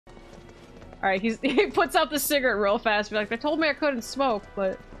Alright, he puts out the cigarette real fast. Be like, they told me I couldn't smoke,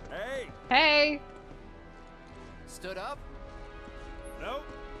 but... Hey! Hey! Stood up? Nope.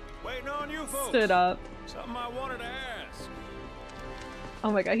 Waiting on you folks. Stood up. Something I wanted to ask. Oh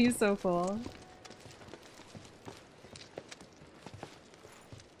my god, he's so cool.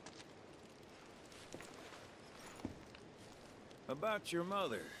 About your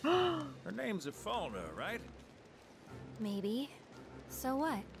mother. Her name's Ifalna, right? Maybe. So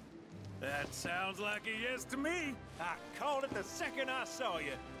what? That sounds like a yes to me. I called it the second I saw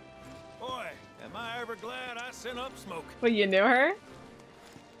you. Boy, am I ever glad I sent up smoke. Well, you knew her?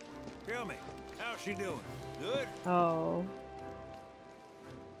 Tell me, how's she doing? Good? Oh.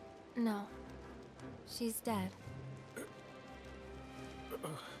 No. She's dead.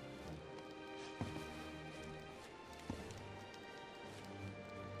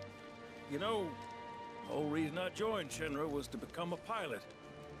 You know, the whole reason I joined Shinra was to become a pilot.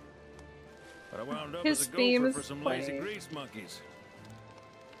 But I wound up His as a theme gopher is for some playing. lazy grease monkeys.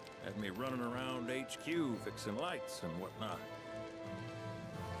 Had me running around HQ fixing lights and whatnot.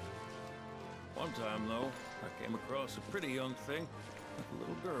 One time, though, I came across a pretty young thing with a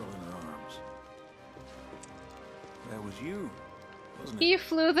little girl in her arms. That was you, wasn't it? He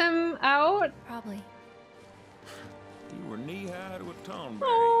flew them out? Probably. You were knee-high to a tonberry.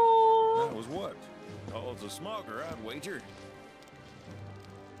 Oh. That was what? Tall as a smogger, I'd wager.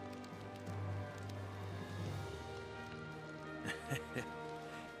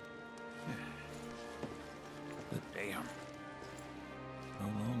 But damn. No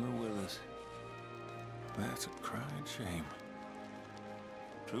longer with us. That's a crying shame.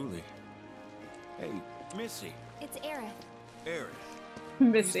 Truly. Hey, Missy. It's Aerith. Aerith. Is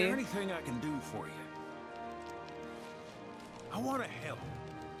Missy. there anything I can do for you? I want to help.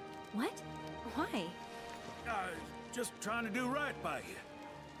 What? Why? Just trying to do right by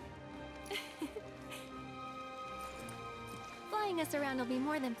you. Flying us around will be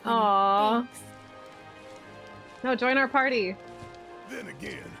more than plenty. Aww. Thanks. No, join our party. Then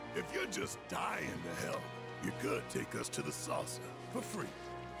again, if you're just dying to help, you could take us to the saucer for free.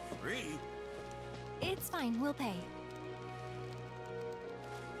 Free? It's fine, we'll pay.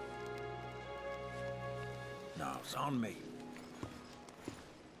 No, it's on me.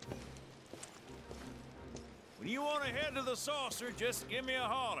 When you want to head to the saucer, just give me a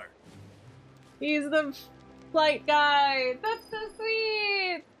holler. He's the flight guy. That's so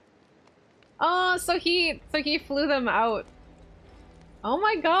sweet. Oh, so he flew them out. Oh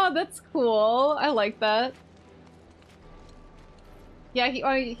my god, that's cool. I like that. Yeah,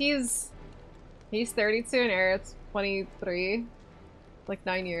 he's 32 and Aerith's 23. Like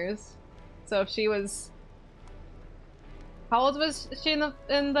 9 years. So if she was, how old was she in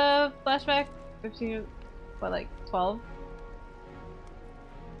the flashback? 15, what, like 12?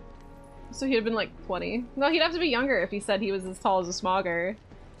 So he'd have been like 20. No, he'd have to be younger if he said he was as tall as a smogger.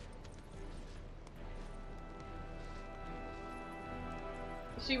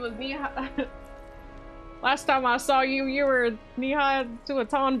 She was knee-high. Last time I saw you, you were knee-high to a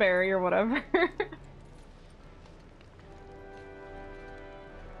tonberry or whatever.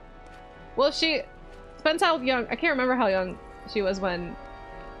 Well, she... Depends how young... I can't remember how young she was when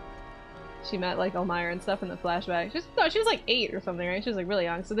she met, like, Elmira and stuff in the flashback. No, she was like 8 or something, right? She was, like, really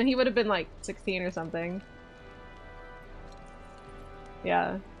young. So then he would have been, like, 16 or something.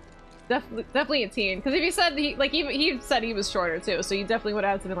 Yeah. Definitely a teen. Because if he said he said he was shorter too, so you definitely would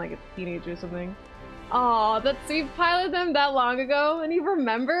have to been like a teenager or something. Aw, that's, we piloted them that long ago, and he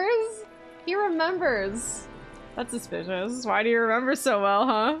remembers? He remembers. That's suspicious. Why do you remember so well,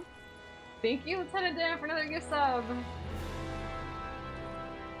 huh? Thank you, Lieutenant Dan, for another gift sub.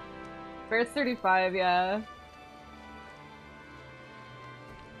 First 35, yeah.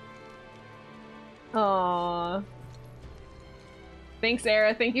 Aww. Thanks,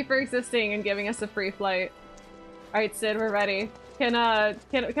 Era. Thank you for existing and giving us a free flight. All right, Sid, we're ready. Can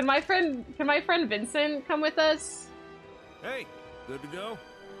my friend Vincent come with us? Hey, good to go?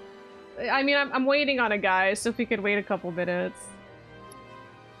 I mean, I'm waiting on a guy, so if we could wait a couple minutes.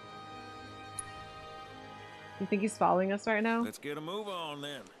 You think he's following us right now? Let's get a move on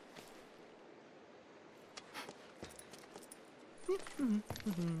then.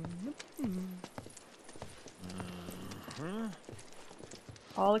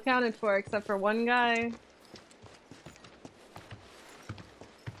 All accounted for except for one guy.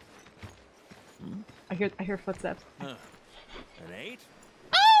 I hear footsteps. Huh. An 8?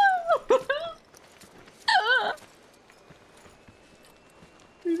 Oh!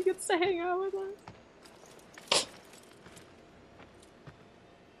 He gets to hang out with us.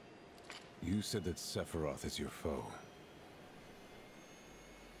 You said that Sephiroth is your foe.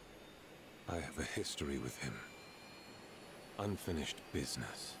 I have a history with him. Unfinished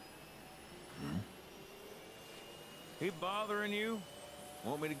business. He bothering you?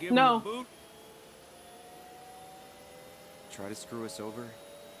 Want me to give him No. a boot? Try to screw us over,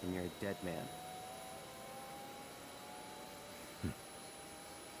 and you're a dead man.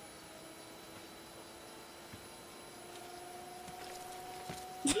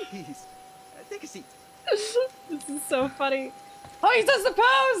 Please, take a seat. This is so funny. Oh, he does the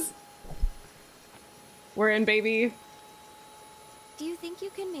pose! We're in, baby. Do you think you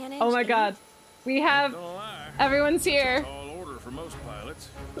can manage? Oh my any- god. We have... Don't lie. Everyone's here. Tall order for most pilots.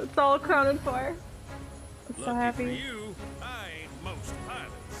 It's all accounted for. I'm so Lucky happy. for you, I ain't most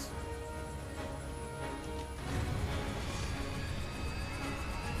pilots.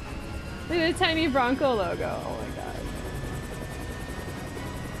 Look at the tiny Bronco logo. Oh my god.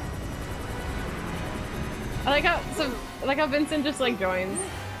 I like how Vincent just like joins.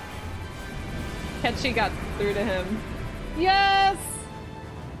 Ketchy got through to him. Yes!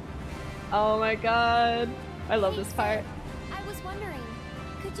 Oh my god. I love this part. I was wondering,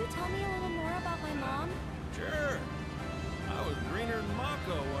 could you tell me a little more about my mom? Sure. I was greener than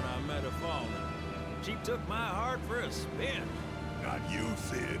Mako when I met her falling. She took my heart for a spin. Not you,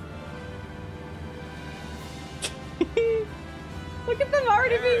 Sid. Look at them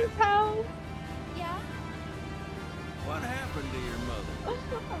already being pals. Yeah? What happened to your mother?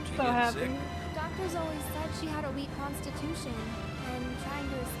 I'm She so get happy. sick? Doctors always said she had a weak constitution, and trying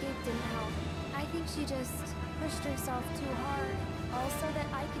to escape didn't help. I think she just pushed herself too hard, all so that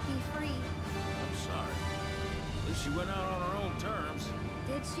I could be free. I'm sorry. At least she went out on her own terms.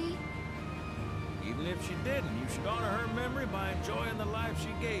 Did she? Even if she didn't, you should honor her memory by enjoying the life she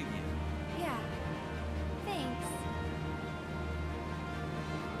gave you. Yeah. Thanks.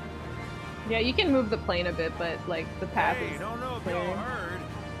 Yeah, you can move the plane a bit, but like the path Hey, is don't know if clear. y'all heard.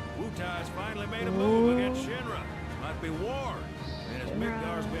 Wu-Tai's finally made a move against Shinra. Might be war. And as Shinra.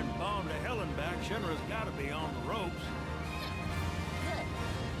 Miktar's been bombed to hell and back, Shinra's gotta be on the ropes.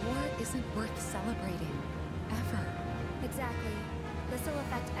 War isn't worth celebrating. Ever. Exactly. This will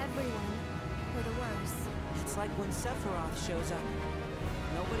affect everyone, for the worse. It's like when Sephiroth shows up.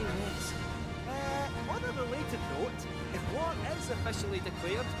 Nobody wins. On a related note, if war is officially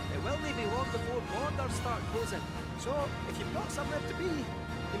declared, it will be long before borders start closing. So, if you've got somewhere to be,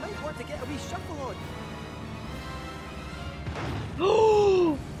 you might want to get a wee shuffle on.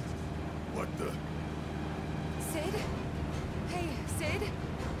 What the? Sid? Hey, Sid?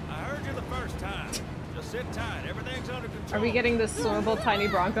 I heard you the first time. Just sit tight. Everything's under control. Are we getting this swimmable tiny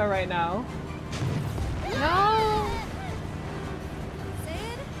Bronco right now? No!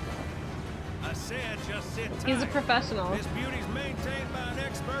 Sid? I said just sit tight. He's a professional. This beauty's maintained by an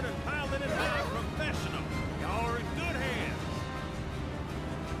expert and piloted by a professional. Y'all are in good hands.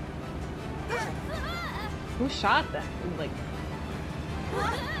 Who shot them? Like,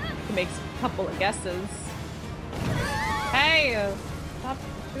 he makes a couple of guesses. Hey! Stop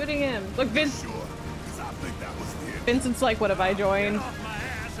shooting him. Look, Sure, 'cause I think that was it. Vincent's like, what have I joined? Get off my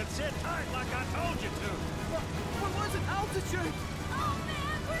ass and sit tight like I told you to. What was it? Altitude? Oh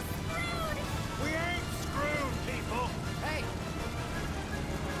man, we're screwed! We ain't screwed, people. Hey,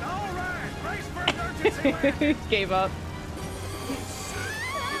 All right, brace for emergency landing. Gave up.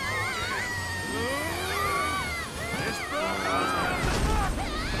 This Bronco's got the fuck.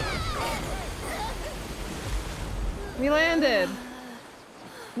 We landed.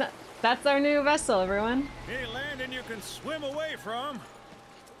 That's our new vessel, everyone. Any landing you can swim away from.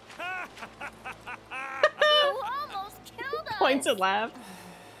 You almost killed us! Points and laugh.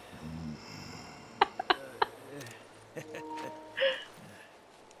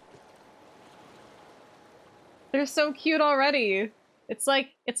 They're so cute already. It's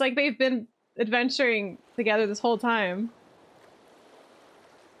like they've been adventuring together this whole time.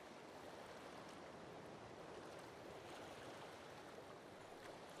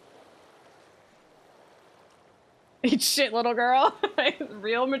 Eat shit, little girl.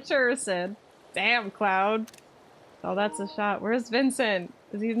 Real mature, Sid. Damn, Cloud. Oh, that's a shot. Where's Vincent?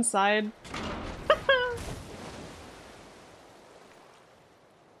 Is he inside?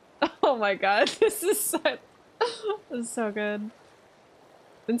 Oh my god, this is so good.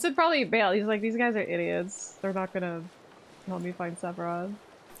 Vincent probably bailed. He's like, these guys are idiots. They're not gonna help me find Sephiroth.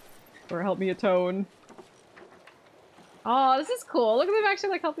 Or help me atone. Oh, this is cool. Look at them actually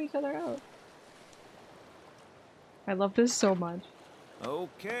like helping each other out. I love this so much.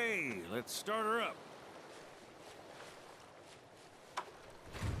 Okay, let's start her up.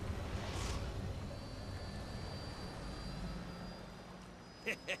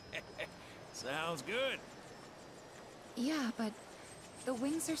 Sounds good. Yeah, but The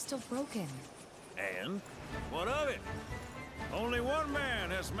wings are still broken. And what of it? Only one man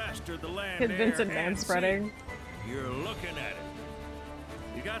has mastered the land, Kid air, Vincent and man-spreading. sea. You're looking at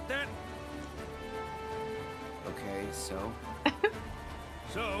it. You got that? Okay, so?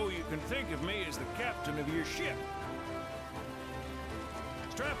 So you can think of me as the captain of your ship.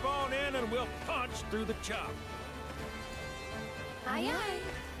 Strap on in and we'll punch through the chop. Aye aye.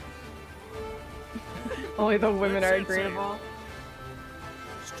 Only the women Let's are set sail. agreeable.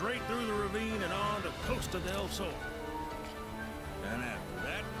 Straight through the ravine and on to Costa del Sol. And after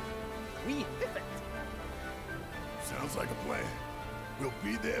that, We hit it. Sounds like a plan. We'll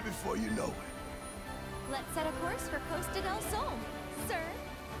be there before you know it. Let's set a course for Costa del Sol, sir.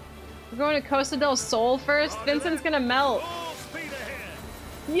 We're going to Costa del Sol first. Roger Vincent's that. gonna melt. Full speed ahead.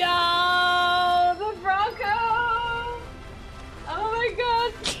 Yo, the Bronco! Oh my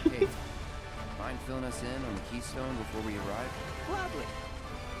god! Hey, mind filling us in on the Keystone before we arrive? Gladly.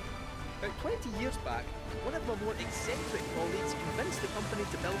 About 20 years back, one of my more eccentric colleagues convinced the company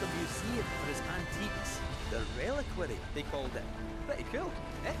to build a museum for his antiques. The reliquary, they called it. Pretty cool,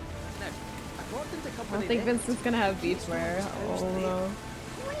 eh? Now, according to I company don't think records, Vincent's gonna have beachwear. Oh no.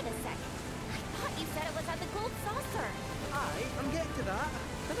 Wait a second. I thought you said it was at the Gold Saucer. Aye, I'm getting to that.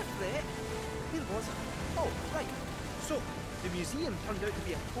 Didn't fret. Where was it? Oh, right. So, the museum turned out to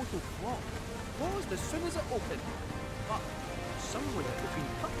be a total flop. Closed as soon as it opened. But, somewhere between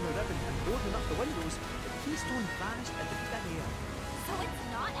cutting the ribbon and boarding up the windows, the keystone vanished into thin air. So it's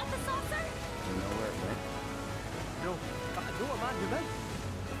not at the saucer? Do you know where it went? No, but I know a man who might.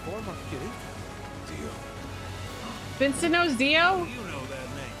 The former curator. Dio. Vincent knows Dio? You know that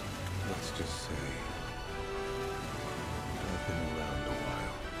name. Let's just say I've been around a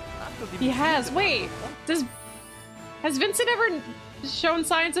while. After the He museum has. developed- Wait, has Vincent ever shown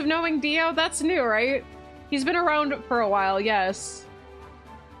signs of knowing Dio? That's new, right? He's been around for a while, yes.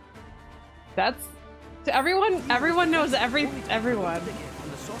 That's everyone knows everyone. And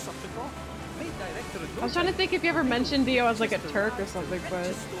the saucer took off. Made director in no I was trying to time. think if you ever mentioned Dio as like a Just the Turk or rags, the something, but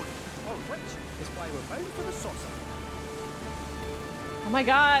richest story. Or which is why we're bound for the saucer. oh my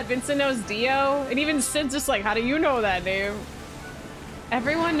god, Vincent knows Dio? And even Sid's just like, how do you know that name?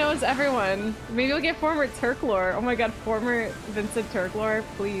 Everyone knows everyone. Maybe we'll get former Turk lore. Oh my god, former Vincent Turk lore,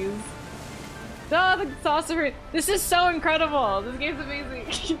 please. Oh, the saucer. This is so incredible. This game's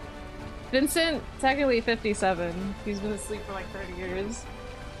amazing. Vincent, technically 57. He's been asleep for like 30 years.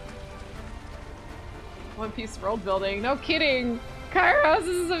 One Piece world building. No kidding. Kairos,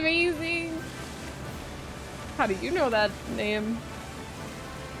 this is amazing. How do you know that name?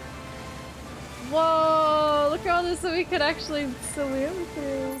 Whoa, look at all this that we could actually swim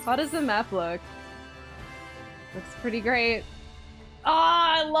through. How does the map look? Looks pretty great.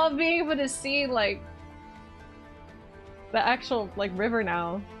 Ah, I love being able to see like the actual like river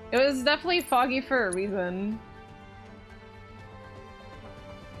now. It was definitely foggy for a reason.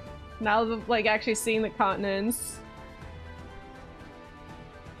 Now like actually seeing the continents.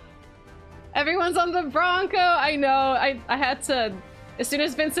 Everyone's on the Bronco. I know. I had to. As soon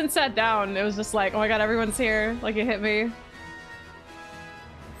as Vincent sat down, it was just like, oh my god, everyone's here. Like it hit me.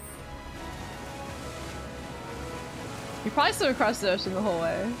 You probably swim across the ocean the whole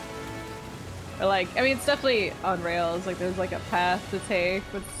way. Or like, I mean, it's definitely on rails. Like there's like a path to take,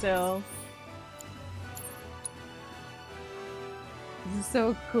 but still. This is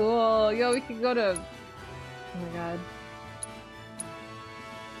so cool. Yo, we could go to. Oh my god.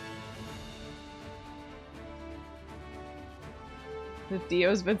 The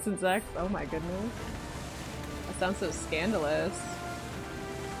Dio's Vincent's ex? Oh my goodness. That sounds so scandalous.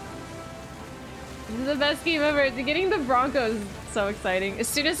 This is the best game ever. Getting the Bronco is so exciting. As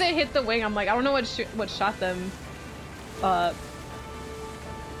soon as it hit the wing, I'm like, I don't know what shot them. But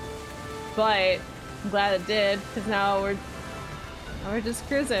I'm glad it did, because now we're just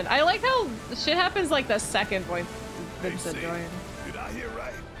cruising. I like how shit happens like the second point Vincent Sid, joined. did I hear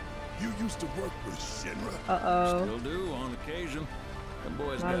right? You used to work with Shinra? Uh-oh. Still do on occasion. Them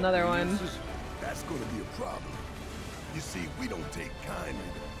boys Not got another one. weaknesses. That's gonna be a problem. You see, we don't take kindly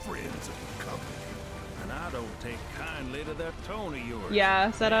to friends of the company. And I don't take kindly to that tone of yours.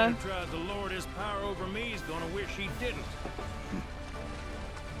 Yeah, Seta. Man who tries to lord his power over me is gonna wish he didn't.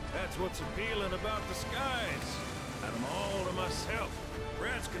 That's what's appealing about the skies. Had them all to myself.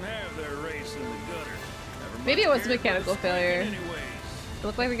 Rats can have their race in the gutter. Never Maybe it much was cared for the mechanical spanking failure. anyways. It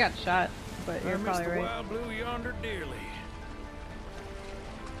looked like we got shot, but you're I miss probably the right. wild blue yonder dearly.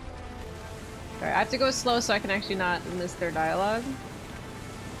 Alright, I have to go slow so I can actually not miss their dialogue.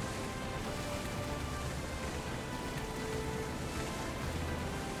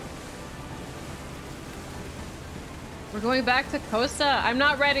 We're going back to Costa. I'm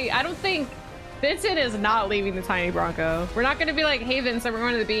not ready. I don't think Vincent is not leaving the tiny Bronco. We're not gonna be like, hey Vincent, we're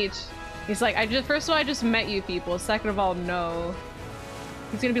going to the beach. He's like, first of all, I just met you people. Second of all, no.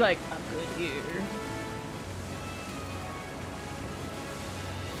 He's gonna be like, I'm good here.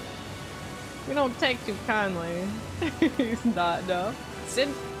 We don't take too kindly. He's not, no. Sid,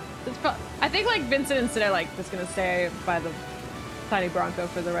 I think like Vincent and Sid are like just gonna stay by the tiny Bronco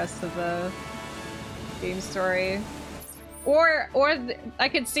for the rest of the game story. Or I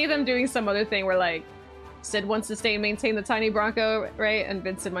could see them doing some other thing where like Sid wants to stay and maintain the tiny Bronco, right? And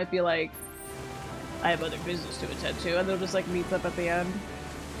Vincent might be like, I have other business to attend to, and they'll just like meet up at the end.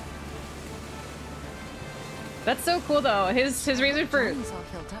 That's so cool though. His reason for John's all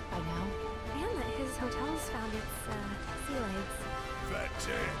healed up by now. And that his hotel's found its sea legs. Fat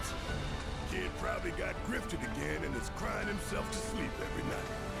chance. Kid probably got grifted again and is crying himself to sleep every night.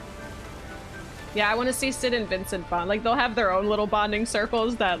 Yeah, I want to see Sid and Vincent bond. Like they'll have their own little bonding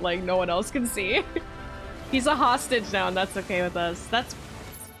circles that like no one else can see. He's a hostage now, and that's okay with us.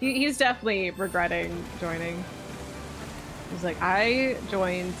 He's definitely regretting joining. He's like, I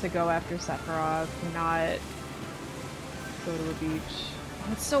joined to go after Sephiroth, not go to the beach.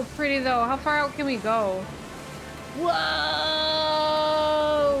 Oh, it's so pretty though. How far out can we go? Whoa!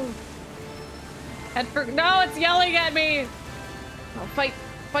 No, it's yelling at me. Oh, fight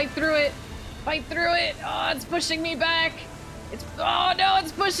through it. Fight through it. Oh, it's pushing me back. Oh no,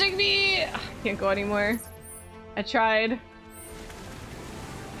 it's pushing me. I can't go anymore. I tried.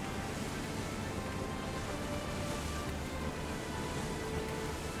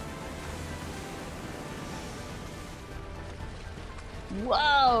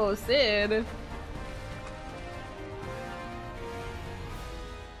 Whoa, Sid.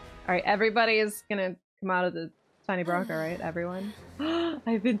 All right, everybody is gonna come out of the tiny Bronco, right? Everyone.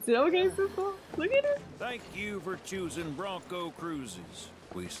 I've been so okay so far. Look at it. Thank you for choosing Bronco Cruises.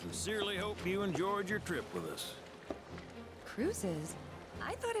 We sincerely hope you enjoyed your trip with us. Cruises?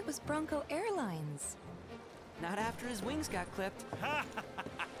 I thought it was Bronco Airlines. Not after his wings got clipped.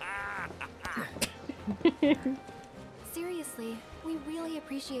 Seriously, we really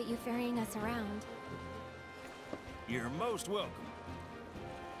appreciate you ferrying us around. You're most welcome.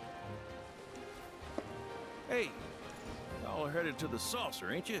 Hey, y'all are headed to the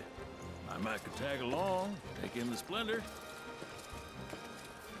saucer, ain't you? I might could tag along, take in the splendor.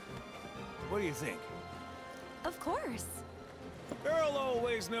 What do you think? Of course. Girl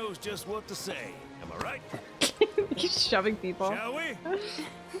always knows just what to say. Am I right? He's shoving people. Shall we?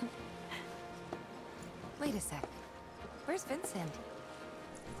 Wait a sec. Where's Vincent?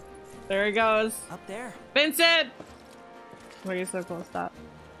 There he goes. Up there. Vincent! Why are you so close? Stop.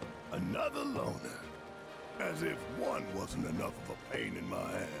 Another loner. As if one wasn't enough of a pain in my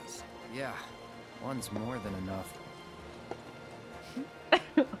ass. Yeah, one's more than enough.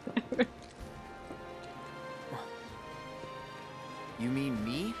 You mean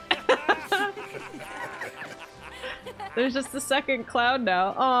me? There's just a second Cloud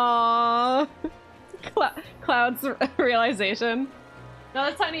now. Aww. Cloud's realization. Now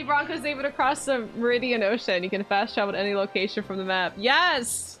the tiny Bronco is able to cross the Meridian Ocean. You can fast travel to any location from the map.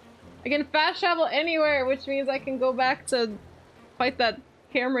 Yes! I can fast travel anywhere, which means I can go back to fight that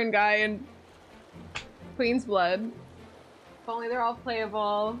Cameron guy in Queen's Blood. If only they're all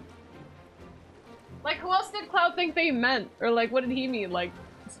playable. Like, who else did Cloud think they meant? Or like, what did he mean? Like,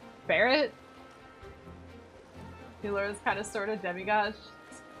 Barrett? Healer's kind of sort of demigod.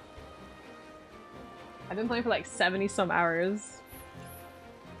 I've been playing for like 70 some hours.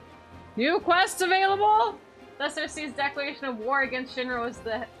 New quests available! SRC's declaration of war against Shinra was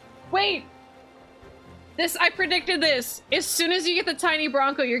the... Wait! I predicted this! As soon as you get the tiny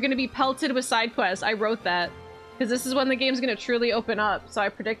Bronco, you're gonna be pelted with side quests. I wrote that. Because this is when the game's gonna truly open up, so I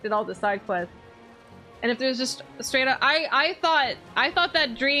predicted all the side quests. And if there's just straight up... I thought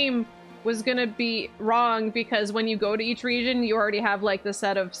that dream was gonna be wrong because when you go to each region, you already have like the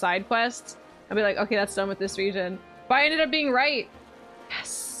set of side quests. I'll be like, okay, that's done with this region. But I ended up being right.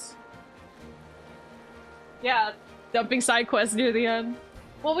 Yes. Yeah, dumping side quests near the end.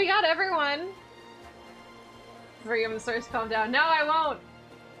 Well, we got everyone. Before you have the source calm down. No, I won't.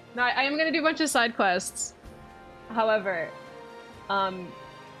 No, I am gonna do a bunch of side quests. However, no,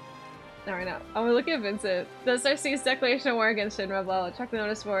 right now. I'm gonna look at Vincent. The SRC's declaration of war against Shinra, blah, blah. Check the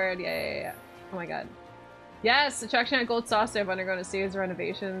notice board. Yeah. Oh my god. Yes, attraction at Gold Saucer have undergone a series of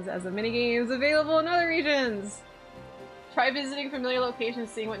renovations as the minigames available in other regions. Try visiting familiar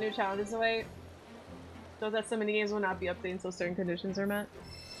locations, seeing what new challenges await. So that some minigames will not be updated until certain conditions are met.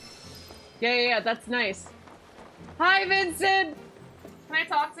 Yeah, that's nice. Hi, Vincent! Can I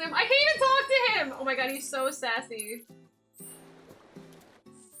talk to him? I can't even talk to him! Oh my god, he's so sassy.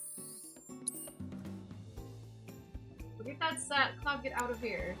 Get that set. Cloud, get out of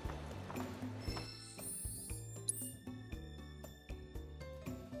here.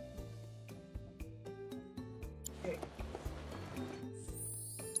 Okay.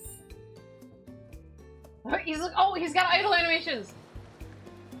 He's like, oh, he's got idle animations.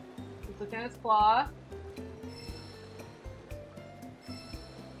 He's looking at his claw.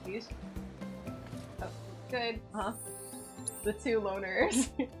 He's good, huh? The two loners.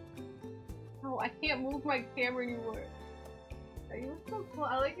 Oh, I can't move my camera anymore. He looks so cool.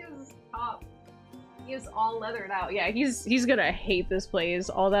 I like his top. He is all leathered out. Yeah, he's gonna hate this place.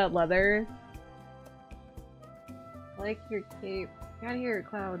 All that leather. I like your cape. Get out of here,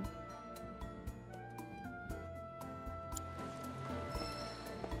 Cloud.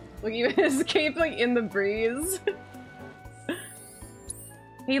 Look, even his cape like in the breeze.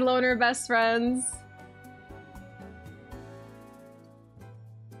 Hey, loner best friends.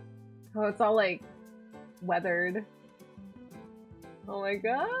 Oh, it's all like weathered. Oh my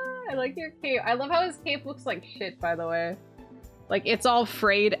god, I like your cape. I love how his cape looks like shit, by the way. Like, it's all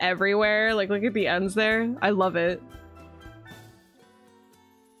frayed everywhere. Like, look at the ends there. I love it.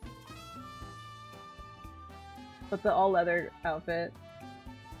 But the all leather outfit.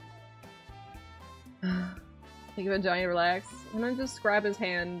 Take him to Johnny, relax. And then just grab his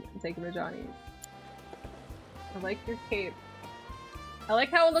hand and take him to Johnny. I like your cape. I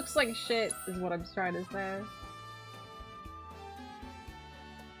like how it looks like shit, is what I'm trying to say.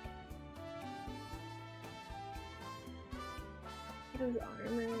 Look at his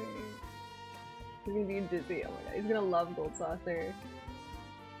armor. He's gonna be dizzy. Oh my god, he's gonna love Gold Saucer.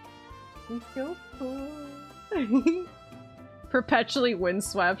 He's so cool. Perpetually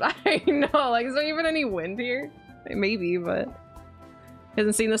windswept. I know, like, is there even any wind here? Maybe, but he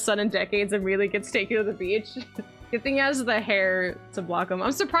hasn't seen the sun in decades and really gets taken to the beach. Good thing he has the hair to block him.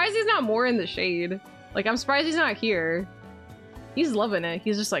 I'm surprised he's not more in the shade. Like, I'm surprised he's not here. He's loving it.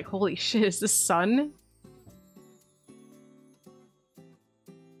 He's just like, holy shit, is this sun?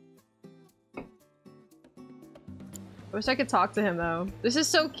 I wish I could talk to him though. This is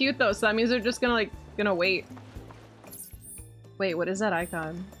so cute though, so that means they're just gonna wait. Wait, what is that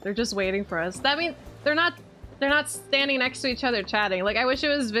icon? They're just waiting for us. That means they're not standing next to each other chatting. Like, I wish it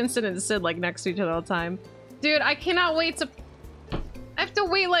was Vincent and Sid like next to each other all the time. Dude, I cannot wait to... I have to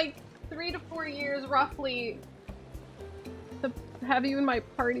wait like 3 to 4 years roughly to have you in my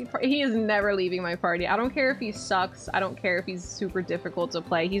party. He is never leaving my party. I don't care if he sucks. I don't care if he's super difficult to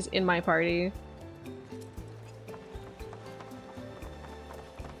play. He's in my party.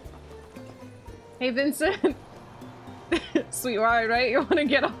 Hey, Vincent. Sweet ride, right? You want to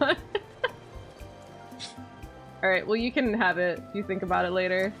get on? Alright, well, you can have it if you think about it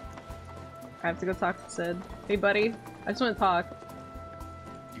later. I have to go talk to Sid. Hey, buddy. I just want to talk.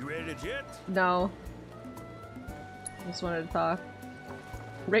 You ready to jet? No. I just wanted to talk.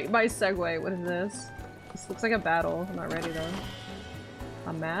 Rate my segue. What is this? This looks like a battle. I'm not ready, though.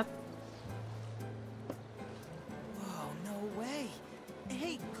 A map? Whoa, no way.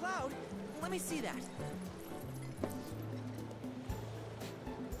 Hey, Cloud, let me see that.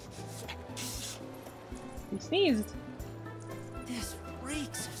 You sneezed. This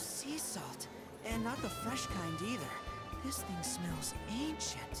reeks of sea salt. And not the fresh kind either. This thing smells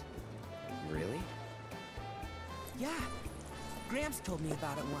ancient. Really? Yeah. Gramps told me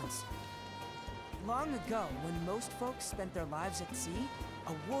about it once. Long ago, when most folks spent their lives at sea,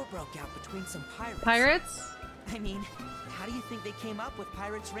 a war broke out between some pirates. Pirates? I mean, how do you think they came up with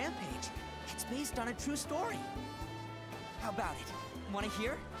Pirates Rampage? It's based on a true story. How about it? Want to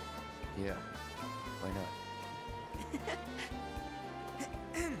hear? Yeah. Why not?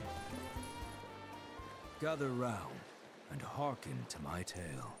 Gather round and hearken to my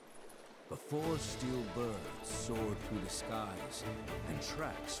tale. Before steel birds soared through the skies and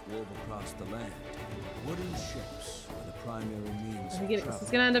tracks wove across the land, wooden ships were the primary means of travel. This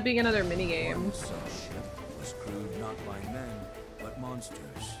is gonna end up being another minigame. One such ship was crewed not by men, but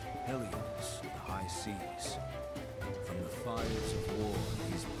monsters, hellions, and high seas. From the fires of war,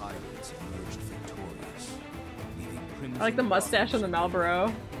 these pirates emerged victorious, leaving crimson. I like the mustache on the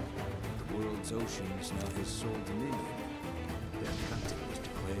Marlboro. The world's oceans now his sole dominion. Their captain was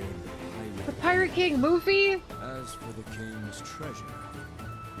declared The Pirate King, Luffy? As for the king's treasure,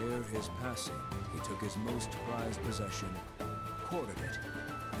 ere his passing, he took his most prized possession, quartered it,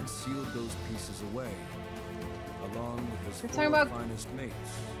 and sealed those pieces away, along with his four finest mates,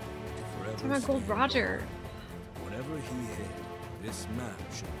 to forever talking about Gold Roger. Whatever he hid, this map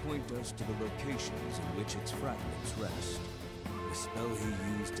should point us to the locations in which its fragments rest. The spell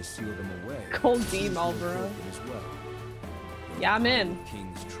he used to seal them away. Gold D Marlboro. As well. Yeah, I'm in. The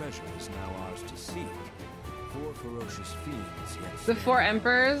king's treasure is now ours to seek, 4 ferocious fiends yet. The 4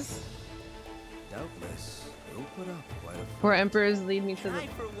 emperors. Doubtless, they'll put up quite a 4 emperors lead me to the I,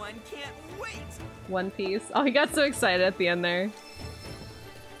 for one, can't wait! One Piece. Oh, he got so excited at the end there.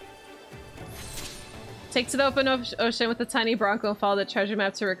 Take to the open ocean with a tiny bronco and follow the treasure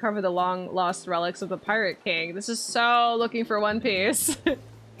map to recover the long-lost relics of the Pirate King. This is so looking for One Piece.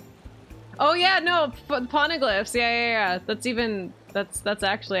 Oh yeah, no, poneglyphs. Yeah. That's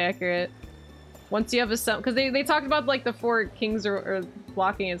actually accurate. Once you have a because they talked about like the 4 kings are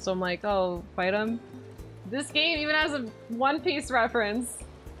blocking it, so I'm like, oh, fight them. This game even has a One Piece reference.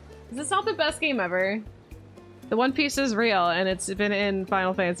 Is this not the best game ever? The One Piece is real, and it's been in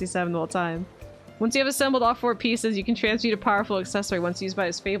Final Fantasy VII the whole time. Once you have assembled all 4 pieces, you can transmute a powerful accessory once used by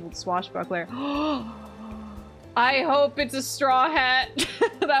his fabled swashbuckler. I hope it's a straw hat.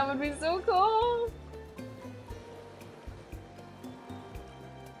 That would be so cool.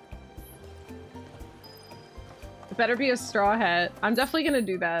 It better be a straw hat. I'm definitely gonna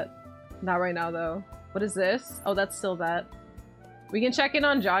do that. Not right now, though. What is this? Oh, that's still that. We can check in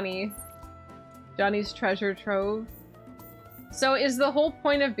on Johnny. Johnny's treasure trove. So is the whole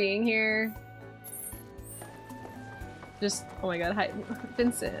point of being here just... Oh my god, hi.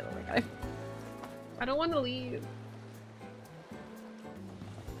 Vincent. Oh my god. I don't want to leave.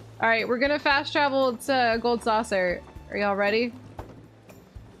 Alright, we're gonna fast travel to Gold Saucer. Are y'all ready?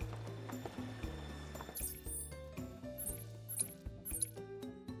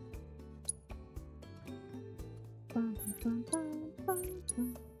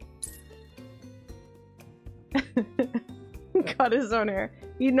 Cut his own hair.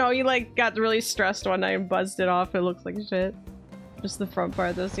 You know, he like got really stressed one night and buzzed it off. It looks like shit. Just the front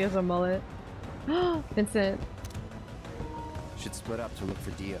part though, so he has a mullet. Vincent. Should split up to look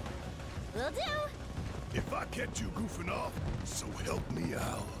for Dio. Will do. If I catch you goofing off, so help me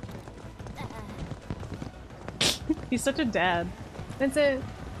out. He's such a dad. Vincent.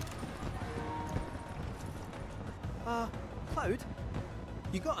 Cloud?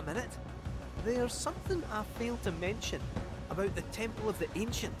 You got a minute? There's something I failed to mention about the Temple of the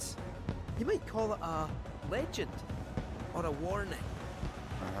Ancients. You might call it a legend or a warning.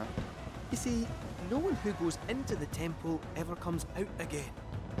 Uh-huh. You see, no one who goes into the temple ever comes out again.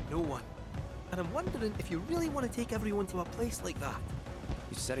 No one. And I'm wondering if you really want to take everyone to a place like that.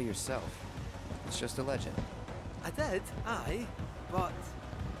 You said it yourself. It's just a legend. I did, aye, but...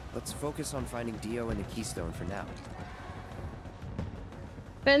 Let's focus on finding Dio and the Keystone for now.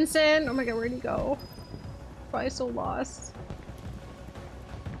 Vincent! Oh my god, where'd he go? Probably so lost.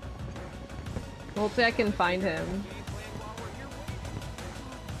 Hopefully I can find him.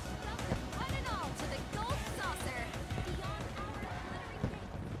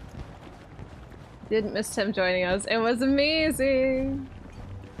 Didn't miss him joining us. It was amazing!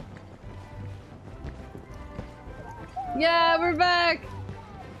 Yeah, we're back!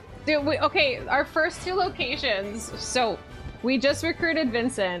 Dude, okay, our first 2 locations. So, we just recruited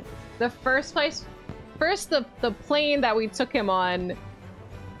Vincent. The first the plane that we took him on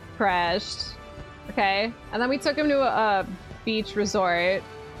crashed. Okay? And then we took him to a beach resort.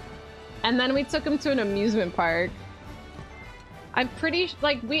 And then we took him to an amusement park. I'm pretty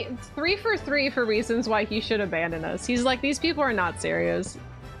like we 3 for 3 for reasons why he should abandon us. He's like, these people are not serious.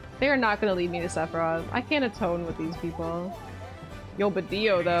 They are not gonna lead me to Sephiroth. I can't atone with these people. Yo, but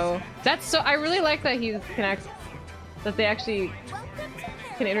Dio though. That's so I really like that he connects, that they actually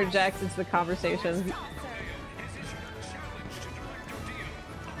can interject into the conversation.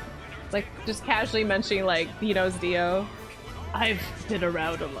 Like just casually mentioning like he knows Dio. I've been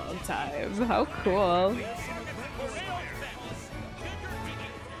around a long time. How cool.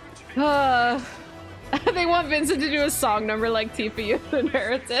 They want Vincent to do a song number like Tifa Youth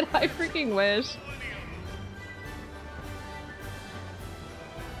Inherited. I freaking wish.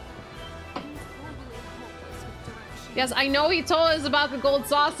 Yes, I know he told us about the gold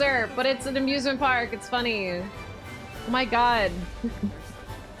saucer, but it's an amusement park. It's funny. Oh my god.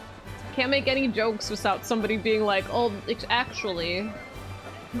 Can't make any jokes without somebody being like, oh, actually.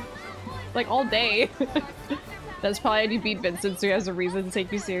 Like all day. That's probably how you beat Vincent, so he has a reason to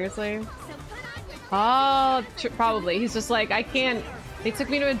take you seriously. Oh, probably. He's just like, I can't... They took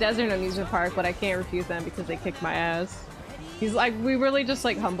me to a desert amusement park, but I can't refuse them because they kicked my ass. He's like, we really just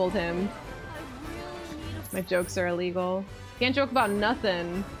like humbled him. My jokes are illegal. Can't joke about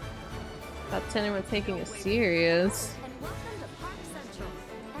nothing. About anyone taking it serious.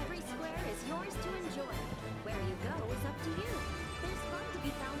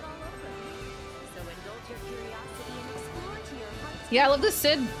 Yeah, I love the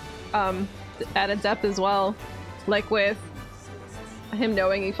Sid at a depth as well. Like with him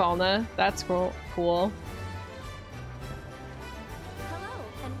knowing Ifalna. That's cool.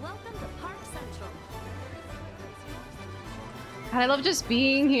 God, I love just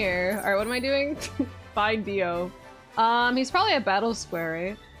being here. Alright, what am I doing? Find Dio. He's probably at Battle Square,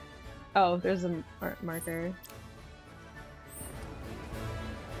 right? Oh, there's a marker.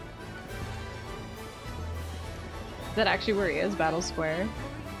 Is that actually where he is? Battle Square?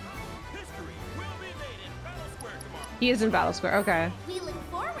 He is in Battle Square, okay.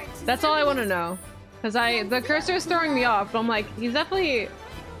 That's all I want to know. Because the cursor is throwing me off, but I'm like, he's definitely...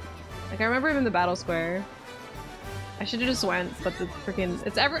 Like, I remember him in the Battle Square. I should have just went, but the freaking...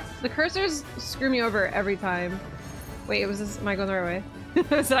 The cursors screw me over every time. Wait, am I going the right way?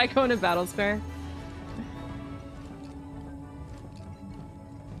 Did I go into Battle Square?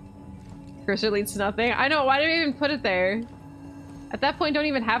 Cursor leads to nothing. I know, why did I even put it there? At that point, don't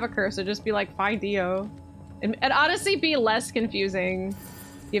even have a cursor, just be like, find Dio. And honestly be less confusing,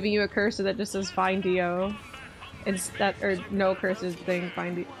 giving you a cursor that just says find Dio. Or no cursor thing,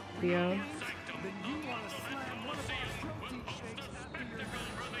 find Dio.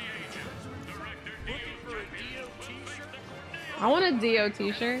 I want a Dio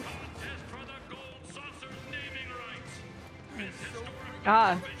t-shirt.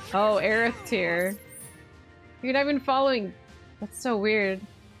 Ah. Oh, Aerith tier. Dude, I've been following. That's so weird.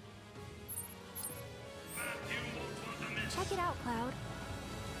 Check it out, Cloud.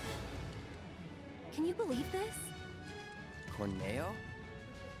 Can you believe this? Corneo?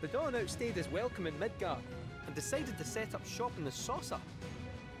 The Dawn outstayed his welcome in Midgard and decided to set up shop in the Saucer.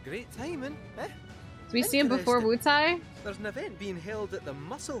 Great timing, eh? Do we see him before Wutai? There's an event being held at the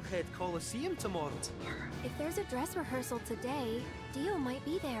Musclehead Coliseum tomorrow. If there's a dress rehearsal today, Dio might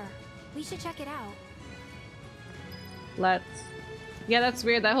be there. We should check it out. Let's. Yeah, that's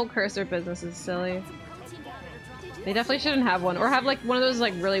weird. That whole cursor business is silly. They definitely shouldn't have one. Or have like one of those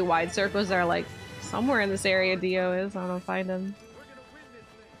like really wide circles that are like somewhere in this area Dio is. I don't know, find him.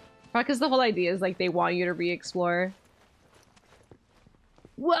 Probably because the whole idea is like they want you to re-explore.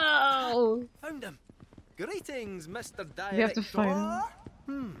 Whoa! Found him! Greetings, Mr. Director. You have to find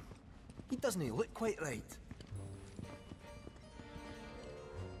him. He doesn't look quite right.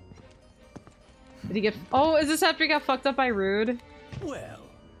 Did he get? Oh, is this after he got fucked up by Rude? Well,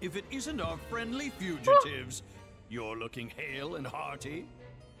 if it isn't our friendly fugitives, you're looking hale and hearty.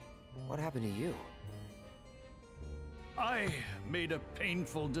 What happened to you? I made a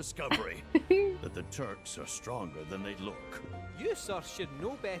painful discovery that the Turks are stronger than they look. You, sir, should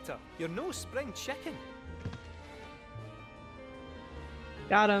know better. You're no spring chicken.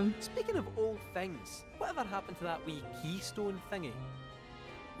 Got him. Speaking of old things, whatever happened to that wee keystone thingy?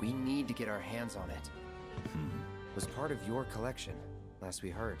 We need to get our hands on it. It was part of your collection, last we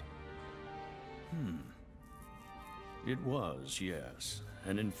heard. It was, yes.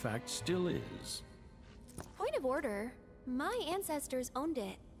 And in fact still is. Point of order. My ancestors owned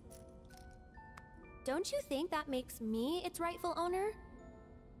it. Don't you think that makes me its rightful owner?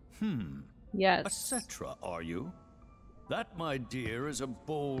 Yes. A Cetra, are you? That, my dear, is a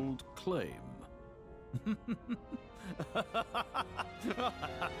bold claim.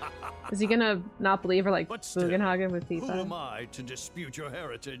 Is he gonna not believe her like Bugenhagen with who Tifa? am I to dispute your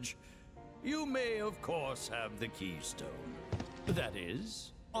heritage? You may, of course, have the keystone. That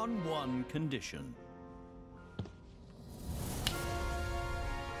is, on one condition.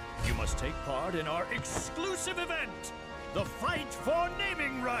 You must take part in our exclusive event, the fight for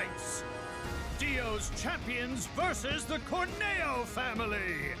naming rights. Dio's champions versus the Corneo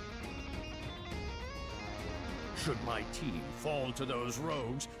family. Should my team fall to those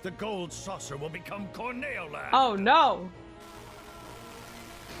rogues, the gold saucer will become Corneo land. Oh no!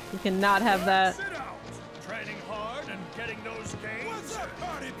 We cannot have that. Sit out. Training hard and getting those gains. What's up,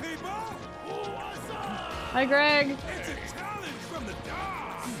 party people? What's up? Hi, Greg. It's a challenge from the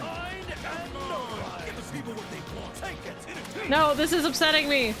Dawn. Signed and notified. Give the people what they want. Take it. No, this is upsetting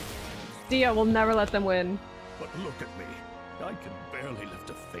me. Dio will never let them win. But look at me. I can barely lift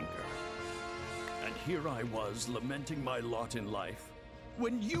a finger. And here I was lamenting my lot in life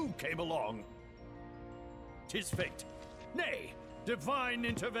when you came along. 'Tis fate. Nay, divine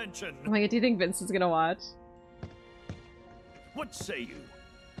intervention. Oh my god, do you think Vincent's gonna watch? What say you?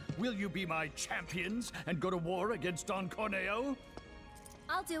 Will you be my champions and go to war against Don Corneo?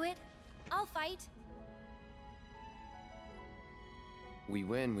 I'll do it. I'll fight. We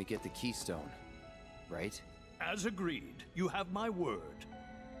win, we get the keystone, right? As agreed. You have my word.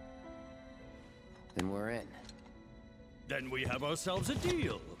 Then we're in. Then we have ourselves a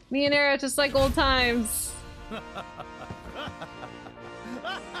deal. Me and Era, just like old times.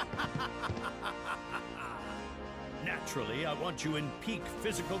 Naturally, I want you in peak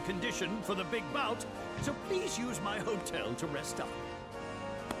physical condition for the big bout, so please use my hotel to rest up.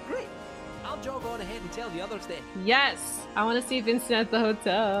 Great. I'll jog on ahead and tell the others then. Yes! I want to see Vincent at the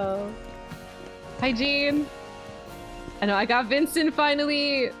hotel. Hi, Jean. I know, I got Vincent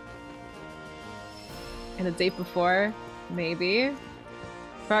finally! And a date before. Maybe.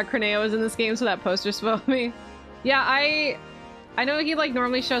 Forgot Corneo was in this game, so that poster spoiled me. Yeah, I know he like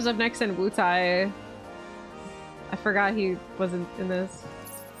normally shows up next in Wutai. I forgot he wasn't in this.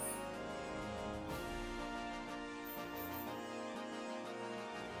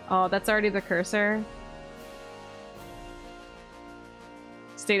 Oh, that's already the cursor.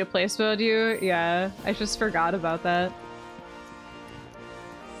 State of play spoiled you? Yeah, I just forgot about that.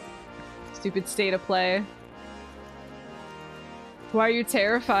 Stupid state of play. Why are you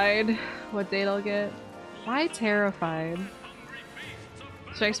terrified? What date I'll get? Why terrified?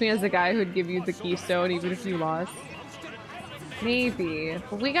 Strikes me as the guy who'd give you the keystone even if you lost. Maybe.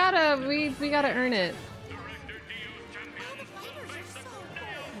 But we gotta earn it.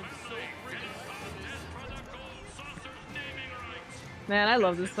 Man, I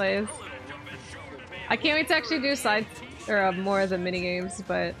love this place. I can't wait to actually do sides or more of the mini games,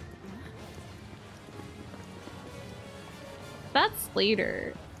 but that's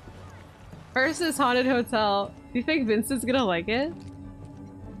later. First is Haunted Hotel. Do you think Vincent's gonna like it?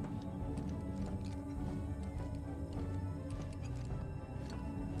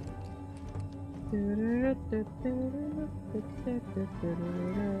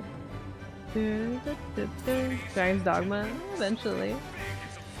 Giant's Dogma, eventually.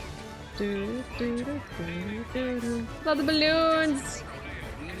 Love the balloons!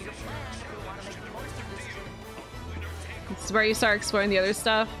 This is where you start exploring the other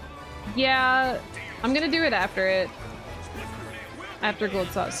stuff. Yeah, I'm gonna do it after it. After Gold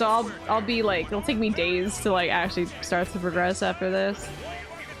Sauce. So I'll be like, it'll take me days to like actually start to progress after this.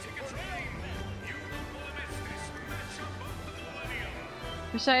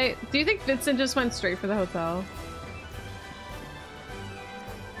 Do you think Vincent just went straight for the hotel?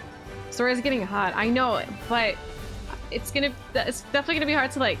 Story's getting hot. I know, but it's definitely gonna be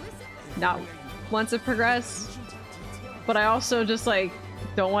hard to like not want to progress. But I also just like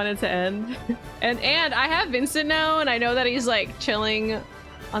don't want it to end. and I have Vincent now, and I know that he's like chilling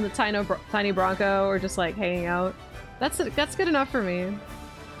on the tiny Bronco or just like hanging out. That's good enough for me.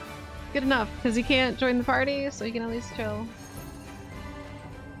 Good enough, because he can't join the party, so he can at least chill.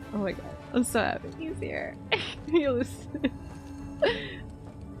 Oh my god, I'm so happy he's here.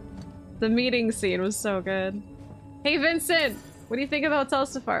 The meeting scene was so good. Hey Vincent! What do you think of Hotel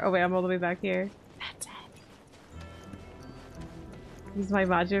Safari? Oh wait, I'm all the way back here. That's it. This is my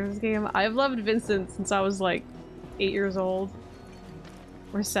Majin game. I've loved Vincent since I was like 8 years old.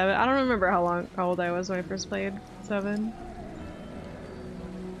 Or 7. I don't remember how old I was when I first played 7.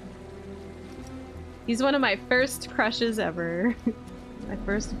 He's one of my first crushes ever. My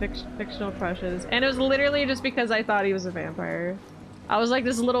first fictional crushes. And it was literally just because I thought he was a vampire. I was like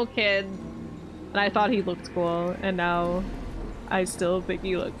this little kid and I thought he looked cool, and now I still think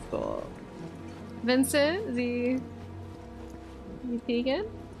he looks cool. Vincent, is he peeking?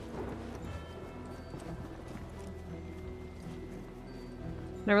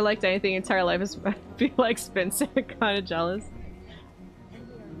 Never liked anything entire life. I feel like Vincent, kind of jealous.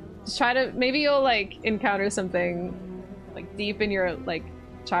 Just try to, maybe you'll like encounter something like deep in your like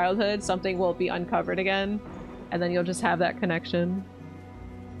childhood, something will be uncovered again, and then you'll just have that connection.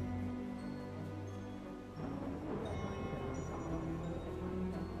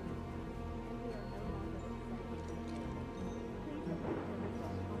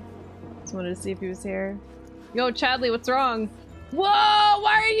 Just wanted to see if he was here. Yo, Chadley, what's wrong? Whoa!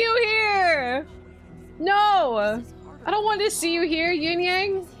 Why are you here? No! I don't want to see you here, Yin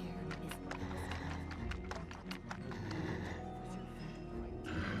Yang.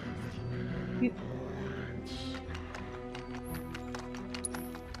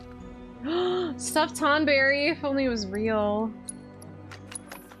 Stuffed Tonberry, if only it was real.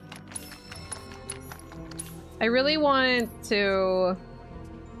 I really want to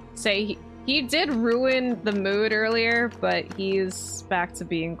say he did ruin the mood earlier, but he's back to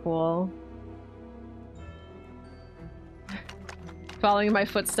being cool. Following in my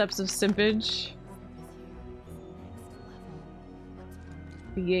footsteps of simpage.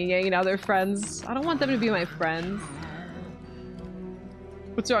 Yin Yang, now they're friends. I don't want them to be my friends.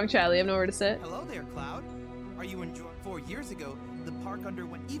 What's wrong, Charlie? I have nowhere to sit. Hello there, Cloud. Are you enjoying? 4 years ago, the park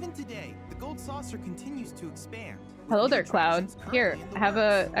underwent. Even today, the Gold Saucer continues to expand. Hello there, Cloud. Here, I have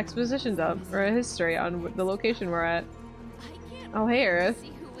a exposition dump or a history on the location we're at. Oh, hey, Earth.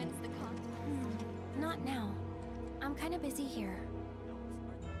 Not now. I'm kind of busy here.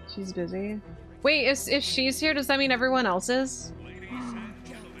 She's busy. Wait, if she's here, does that mean everyone else is?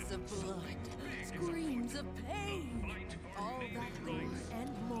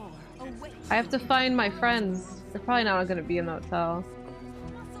 I have to find my friends. They're probably not gonna be in the hotel.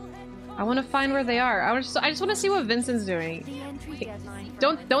 I want to find where they are. I just want to see what Vincent's doing.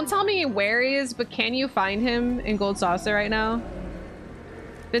 Don't tell me where he is, but can you find him in Gold Saucer right now?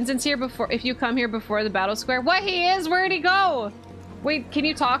 Vincent's here before. If you come here before the battle square, what he is? Where'd he go? Wait, can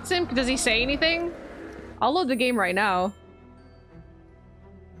you talk to him? Does he say anything? I'll load the game right now.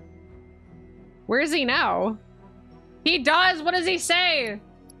 Where is he now? He does. What does he say?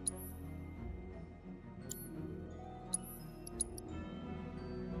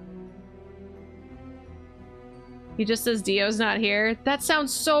 He just says Dio's not here. That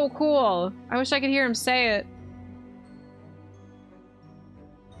sounds so cool. I wish I could hear him say it.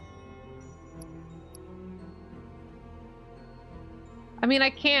 I mean,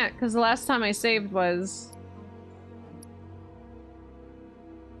 I can't, because the last time I saved was...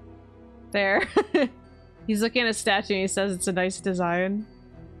 there. He's looking at a statue and he says it's a nice design.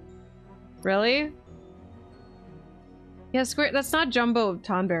 Really? Yeah, Square, that's not Jumbo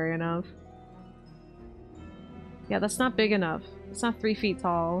Tonberry enough. Yeah, that's not big enough. It's not 3 feet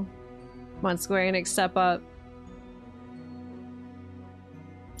tall. Come on, Square Enix, step up.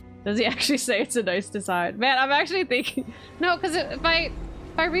 Does he actually say it's a nice design? Man, I'm actually thinking... No, because if I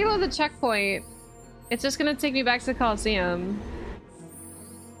reload the checkpoint, it's just gonna take me back to the Coliseum.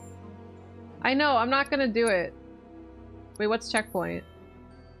 I know, I'm not gonna do it. Wait, what's checkpoint?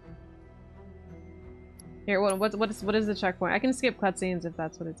 Here, what is the checkpoint? I can skip cutscenes if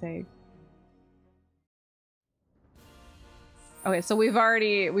that's what it takes. Okay, so we've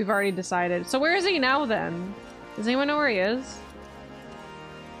already decided. So where is he now then? Does anyone know where he is?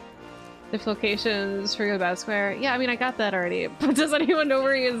 If locations for the battle square. Yeah, I mean I got that already. But does anyone know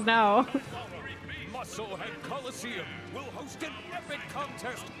where he is now? Musclehead Coliseum will host an epic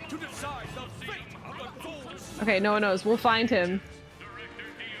contest to decide the fate of the gold. Okay, no one knows. We'll find him.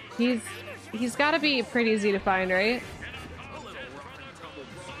 He's gotta be pretty easy to find, right?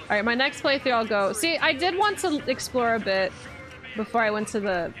 Alright, my next playthrough I'll go. See, I did want to explore a bit before I went to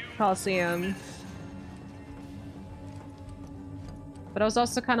the Coliseum. But I was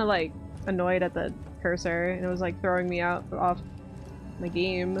also kind of like annoyed at the cursor and it was like throwing me out off my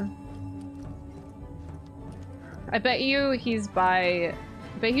game. I bet you he's by...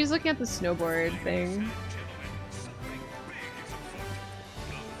 I bet he's looking at the snowboard thing.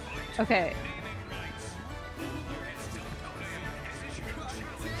 Okay.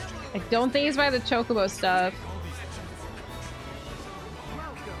 I don't think he's by the Chocobo stuff.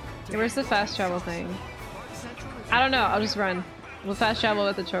 Okay, where's the fast travel thing? I don't know, I'll just run. We'll fast travel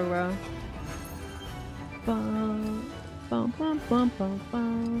with the Chocobo. Bum, bum, bum, bum, bum,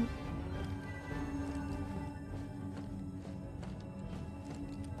 bum.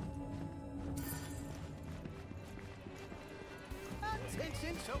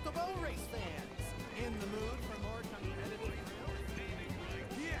 Attention Chocobo race fans! In the mood for more competitive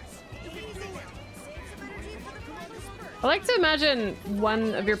I like to imagine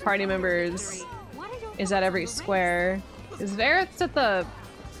one of your party members is at every square. Is Vareth's at the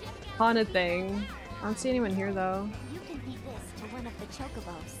haunted thing? I don't see anyone here though. You can beat this to one of the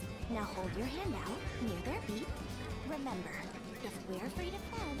Chocobos. Now hold your hand out near their feet. Remember, if we're free to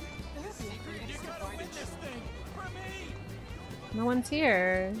fun, they'll be free to support you. No one's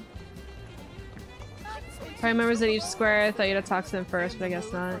here. Party members at each square. I thought you'd have talked to them first, but I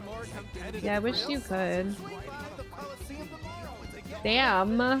guess not. Yeah, I wish you could.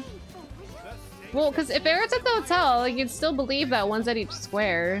 Damn. Well, because if Eric's at the hotel, like, you'd still believe that one's at each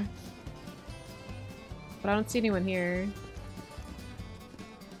square. But I don't see anyone here.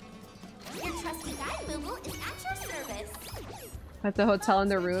 Your trusty guide, Boo-Boo, is at your service. At the hotel in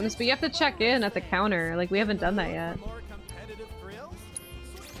their rooms, but you have to check in at the counter. Like, we haven't done that yet.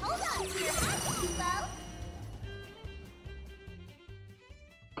 Hold on to your hats,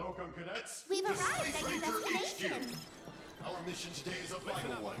 Welcome, cadets. We've This is arrived at your Ranger destination. HQ. Our mission today is a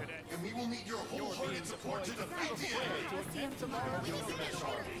vital one, and we will need your wholehearted support to defeat the enemy. Gilgamesh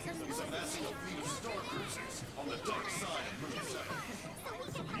Army is amassing a fleet of star cruisers on the dark side of Moon 7.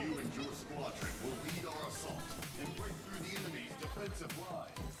 You and your squadron will lead our assault and break through the enemy's defensive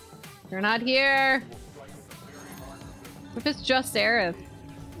lines. They're not here. What if it's just Aerith?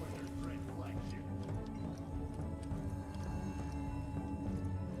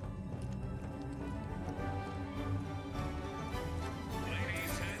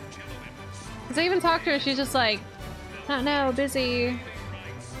 Because I even talked to her, she's just like, not now, busy.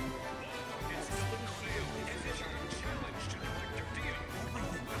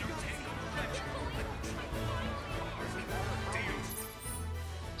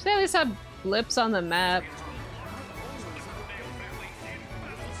 Should they at least have blips on the map?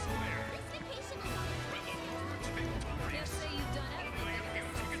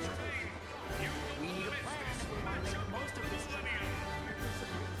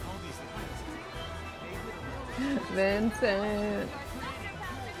 Vincent.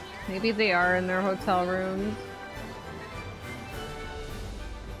 Maybe they are in their hotel rooms.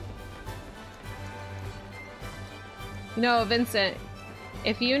 You know, Vincent,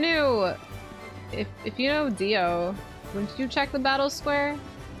 if you knew Dio, wouldn't you check the battle square?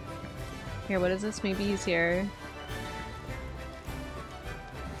 Here, what is this? Maybe he's here.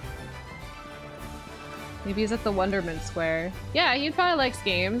 Maybe he's at the Wonderment Square. Yeah, he probably likes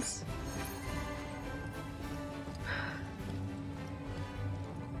games.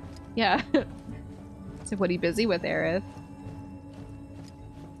 Yeah. So what, he busy with, Aerith?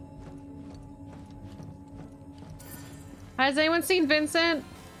 Has anyone seen Vincent?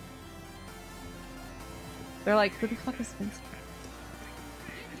 They're like, who the fuck is Vincent?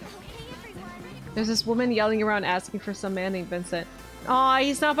 There's this woman yelling around asking for some man named Vincent. Aw,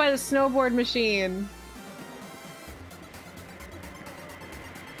 he's not by the snowboard machine.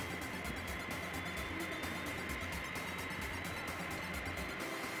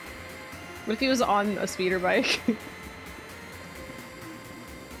 What if he was on a speeder bike?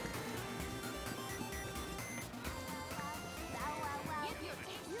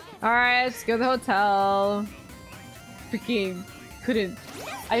 Alright, let's go to the hotel. Freaking couldn't.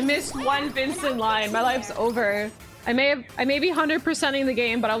 I missed one Vincent line. My life's over. I may be 100%ing the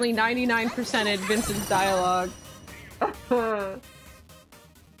game, but only 99%ed Vincent's dialogue.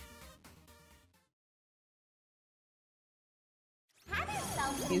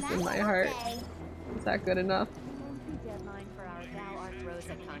 He's in my heart. Is that good enough? The deadline for our Gal Art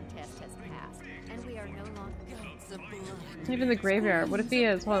Rosa contest has passed, and we are no longer. Even the graveyard. What if he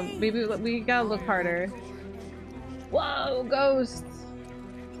is? Hold on. Maybe we gotta look harder. Whoa, ghosts!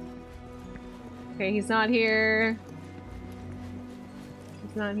 Okay, he's not here.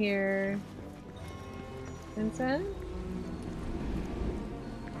 He's not here. Vincent?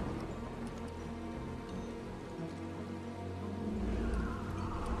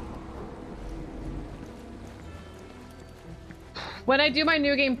 When I do my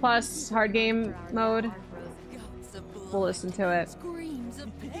New Game Plus hard game mode, we'll listen to it.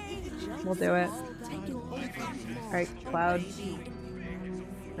 We'll do it. Alright, Cloud.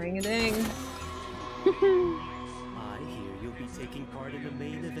 Ring-a-ding. I hear you'll be taking part in the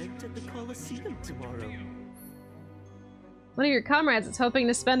main event at the Coliseum tomorrow. One of your comrades is hoping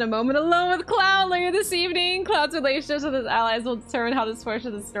to spend a moment alone with Cloud later this evening. Cloud's relationships with his allies will determine how this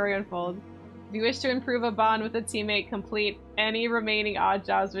portion of the story unfolds. If you wish to improve a bond with a teammate, complete any remaining odd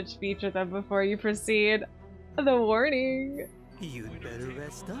jobs which feature them before you proceed. The warning. You'd better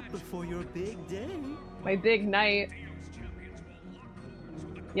rest up before your big day. My big night.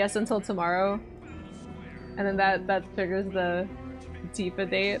 Yes, until tomorrow. And then that triggers the Tifa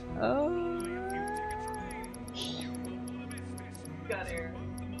date. Oh. Got air.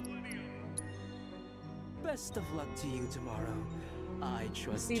 Best of luck to you tomorrow. I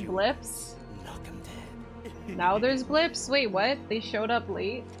trust See you. blips? Knock 'em dead. Now there's blips? Wait, what? They showed up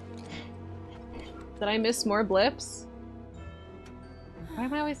late? Did I miss more blips? Why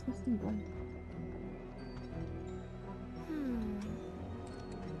am I always missing blips?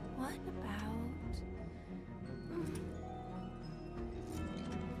 What about...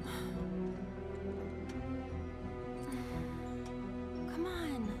 Come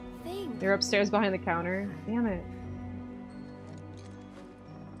on, think. They're upstairs behind the counter. Damn it.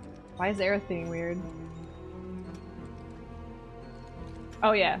 Why is Aerith being weird?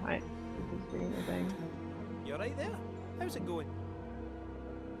 Oh yeah, I was reading the thing. You alright there? How's it going?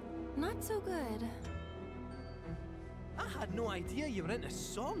 Not so good. I had no idea you were into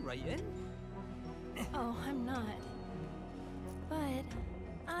songwriting. Oh, I'm not. But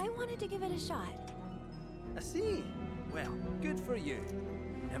I wanted to give it a shot. I see. Well, good for you.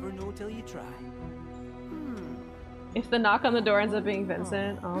 Never know till you try. If the knock on the door ends up being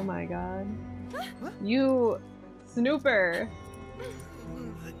Vincent, oh my god. You snooper.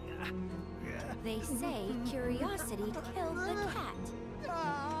 They say curiosity killed the cat.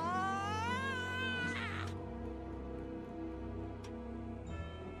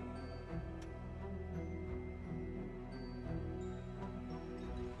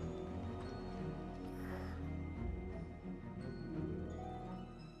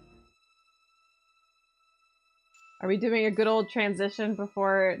 Are we doing a good old transition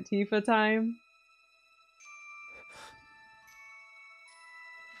before Tifa time?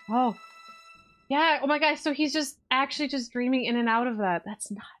 Oh. Yeah, oh my gosh, so he's just actually just dreaming in and out of that.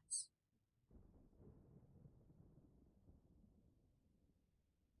 That's nuts.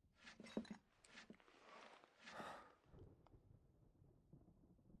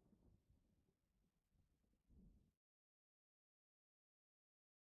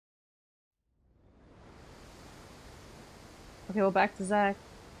 Okay, well, back to Zach.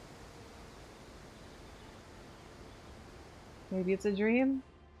 Maybe it's a dream?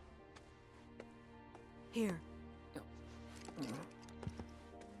 Here.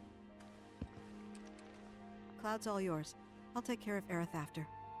 Cloud's all yours. I'll take care of Aerith after.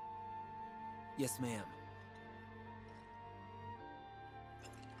 Yes, ma'am.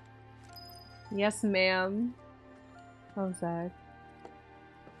 Yes, ma'am. Oh, Zach.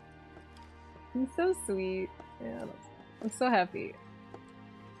 He's so sweet. Yeah, I'm so happy.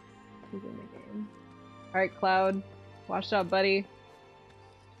 He's in the game. Alright, Cloud. Wash up, buddy.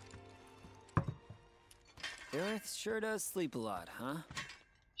 Aerith sure does sleep a lot, huh?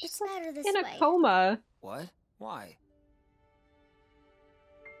 She's better this in a way. coma. What? Why?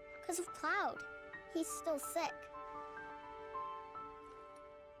 Because of Cloud. He's still sick.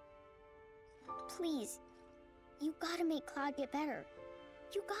 Please. You gotta make Cloud get better.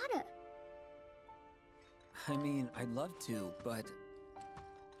 You gotta. I mean, I'd love to, but...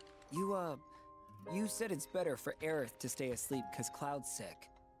 You said it's better for Aerith to stay asleep because Cloud's sick.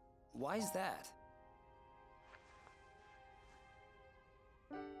 Why's that?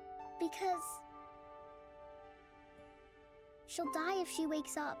 Because... she'll die if she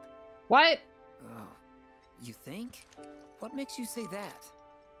wakes up. What? Oh, you think? What makes you say that?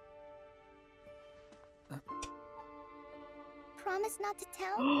 Promise not to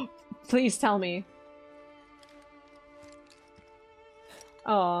tell? Please tell me.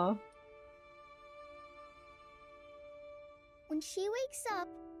 Aww. When she wakes up,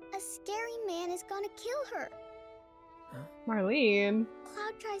 a scary man is gonna kill her. Marlene.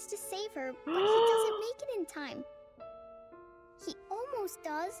 Cloud tries to save her, but he doesn't make it in time. He almost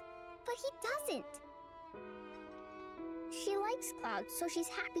does, but he doesn't. She likes Cloud, so she's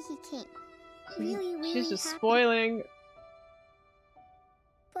happy he came. Really, really She's just happy. spoiling.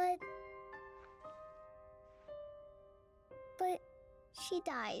 But she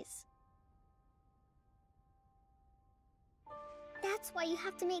dies. That's why you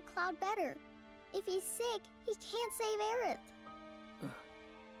have to make Cloud better. If he's sick, he can't save Aerith.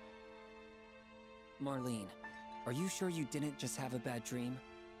 Marlene, are you sure you didn't just have a bad dream?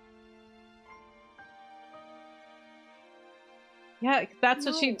 Yeah, that's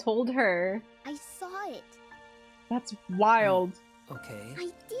what she told her. I saw it. That's wild. Okay.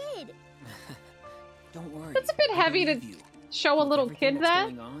 I did. Don't worry. That's a bit heavy to show a little kid that.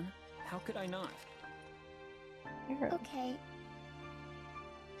 Going on, how could I not? Okay.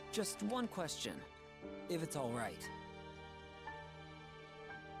 Just one question, if it's all right.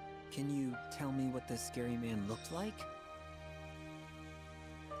 Can you tell me what this scary man looked like?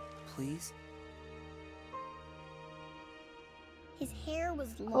 Please? His hair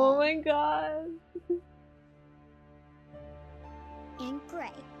was long. Oh my god. And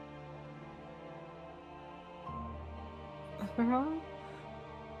gray.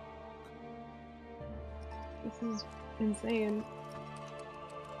 This is insane.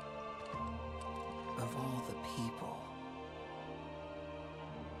 Of all the people.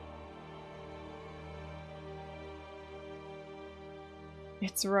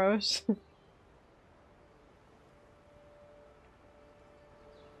 It's Roche.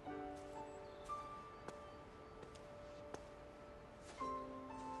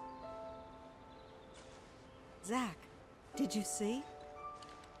 Zach, did you see?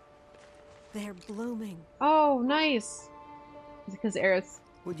 They're blooming. Oh, nice. Because Aerith's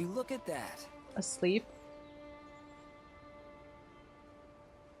Would you look at that? asleep.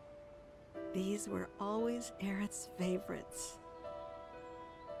 These were always Aerith's favorites.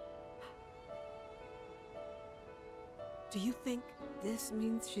 Do you think this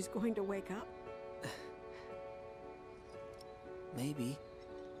means she's going to wake up? Maybe.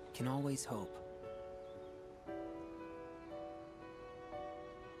 Can always hope.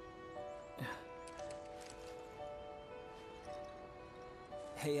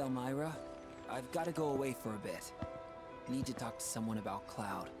 Hey, Elmira. I've got to go away for a bit. Need to talk to someone about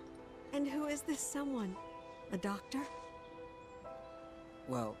Cloud. And who is this someone? A doctor?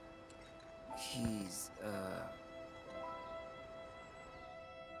 Well, he's,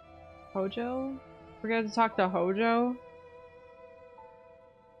 Hojo? We're gonna have to talk to Hojo?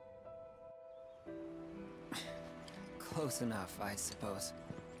 close enough, I suppose.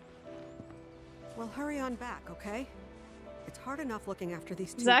 Well, hurry on back, okay? It's hard enough looking after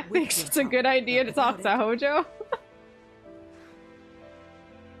these two. Zach thinks it's a good idea to talk to Hojo.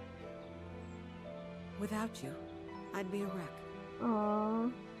 Without you, I'd be a wreck.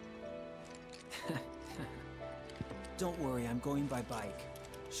 Aww. Don't worry, I'm going by bike.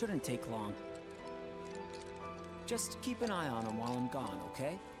 Shouldn't take long. Just keep an eye on him while I'm gone,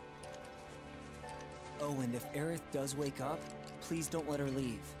 okay? Oh, and if Aerith does wake up, please don't let her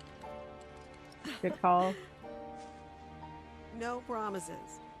leave. Good call. No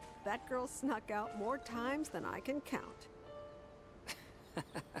promises. That girl snuck out more times than I can count.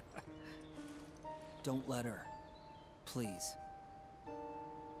 Don't let her. Please.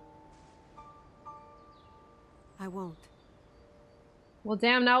 I won't. Well,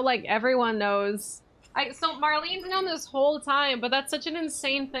 damn, now, like, everyone knows. So Marlene's known this whole time, but that's such an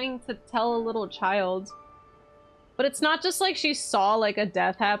insane thing to tell a little child. But it's not just like she saw, like, a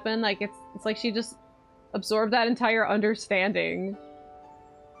death happen. Like, it's like she just absorbed that entire understanding.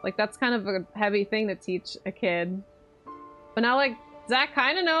 Like, that's kind of a heavy thing to teach a kid. But now, like, Zach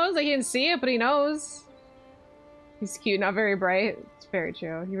kind of knows. Like, he didn't see it, but he knows. He's cute, not very bright. It's very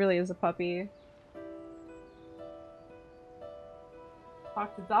true. He really is a puppy.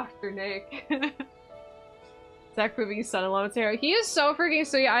 Talk to Dr. Nick. Zach proving his son-in-law material. He is so freaking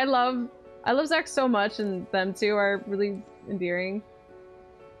sweet. I love Zach so much, and them two are really endearing.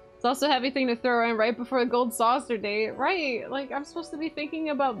 It's also a heavy thing to throw in right before the gold saucer date. Right, like, I'm supposed to be thinking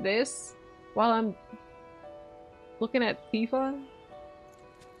about this while I'm looking at Tifa?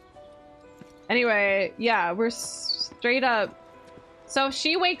 Anyway, yeah, we're straight up. So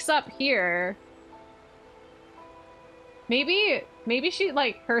she wakes up here. Maybe she,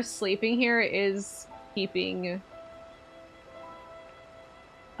 like, her sleeping here is keeping...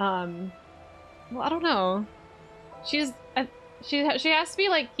 well, I don't know. She has to be,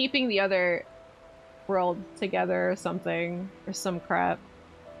 like, keeping the other world together or something. Or some crap.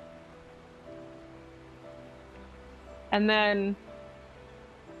 And then...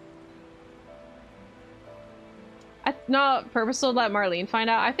 not purposeful to let Marlene find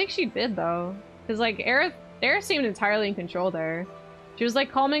out. I think she did, though. Because, like, Aerith seemed entirely in control there. She was, like,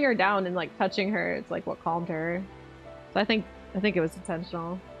 calming her down and, like, touching her. It's, like, what calmed her. So I think it was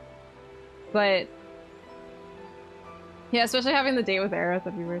intentional. But... yeah, especially having the date with Aerith,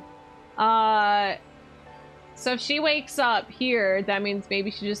 that'd be weird. So if she wakes up here, that means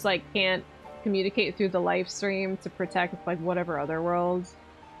maybe she just, like, can't communicate through the life stream to protect, like, whatever other world.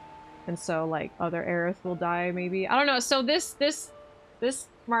 And so, like, other Aerith will die, maybe. I don't know. So this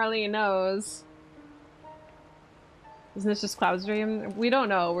Marlene knows. Isn't this just Cloud's dream? We don't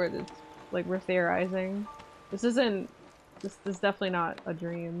know. We're theorizing. This is definitely not a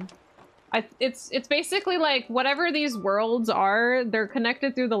dream. It's basically like whatever these worlds are, they're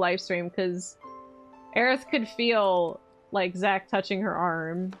connected through the live stream, because Aerith could feel like Zack touching her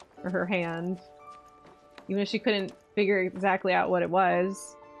arm or her hand, even if she couldn't figure exactly out what it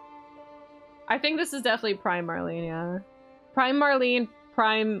was. I think this is definitely Prime Marlene, yeah. Prime Marlene,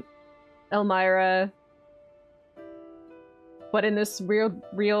 Prime Elmira. But in this weird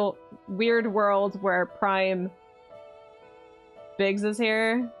world where Prime Biggs is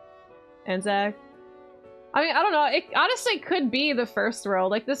here and Zack. I mean, I don't know. It honestly could be the first world.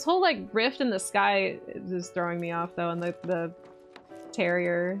 Like, this whole, like, rift in the sky is throwing me off, though, and the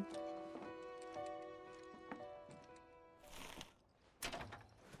terrier.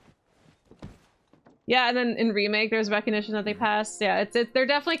 Yeah, and then in Remake, there's recognition that they passed. Yeah, they're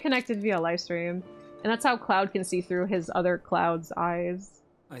definitely connected via livestream. And that's how Cloud can see through his other Cloud's eyes.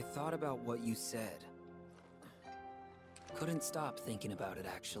 I thought about what you said. Couldn't stop thinking about it,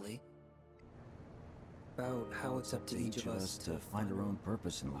 actually. About how it's up to each of us to find our own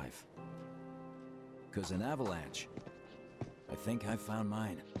purpose in life. 'Cause in Avalanche, I think I found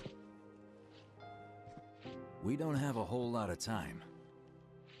mine. We don't have a whole lot of time.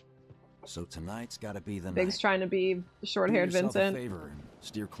 So tonight's gotta be the night. Big's trying to be short-haired Vincent. Do yourself a favor and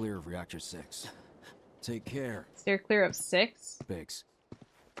steer clear of Reactor 6. Take care. Steer clear of 6? Biggs.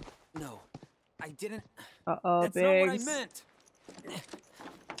 No, I didn't. Uh-oh, That's Biggs. not what I meant.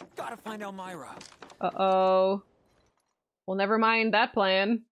 Gotta find Elmira. Uh-oh. Well, never mind that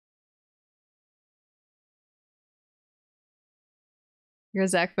plan. You're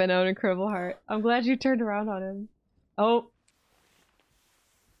Zack Benone and Cribble Heart. I'm glad you turned around on him. Oh.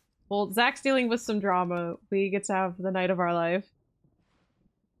 Well, Zack's dealing with some drama. We get to have the night of our life.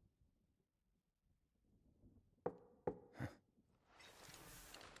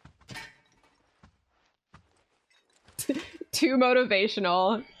 Too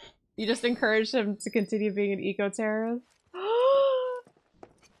motivational. You just encouraged him to continue being an eco-terrorist?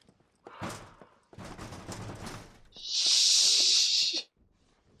 Shh.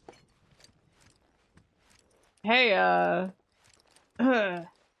 Hey, didn't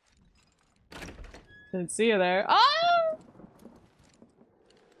see you there. Oh!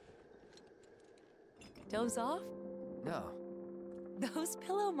 Doze off? No. Those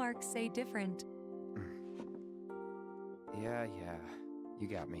pillow marks say different. Yeah, you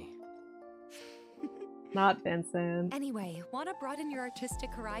got me. Not Vincent. Anyway, wanna broaden your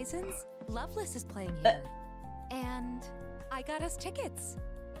artistic horizons? Loveless is playing here. And I got us tickets.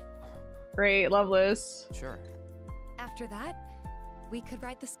 Great, Loveless. Sure. After that, we could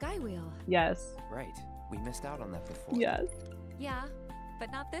ride the Sky Wheel. Yes. Right. We missed out on that before. Yes. Yeah, but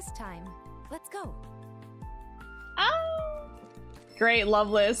not this time. Let's go. Ah! Great,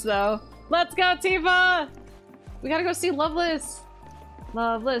 Loveless, though. Let's go, Tifa! We gotta go see Loveless.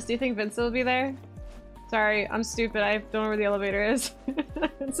 Loveless, do you think Vincent will be there? Sorry, I'm stupid. I don't know where the elevator is.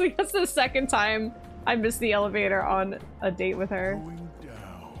 So that's the second time I missed the elevator on a date with her. Going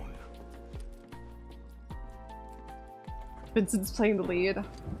down. Vincent's playing the lead.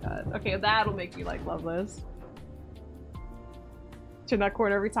 God. Okay, that'll make me like Loveless. Turn that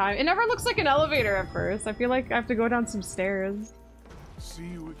corner every time. It never looks like an elevator at first. I feel like I have to go down some stairs. See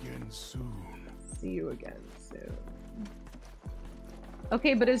you again soon. See you again soon.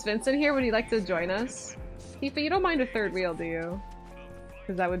 Okay, but is Vincent here? Would he like to join us? Tifa, you don't mind a third wheel, do you?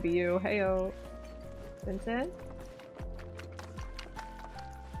 Because that would be you. Heyo. Vincent?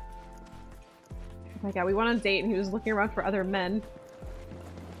 Oh my god, we went on a date and he was looking around for other men.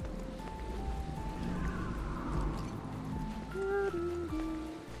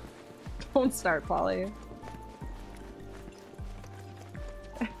 Don't start, Polly.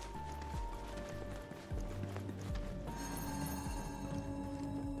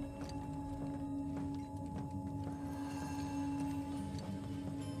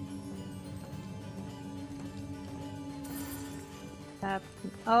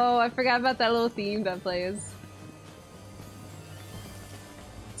 Oh, I forgot about that little theme that plays.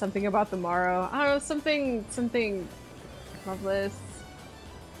 Something about the morrow. I don't know, something Loveless.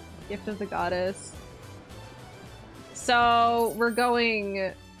 Gift of the Goddess. So we're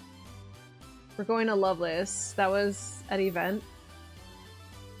going to Loveless. That was an event.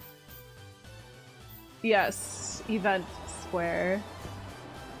 Yes, event square.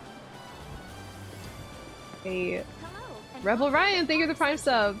 A Rebel Ryan, thank you for the Prime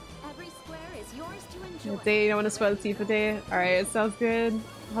sub. Every square is yours to enjoy. Day, you don't want to spoil the Tifa day? Alright, sounds good.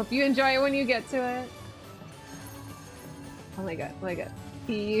 Hope you enjoy it when you get to it. Oh my god, oh my god.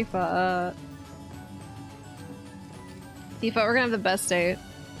 Tifa. Tifa, we're gonna have the best date.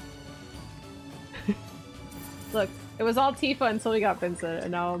 Look, it was all Tifa until we got Vincent,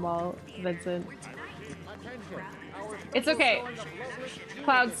 and now I'm all Vincent. It's okay.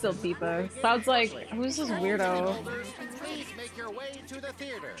 Cloud's still Tifa. Cloud's like, who's this weirdo? Please make your way to the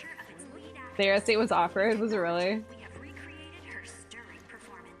theater. The air state was awkward, was it really?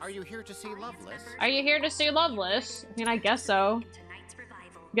 Are you here to see Loveless? Are you here to see Loveless? I mean, I guess so.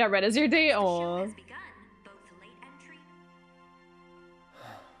 You got red as your date? Oh.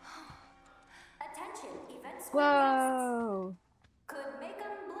 Attention, event square Whoa. Could make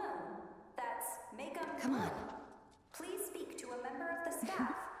 'em bloom. That's make 'em Come on. Please speak to a member of the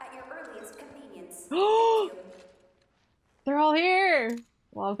staff at your earliest convenience. They're all here!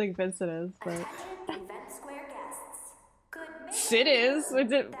 Well, I don't think Vincent is, but... Event square guests. Could make Sid is?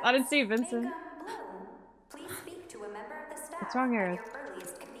 I didn't see Vincent. Please speak to a member of the staff What's wrong, Aerith? at your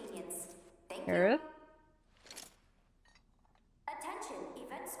earliest convenience. Thank you. Aerith? Attention,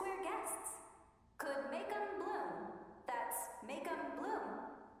 event square guests. Could make 'em bloom. That's make 'em bloom.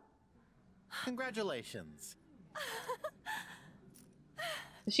 Congratulations.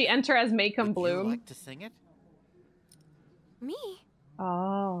 Does she enter as Make 'em Would you Bloom? like to sing it? Me?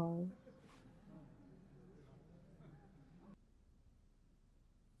 Oh.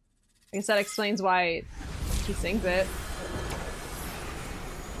 I guess that explains why he sings it.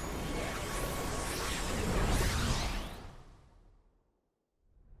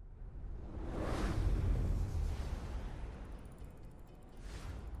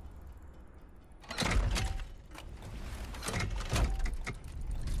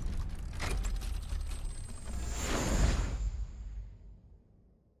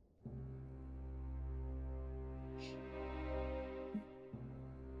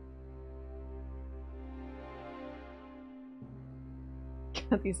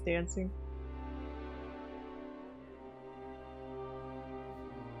 He's dancing.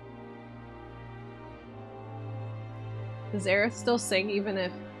 Does Aerith still sing even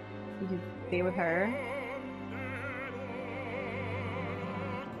if you stay with her?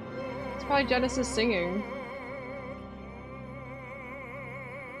 It's probably Genesis singing.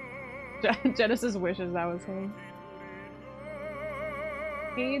 Genesis wishes that was him.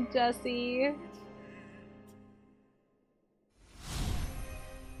 Hey, Jesse.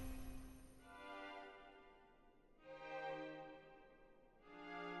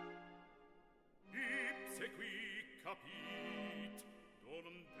 Ipse qui capit,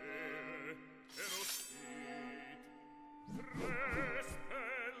 donum te, eros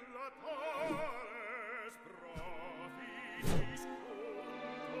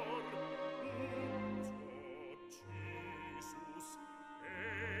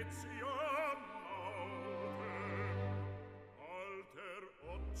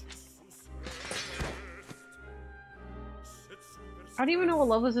I don't even know what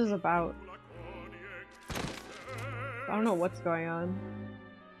Loveless is about. I don't know what's going on.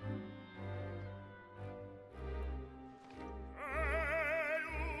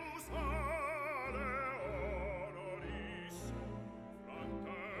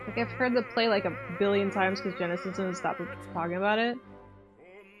 Like, I've heard the play like a billion times because Genesis doesn't stop talking about it.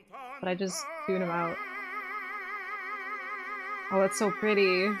 But I just tune him out. Oh, that's so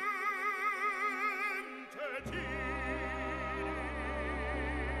pretty.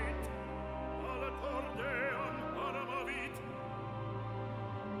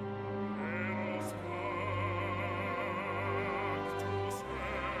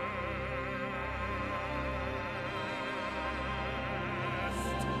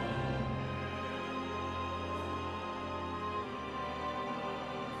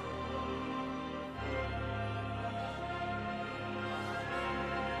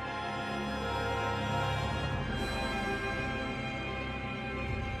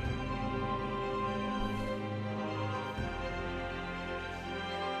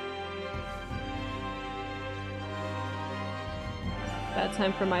 Bad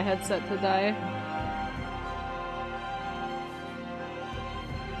time for my headset to die.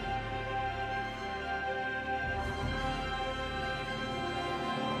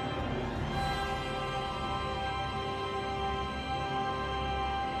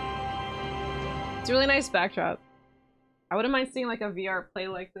 It's a really nice backdrop. I wouldn't mind seeing like a VR play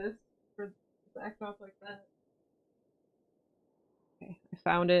like this for the backdrop like that. Okay, I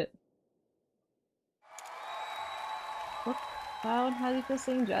found it. What? Cloud, how do you feel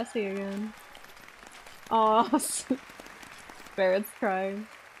seeing Jessie again? Aw, Barrett's crying.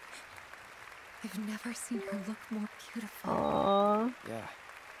 I've never seen her look more beautiful. Aww. Yeah,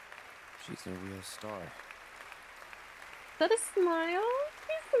 she's a real star. Is that a smile?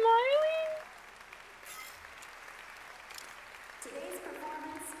 He's smiling? Today's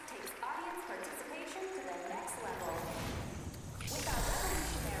performance takes audience participation to the next level. With our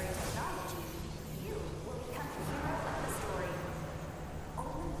revolutionary technology, you will become the hero of the story.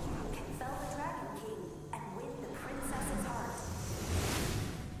 Only you can fell the Dragon King and win the princess's heart.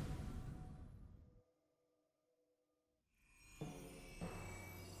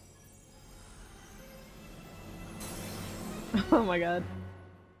 Oh my god.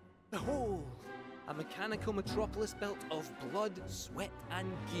 Behold, a mechanical metropolis built of blood, sweat,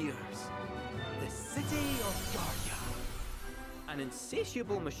 and gears. The city of Garya. An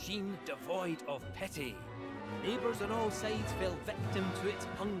insatiable machine devoid of pity. Neighbors on all sides fell victim to its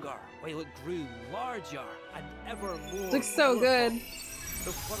hunger, while it grew larger and ever more. Looks so good.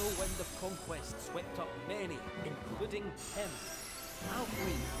 The whirlwind of conquest swept up many, including him.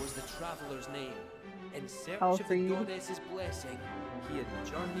 Alfred was the traveller's name. In search of the goddess's blessing, he had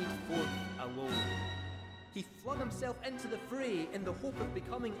journeyed forth alone. He flung himself into the fray in the hope of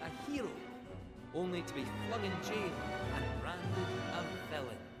becoming a hero, only to be flung in jail and branded a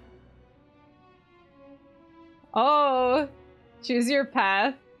villain. Oh, choose your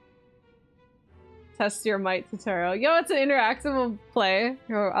path. Test your might tutorial. Yo, it's an interactable play.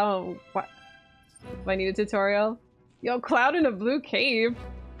 Oh, what? If I need a tutorial. Yo, Cloud in a blue cape.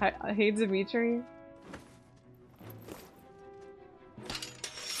 I hate Dimitri.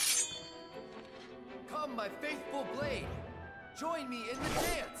 Come, my faithful blade. Join me in the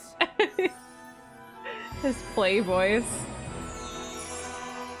dance. His play voice.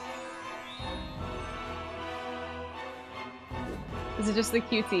 Is it just the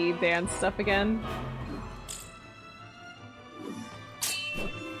QT dance stuff again?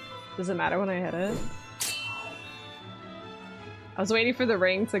 Does it matter when I hit it? I was waiting for the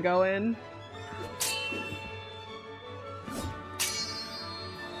ring to go in.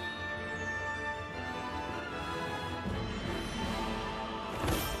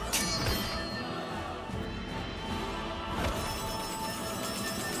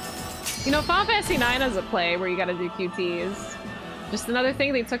 You know, Final Fantasy IX has a play where you gotta do QTs. Just another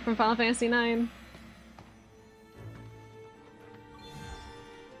thing they took from Final Fantasy IX.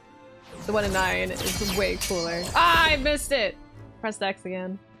 The one in 9 is way cooler. Ah, I missed it! Pressed X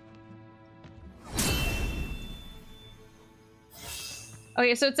again.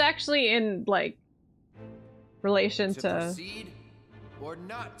 Okay, so it's actually in, like, relation to... proceed or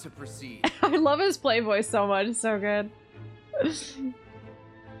not to proceed. I love his play voice so much, it's so good.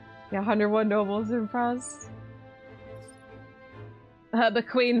 Yeah, 101 nobles impressed. The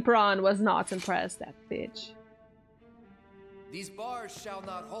Queen Prawn was not impressed, that bitch. These bars shall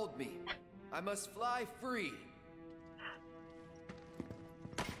not hold me. I must fly free.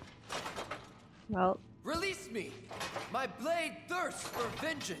 Well. Release me! My blade thirsts for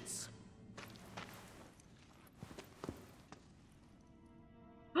vengeance!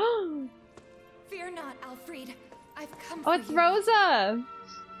 Fear not, Alfred. I've come Oh, for it's you. Rosa!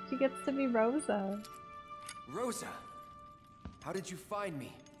 She gets to be Rosa. Rosa, how did you find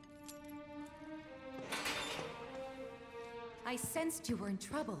me? I sensed you were in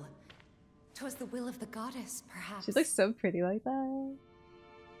trouble. 'Twas the will of the goddess, perhaps. She looks so pretty like that.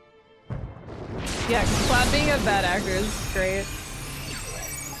 Yeah, Cloud being a bad actor is great.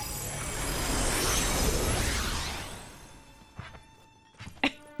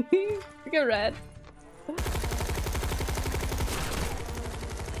 Look at Red.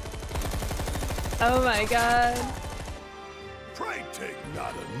 Oh my god. Pray take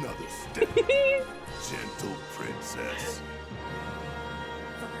not another step, gentle princess.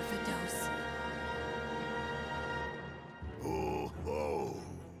 Oh, oh.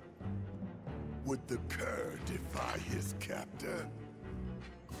 Would the cur defy his captor?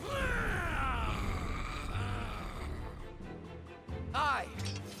 I,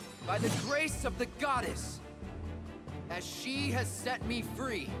 by the grace of the goddess, as she has set me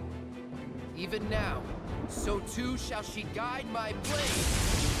free, even now, so too shall she guide my blade.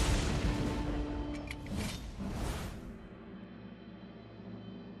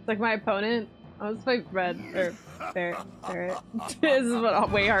 It's like my opponent. Oh, let's fight Red or Barrett. This is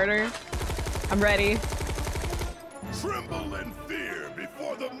way harder. I'm ready. Tremble in fear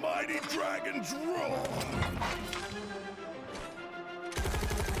before the mighty dragon's roar.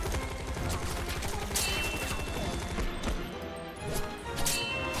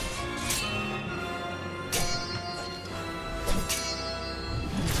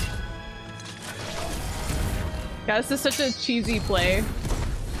 God, this is such a cheesy play.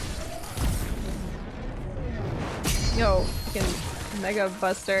 Yo, fucking Mega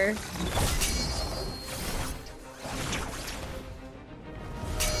Buster.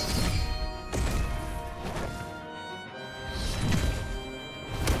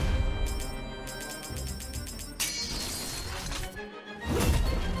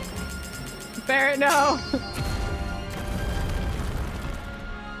 Barrett, no!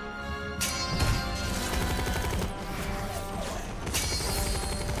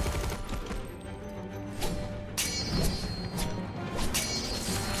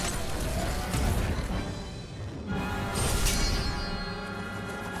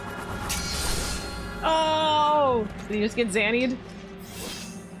 Oh! Did you just get zannied?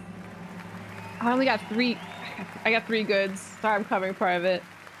 I only got 3. I got 3 goods. Sorry, I'm covering part of it.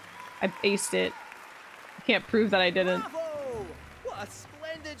 I aced it. I can't prove that I didn't. Bravo! What a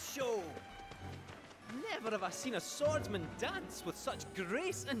splendid show! Never have I seen a swordsman dance with such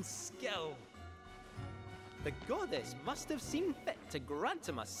grace and skill. The goddess must have seen fit to grant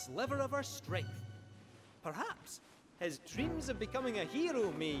him a sliver of her strength. Perhaps his dreams of becoming a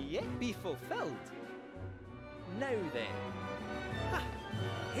hero may yet be fulfilled. Now then, ha!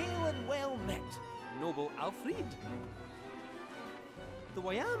 Hail and well met, noble Alfred. Though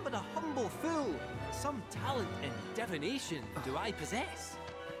I am but a humble fool, some talent in divination do I possess.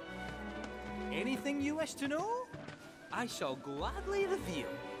 Anything you wish to know, I shall gladly reveal.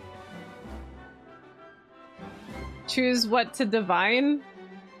 Choose what to divine?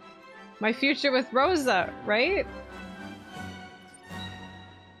 My future with Rosa, right?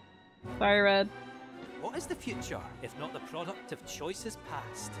 Sorry, Red. What is the future, if not the product of choices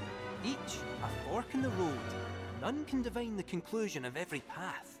past? Each a fork in the road. None can divine the conclusion of every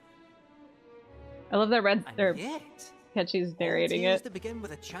path. I love that Red or yet, Ketchy's narrating tales it. that begin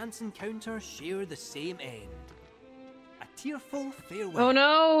with a chance encounter share the same end. A tearful farewell. Oh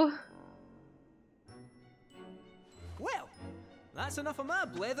no! Well, that's enough of my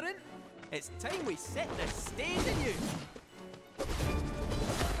blethering. It's time we set the stage anew.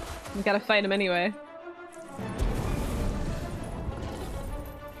 We gotta fight him anyway.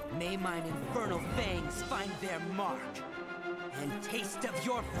 May mine infernal fangs find their mark and taste of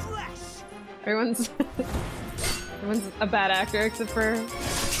your flesh. Everyone's a bad actor except for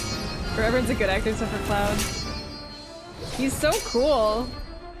everyone's a good actor except for Cloud. He's so cool.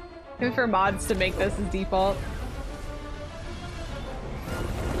 Even for mods to make this his default.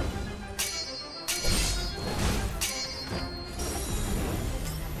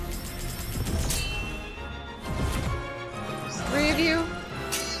 There's 3 of you.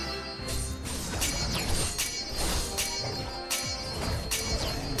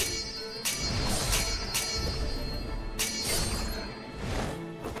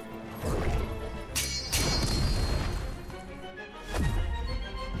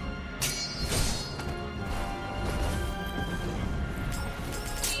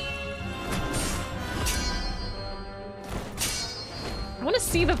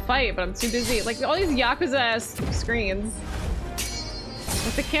 see the fight, but I'm too busy. Like, all these Yakuza-ass screens.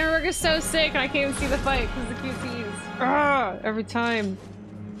 Like, the camera work is so sick, and I can't even see the fight because the QTs. Ah, every time.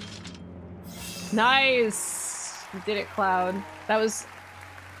 Nice! You did it, Cloud. That was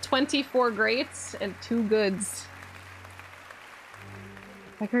 24 greats and 2 goods.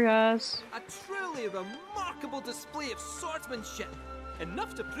 Like her guys. A truly remarkable display of swordsmanship.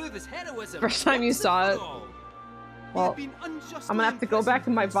 Enough to prove his heroism. First time you saw it. Well, I'm gonna have to go back to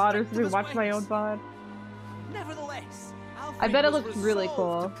my VOD to watch my own VOD. Nevertheless, I bet it looks really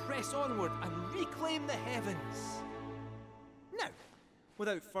cool. To press onward and reclaim the heavens. Now,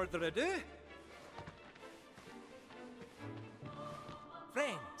 without further ado,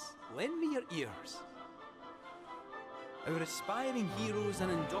 friends, lend me your ears. Our aspiring heroes and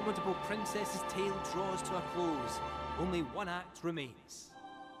indomitable princess's tale draws to a close. Only one act remains.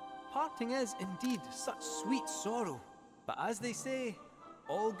 Parting is indeed such sweet sorrow, but as they say,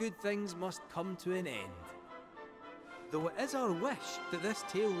 all good things must come to an end. Though it is our wish that this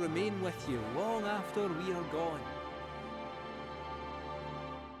tale remain with you long after we are gone.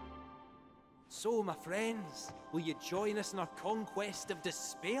 So, my friends, will you join us in our conquest of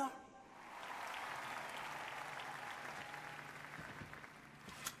despair?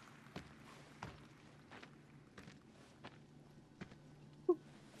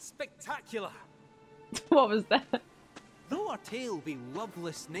 Spectacular! What was that? Though our tale be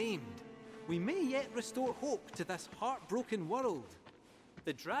loveless named, we may yet restore hope to this heartbroken world.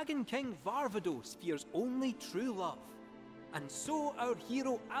 The Dragon King Varvados fears only true love, and so our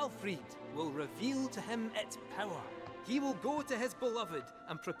hero Alfred will reveal to him its power. He will go to his beloved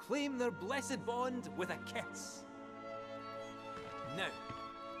and proclaim their blessed bond with a kiss. Now,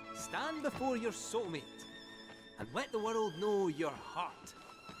 stand before your soulmate and let the world know your heart.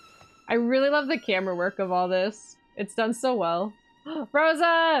 I really love the camera work of all this. It's done so well.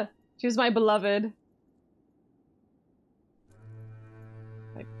 Rosa! She was my beloved.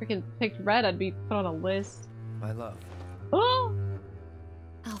 If I freaking picked red, I'd be put on a list. My love. Oh!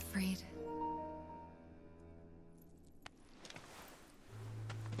 Alfred.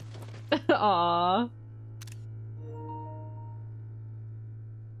 Aww.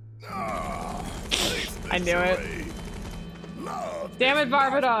 I knew it. Damn it,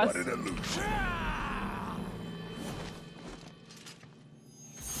 Barbados.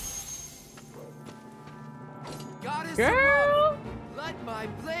 Goddess Girl! above, let my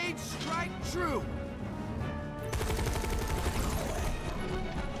blade strike true.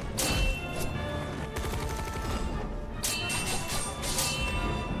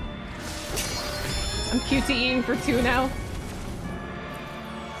 I'm QTEing for 2 now.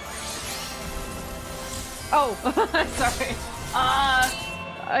 Oh, sorry.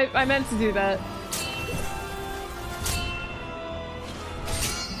 I meant to do that.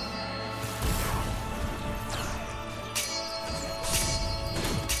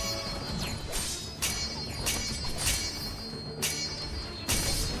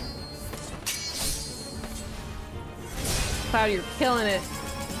 Cloud, you're killing it.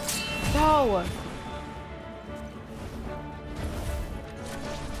 No!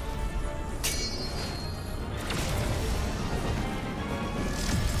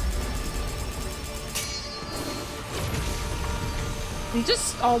 He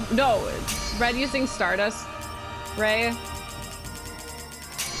just, oh no, Red using Stardust. Ray.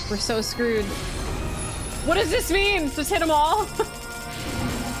 We're so screwed. What does this mean? Just hit them all?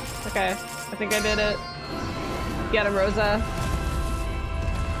 Okay, I think I did it. Get him, Rosa.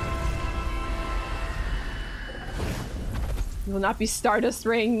 You will not be Stardust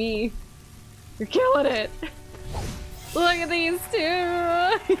raying me. You're killing it. Look at these two.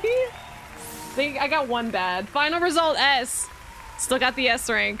 I got 1 bad. Final result S. Still got the S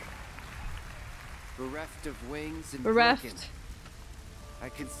rank. Bereft of wings and Bereft. broken, I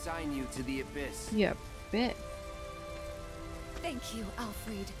consign you to the abyss. Yeah, bit. Thank you,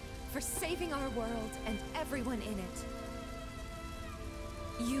 Alfred, for saving our world and everyone in it.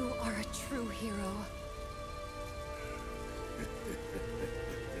 You are a true hero.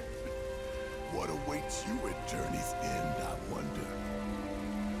 What awaits you at Journey's End, I wonder?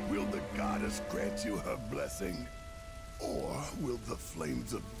 Will the goddess grant you her blessing? Or will the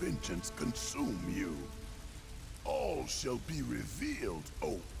flames of vengeance consume you? All shall be revealed,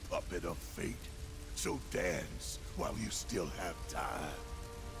 O puppet of fate. So dance while you still have time.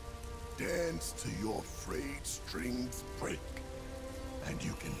 Dance till your frayed strings break, and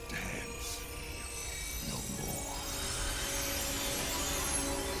you can dance no more.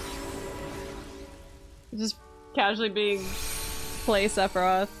 Just casually being play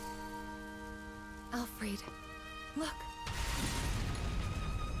Sephiroth. Alfred, look.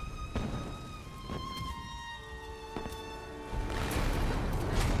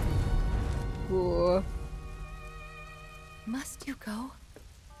 Ooh. Must you go?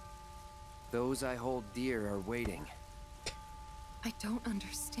 Those I hold dear are waiting. I don't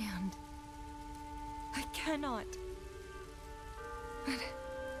understand. I cannot. But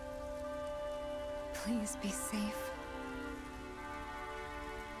please be safe.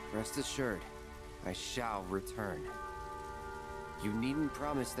 Rest assured, I shall return. You needn't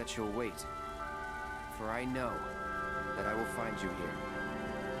promise that you'll wait, for I know that I will find you here.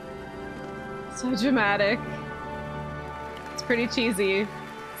 So dramatic. It's pretty cheesy.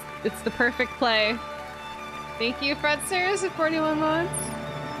 It's the perfect play. Thank you, Fredsters, for 41 months.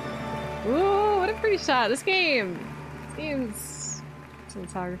 Ooh, what a pretty shot. This game's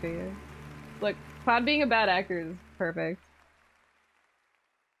cinematography. Look, Cloud being a bad actor is perfect.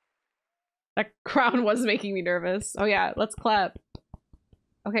 That crown was making me nervous. Oh yeah, let's clap.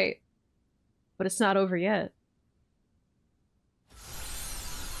 Okay, but it's not over yet.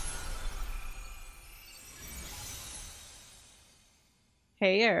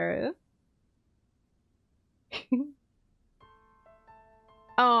 Hey, Aerith.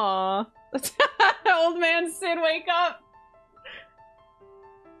 Aww. Old man Sid, wake up!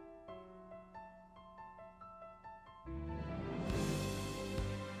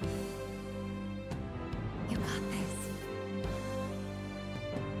 You got this.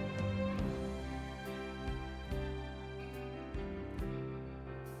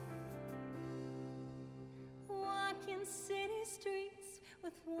 Walking city streets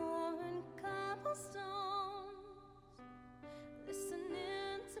with worn cobblestones,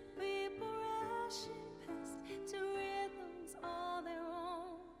 listening to people rushing past to rhythms all their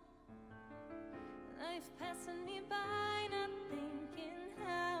own. Life passing me by, not thinking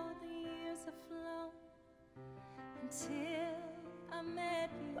how the years have flown. Until I met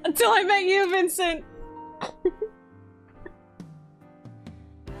you. Until I met you, Vincent!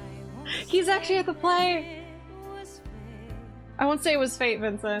 He's actually at the play! I won't say it was fate,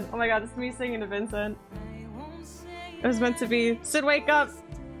 Vincent. Oh my god, this is me singing to Vincent. It was meant to be. Sid, wake up!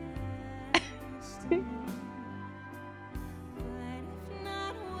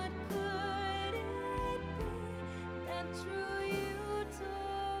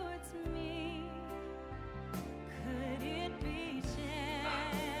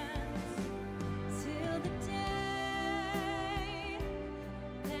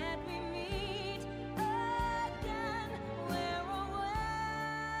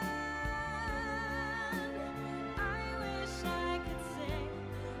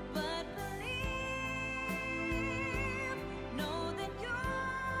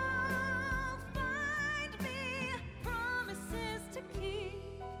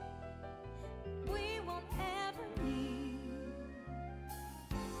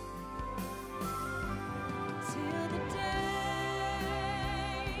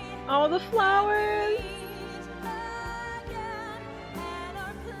 All the flowers!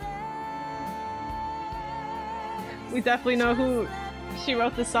 We definitely know who she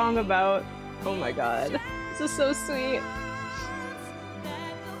wrote the song about. Oh my god. This is so sweet.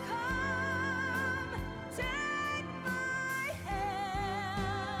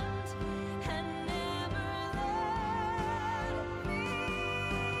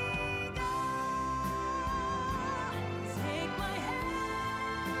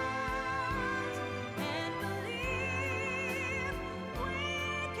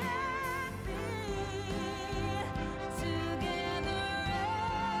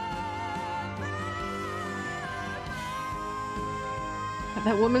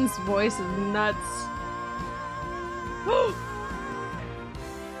 That woman's voice is nuts. Oh!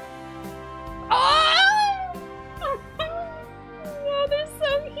 Oh, they're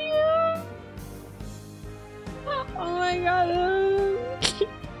so cute! Oh my god.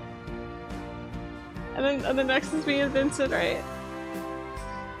 And then next is me and Vincent, right?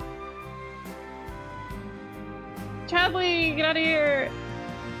 Chadley, get out of here!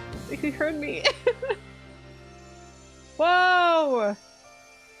 I think he heard me. Whoa!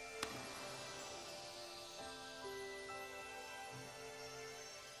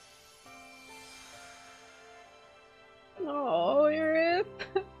 Oh, Aerith.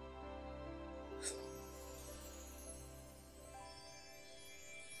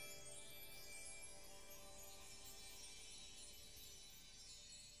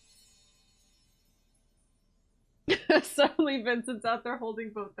 Suddenly Vincent's out there holding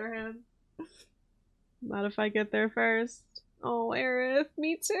both their hands. Not if I get there first. Oh, Aerith,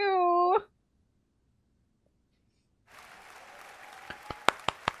 me too.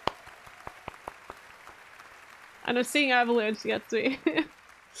 I know seeing Avalanche gets me.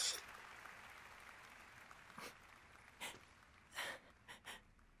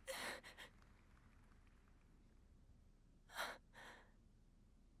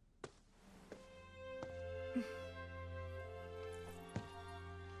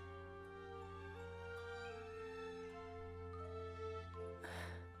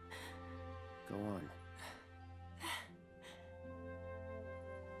 Go on.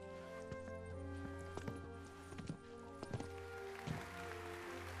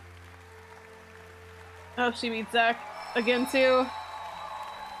 Oh, she meets Zach again too.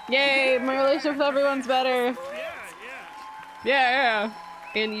 Yay! My relationship with everyone's better. Yeah.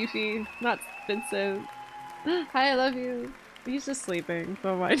 And Yuffie, not Vincent. Hi, I love you. He's just sleeping.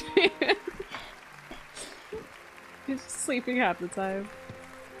 Don't mind me. He's just sleeping half the time.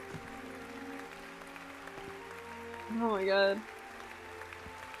 Oh my god.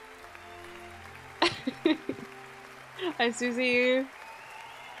 Hi, Susie.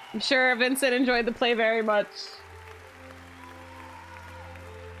 I'm sure Vincent enjoyed the play very much.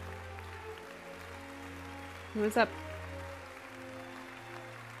 Who is that?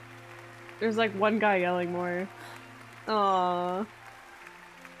 There's like one guy yelling more. Aww.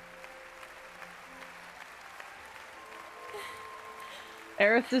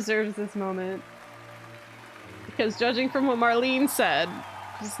 Aerith deserves this moment. Because judging from what Marlene said,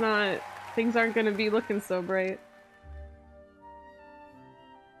 it's not, things aren't gonna be looking so bright.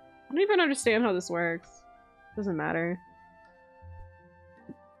 I don't even understand how this works. Doesn't matter.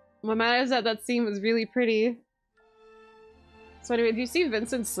 What matters is that that scene was really pretty. So anyway, do you see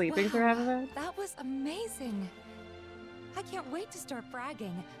Vincent sleeping for half of it? That was amazing. I can't wait to start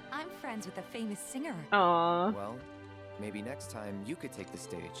bragging. I'm friends with a famous singer. Aww. Well, maybe next time you could take the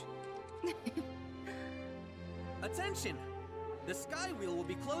stage. Attention! The Sky Wheel will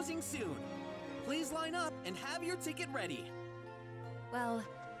be closing soon. Please line up and have your ticket ready. Well,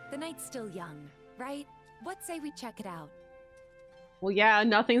 the night's still young, right? What say we check it out? Well, yeah,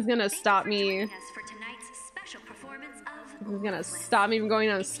 nothing's gonna stop me. For tonight's special performance of Nothing's gonna stop me from going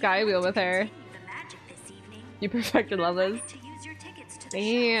on a Sky Wheel with her. You perfected Loveless.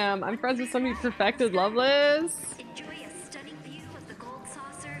 Damn, I'm friends with somebody who perfected Loveless. Enjoy a stunning view of the gold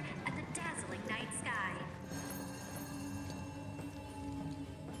saucer and the dazzling night sky.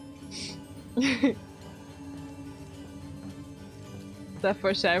 That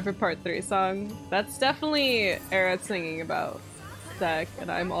foreshadow for part 3 song. That's definitely Aerith singing about Zach,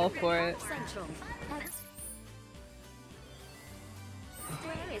 and I'm all for it.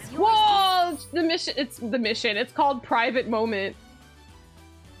 Whoa! The mission. It's the mission. It's called Private Moment.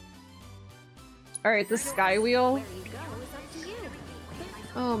 Alright, the Sky Wheel.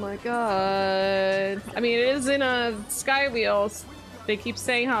 Oh my god. I mean, it is in a Sky Wheel. They keep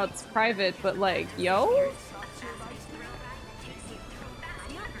saying how it's private, but like, yo?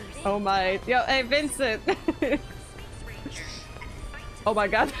 Oh my. Yo, hey, Vincent. Oh my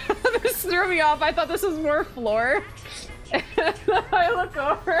god. This threw me off. I thought this was more floor. And I look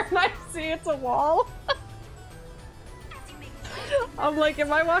over and I see it's a wall. I'm like,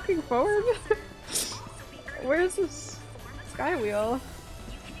 am I walking forward? Where's this Sky Wheel?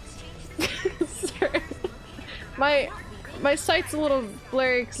 Sorry. My sight's a little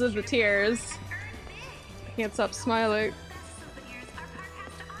blurry because of the tears. I can't stop smiling.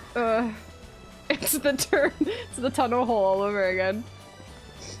 It's the turn. It's the tunnel hole all over again.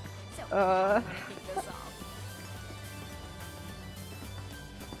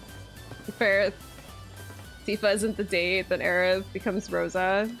 Fair. Tifa isn't the date, then Aerith becomes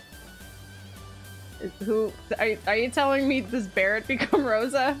Rosa. Who are you telling me does Barrett become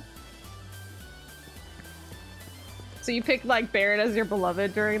Rosa? So you picked like Barrett as your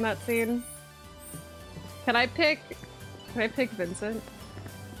beloved during that scene? Can I pick Vincent?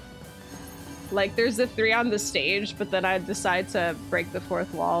 Like there's the 3 on the stage, but then I decide to break the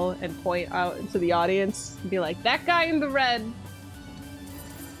 4th wall and point out into the audience and be like, that guy in the red.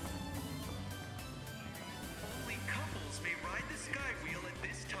 Only couples may ride the Sky Wheel at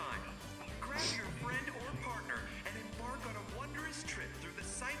this time. Grab your friend or partner and embark on a wondrous trip through the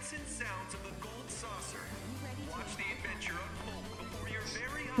sights and sounds of the gold saucer. Watch the adventure unfold before your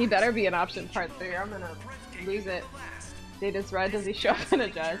very eyes. He better be an option part 3. I'm gonna lose it. Data's red. Does he show up in a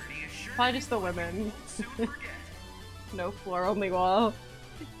dress? Probably just the women. No floor, only wall.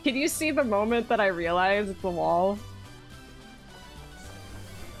 Can you see the moment that I realize it's a wall?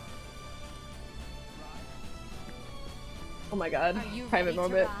 Oh my god. Private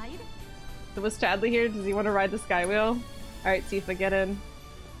moment. So was Chadley here? Does he want to ride the Sky Wheel? Alright, Tifa, get in.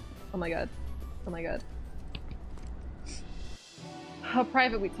 Oh my god. Oh my god. How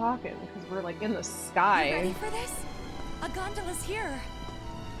private we talking? Because we're like in the sky. You ready for this? A gondola's here.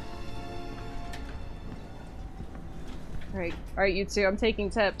 Alright, you two, I'm taking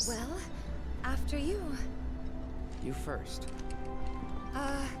tips. Well, after you. You first.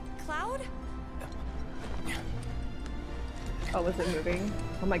 Cloud? Oh, was it moving?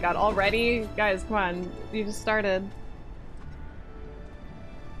 Oh my god, already? Guys, come on. You just started.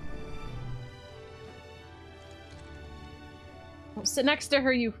 Sit next to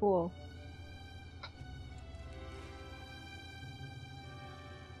her, you fool.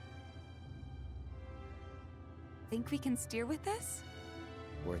 Think we can steer with this?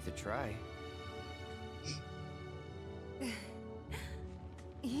 Worth a try.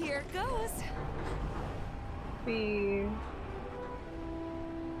 Here goes. See.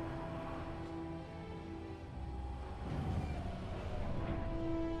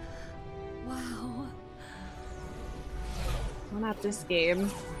 Wow. Well, not this game.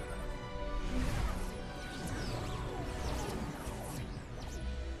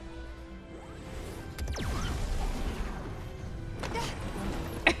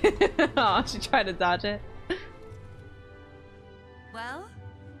 Oh, she tried to dodge it. Well?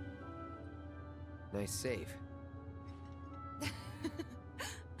 Nice save.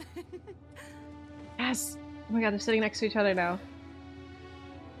 Yes! Oh my god, they're sitting next to each other now.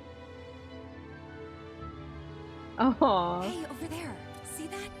 Oh. Hey, over there. See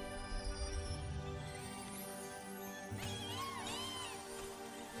that?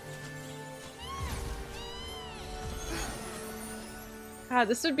 God,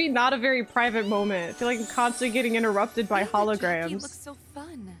 this would be not a very private moment. I feel like I'm constantly getting interrupted by holograms. It looks so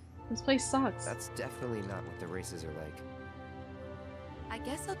fun. This place sucks. That's definitely not what the races are like. I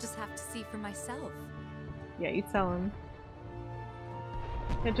guess I'll just have to see for myself. Yeah, you tell him.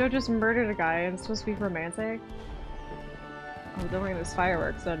 Yeah, Joe just murdered a guy and it's supposed to be romantic. Oh, don't worry, there's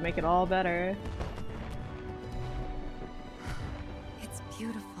fireworks, so it'd make it all better. It's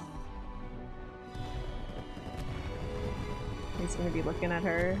beautiful. He's gonna be looking at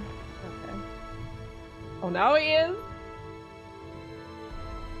her. Okay. Oh, now he is!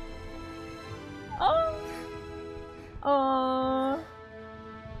 Oh! Aww.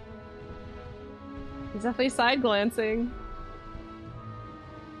 He's definitely side glancing.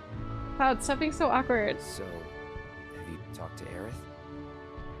 Wow, it's something so awkward. So, have you talked to Aerith?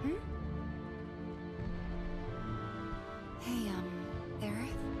 Hmm? Hey,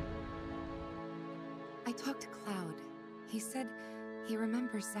 Aerith? I talked to Cloud. He said he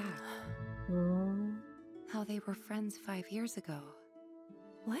remembers Zach. How they were friends 5 years ago.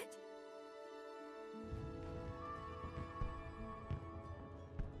 What?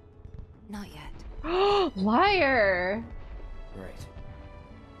 Not yet. Liar! Right.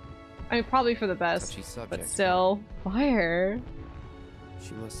 I mean, probably for the best, but still. Liar.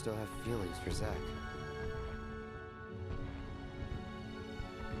 She must still have feelings for Zach.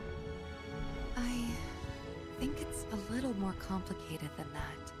 I think it's a little more complicated than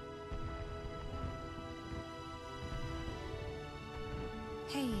that.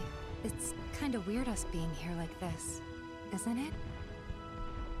 Hey, it's kind of weird us being here like this, isn't it?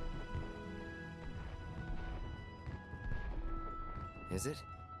 Is it?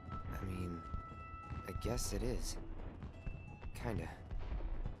 I mean, I guess it is. Kinda.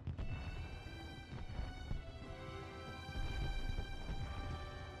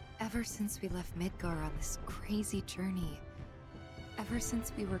 Ever since we left Midgar on this crazy journey, ever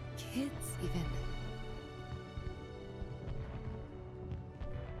since we were kids, even,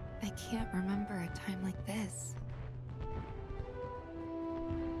 I can't remember a time like this.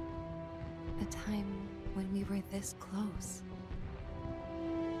 A time when we were this close.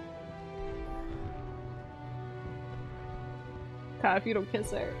 God, if you don't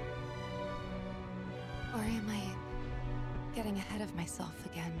kiss her. Or am I getting ahead of myself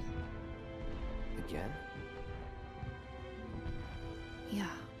again? Again? Yeah.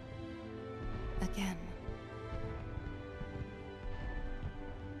 Again.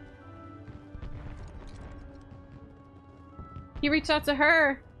 He reached out to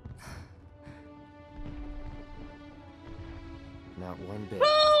her. Not one bit.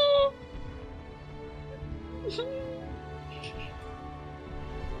 Oh!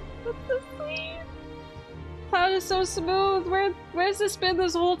 That's so sweet. Cloud is so smooth. Where's this been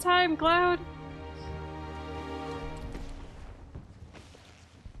this whole time, Cloud?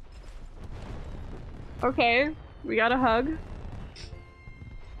 Okay, we got a hug.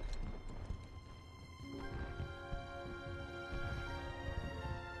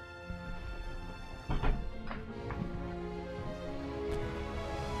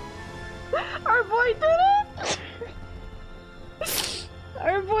 Our boy did it!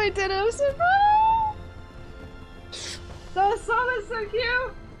 Our boy did it! I'm so proud! That's so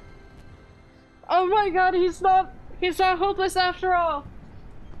cute! Oh my god, he's not hopeless after all!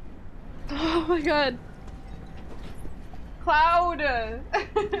 Oh my god. Cloud!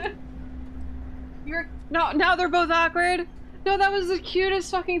 You're no, now they're both awkward? No, that was the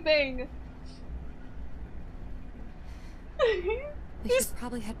cutest fucking thing! We should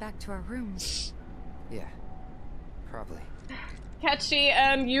probably head back to our rooms. Yeah, probably. Ketchy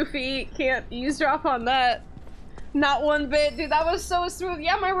and Yuffie can't eavesdrop on that. Not one bit. Dude, that was so smooth.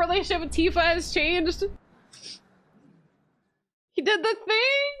 Yeah, my relationship with Tifa has changed. He did the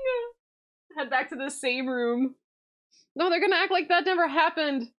thing! Head back to the same room. No, they're gonna act like that never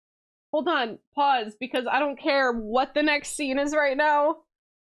happened. Hold on, pause, because I don't care what the next scene is right now.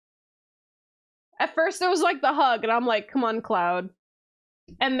 At first it was like the hug, and I'm like, come on, Cloud.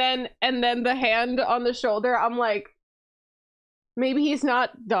 And then the hand on the shoulder, I'm like, maybe he's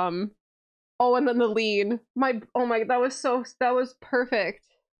not dumb. Oh, and then the lean. Oh my, that was perfect.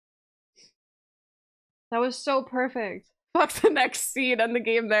 That was so perfect. Fuck the next scene and the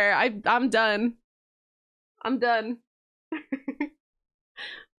game there. I'm done. I'm done.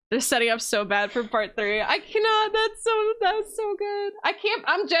 They're setting up so bad for part 3. I cannot. That's so good. I can't.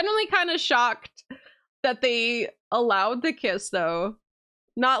 I'm generally kind of shocked that they allowed the kiss though.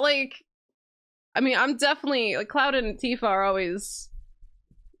 Not like, I mean, I'm definitely like Cloud and Tifa are always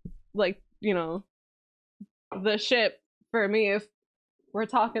like, you know, the ship for me if we're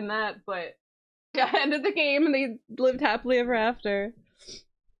talking that, but yeah, ended the game and they lived happily ever after.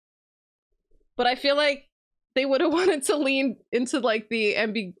 But I feel like they would have wanted to lean into like the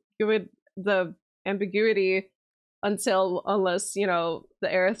ambiguity unless, you know, the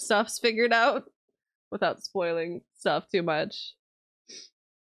Aerith stuff's figured out without spoiling stuff too much.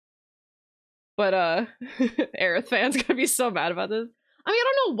 But Aerith fans gonna be so mad about this. I mean,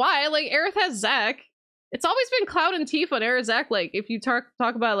 I don't know why. Like, Aerith has Zack. It's always been Cloud and Tifa and Aerith Zack, like, if you talk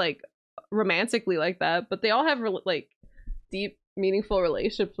about like romantically like that, but they all have like deep, meaningful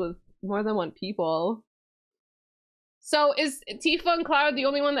relationships with more than one people. So is Tifa and Cloud the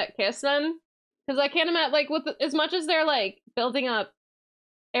only one that kiss then? Because I can't imagine, like, with as much as they're like building up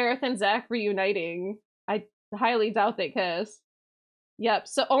Aerith and Zack reuniting, I highly doubt they kiss. Yep.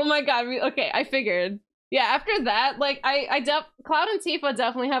 So, oh my god. Okay, I figured. Yeah, after that, like, Cloud and Tifa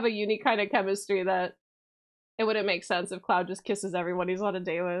definitely have a unique kind of chemistry that it wouldn't make sense if Cloud just kisses everyone he's on a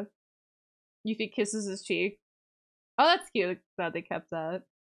date with. Yuffie kisses his cheek. Oh, that's cute. Glad they kept that.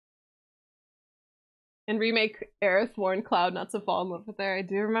 In remake, Aerith warned Cloud not to fall in love with her. I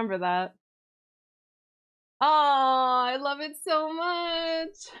do remember that. Oh, I love it so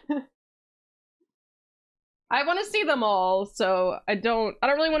much. I want to see them all, so I don't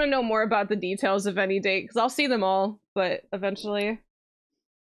really want to know more about the details of any date, because I'll see them all, but eventually.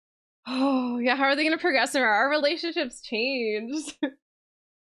 Oh, yeah, how are they going to progress? Our relationships changed.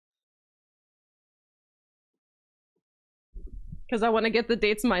 Because I want to get the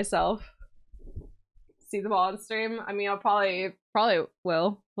dates myself. See them all on stream. I mean, I'll probably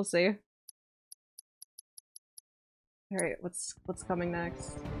will. We'll see. All right, what's coming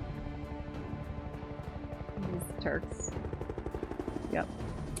next? These Turks. Yep.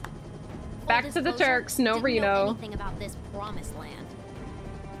 Back to the Turks. No Reno. Know anything about this promised land?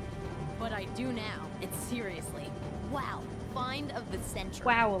 But I do now. It's seriously, wow, find of the century.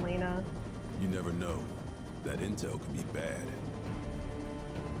 Wow, Elena. You never know. That intel can be bad.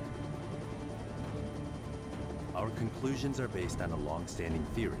 Our conclusions are based on a long-standing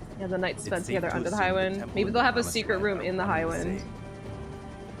theory. Yeah, the night spent together under the Highwind. Maybe they'll have a secret room in the Highwind.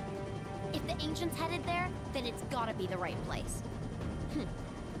 If the ancients headed there, then it's gotta be the right place.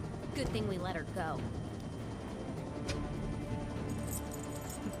 Good thing we let her go.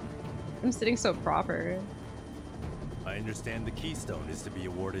 I'm sitting so proper. I understand the Keystone is to be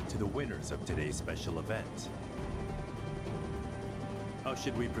awarded to the winners of today's special event. How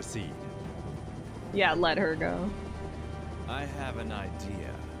should we proceed? Yeah, let her go. I have an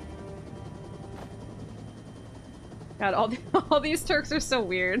idea. God, all these Turks are so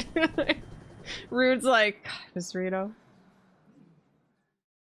weird. Rude's like, God, Miss Reno.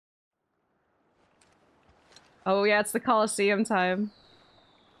 Oh yeah, it's the Coliseum time.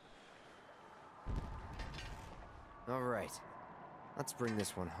 All right, let's bring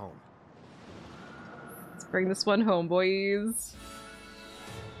this one home. Let's bring this one home, boys.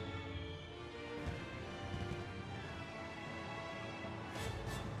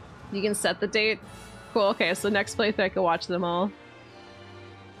 You can set the date. Cool, okay, so next playthrough I can watch them all.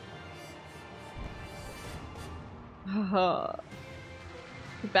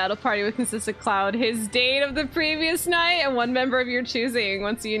 The battle party would consist of Cloud, his date of the previous night, and one member of your choosing.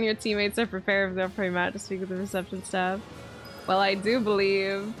 Once you and your teammates are prepared for the upcoming match, to speak with the reception staff. Well, I do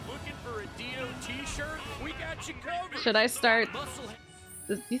believe. Looking for a Dio t-shirt? We got you covered. Should I start?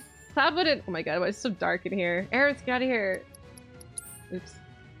 Cloud wouldn't. Oh my god, why is it so dark in here? Aerith, get out of here. Oops.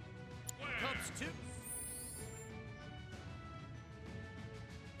 Cubs too.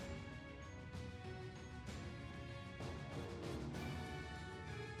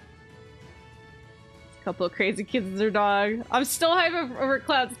 Couple of crazy kids and their dog. I'm still hype over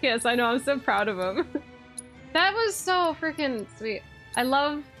Cloud's kiss. I know, I'm so proud of him. That was so freaking sweet. I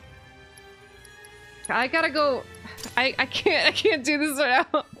love... I gotta go... I can't do this right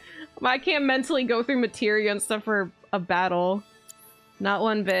now. I can't mentally go through materia and stuff for a battle. Not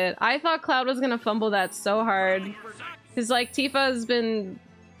one bit. I thought Cloud was gonna fumble that so hard. Cause like Tifa has been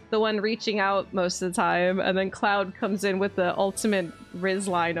the one reaching out most of the time, and then Cloud comes in with the ultimate Riz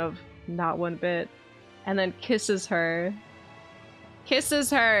line of not one bit. And then kisses her. Kisses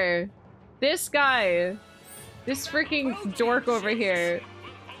her! This guy! This freaking dork over here.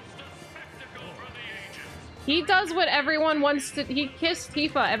 He does what everyone wants to- he kissed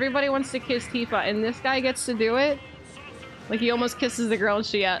Tifa. Everybody wants to kiss Tifa, and this guy gets to do it? Like, he almost kisses the girl and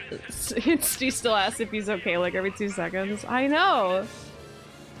she still asks if he's okay, like, every 2 seconds. I know!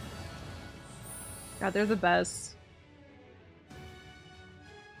 God, they're the best.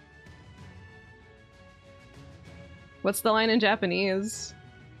 What's the line in Japanese?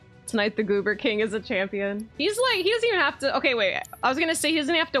 Tonight the Goober King is a champion. He's like, he doesn't even have to- okay, wait. I was gonna say he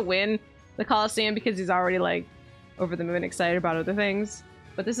doesn't have to win the Coliseum because he's already, like, over the moon excited about other things.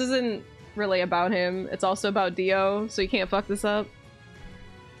 But this isn't really about him. It's also about Dio, so you can't fuck this up.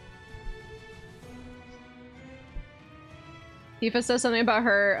 Tifa says something about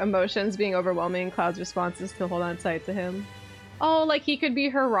her emotions being overwhelming. Cloud's response is to hold on tight to him. Oh, like he could be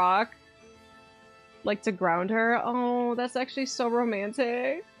her rock? Like to ground her? Oh, that's actually so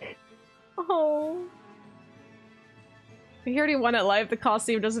romantic. Oh. He already won at life. The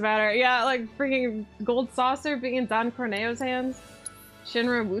Coliseum doesn't matter. Yeah, like freaking Gold Saucer being in Don Corneo's hands.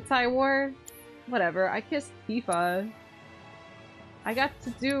 Shinra Wutai War. Whatever. I kissed Tifa. I got to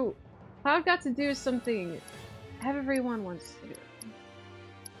do... Cloud got to do something everyone wants to do.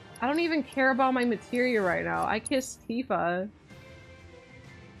 I don't even care about my materia right now. I kissed Tifa.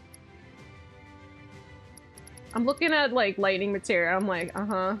 I'm looking at, like, lightning materia. I'm like,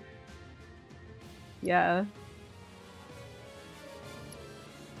 uh-huh. Yeah.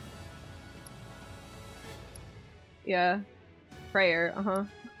 Yeah. Prayer, uh-huh.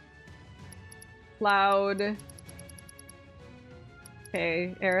 Cloud.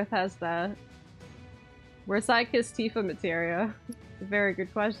 Okay, Aerith has that. Where's I Kiss Tifa materia? It's a very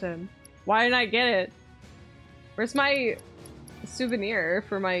good question. Why didn't I get it? Where's my souvenir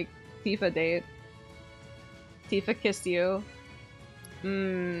for my Tifa date? Tifa kissed you.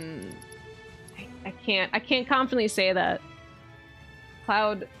 I can't confidently say that.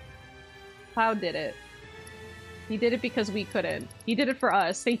 Cloud did it. He did it because we couldn't. He did it for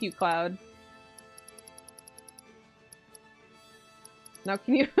us. Thank you, Cloud. Now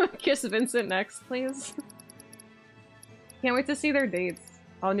can you kiss Vincent next, please? Can't wait to see their dates.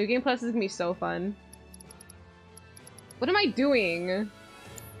 Oh, New Game Plus is gonna be so fun. What am I doing?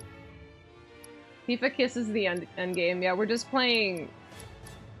 Tifa kisses the end game. Yeah, we're just playing...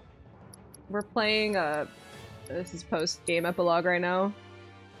 We're playing, this is post-game epilogue right now.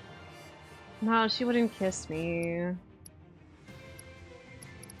 No, she wouldn't kiss me.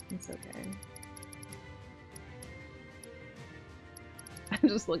 It's okay. I'm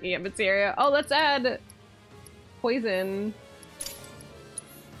just looking at materia. Oh, let's add poison.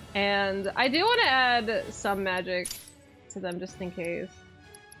 And I do want to add some magic to them just in case.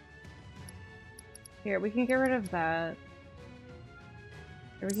 Here, we can get rid of that.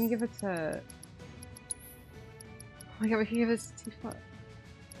 Or we can give it to... Oh my god, we can give it to Tifa.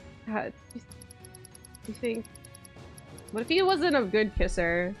 God, do you think... What if he wasn't a good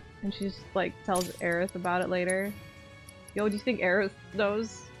kisser and she just, like, tells Aerith about it later? Yo, do you think Aerith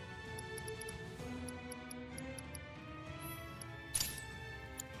knows?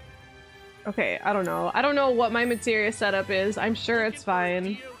 Okay, I don't know. I don't know what my materia setup is. I'm sure it's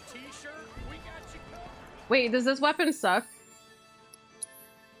fine. Wait, does this weapon suck?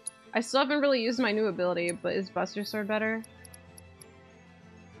 I still haven't really used my new ability, but is Buster Sword better?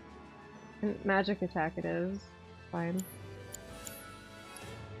 And magic attack it is. Fine.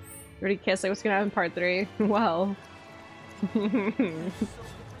 Already kissed, like what's gonna happen in part 3? Well.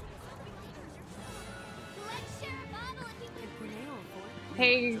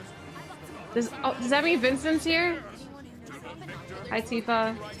 Hey, does that mean Vincent's here? Hi,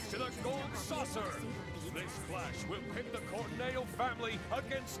 Tifa.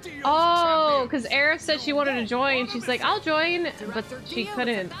 Oh, because Aerith said she wanted to join. She's like, I'll join, but she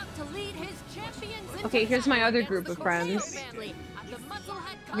couldn't. Okay, here's my other group of friends.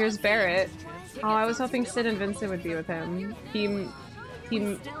 Here's Barrett. Oh, I was hoping Sid and Vincent would be with him. Team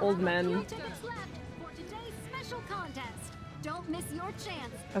old men.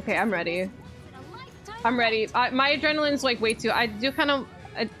 Okay, I'm ready. I'm ready. My adrenaline's like way too. I did kind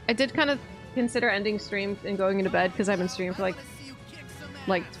of consider ending stream and going into bed because I've been streaming for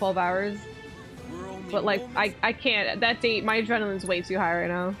like 12 hours. But like I can't. At that date, my adrenaline's way too high right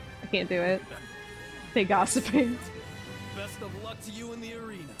now. I can't do it. They gossiping. Best of luck to you in the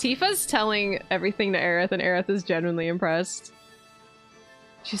arena. Tifa's telling everything to Aerith, and Aerith is genuinely impressed.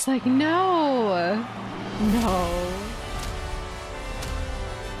 She's like, no, no.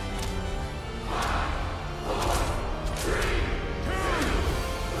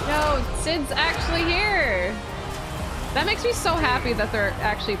 No, Sid's actually here. That makes me so happy that they're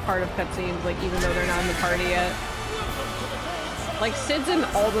actually part of cutscenes, like even though they're not in the party yet. Like Sid's in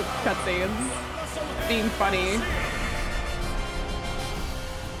all the cutscenes, being funny.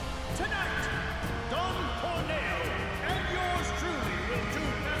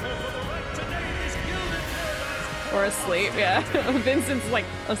 Or asleep, yeah. Vincent's like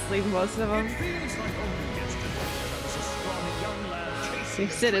asleep most of them.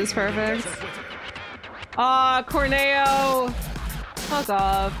 Sid is perfect. Aw, Corneo! Fuck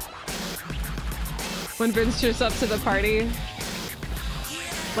off. When Vince shows up to the party.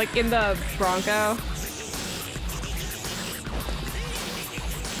 Like in the Bronco.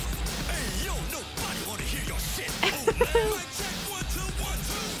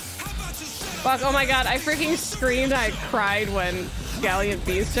 Fuck, oh my god, I freaking screamed, I cried when Gallant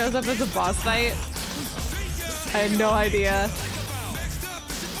Beast shows up as a boss fight. I had no idea.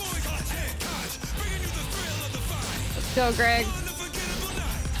 Let's go, Greg.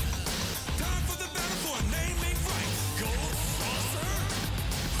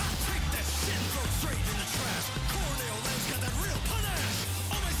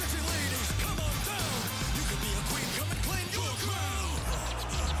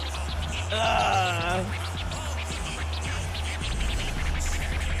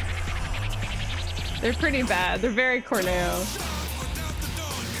 They're pretty bad. They're very Corneo.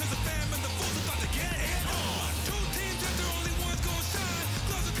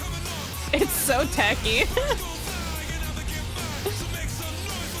 It's so techy.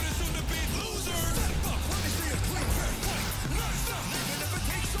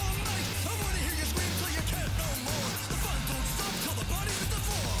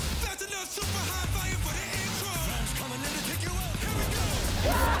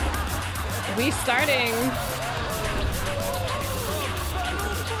 We starting.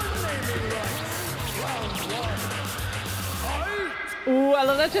 Ooh, I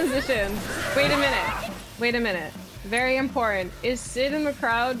love that transition. Wait a minute. Wait a minute. Very important. Is Sid in the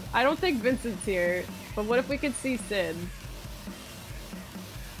crowd? I don't think Vincent's here, but what if we could see Sid?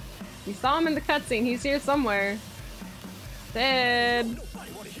 We saw him in the cutscene. He's here somewhere. Sid!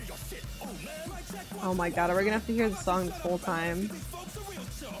 Oh my god, are we gonna have to hear the song this whole time?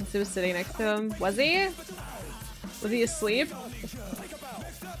 Sid was sitting next to him. Was he? Was he asleep?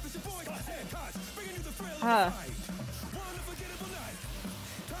 Huh.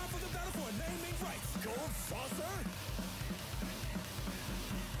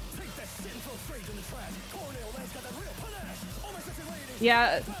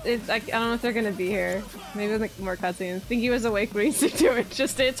 Yeah, I don't know if they're gonna be here. Maybe like more cutscenes. I think he was awake when he said to it.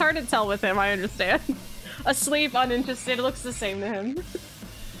 Just it's hard to tell with him. I understand. Asleep, uninterested. It looks the same to him.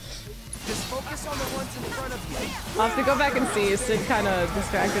 Just focus on the ones in front of you. I'll have to go back and see. Sid kind of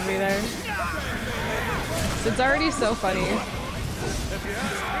distracted me there. Sid's already so funny.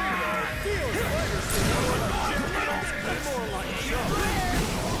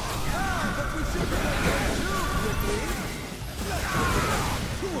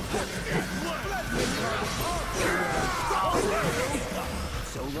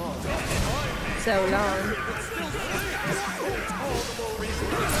 So long.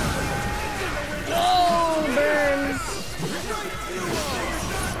 Oh, burns!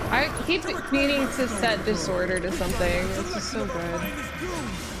 I keep meaning to set disorder to something. It's just so good.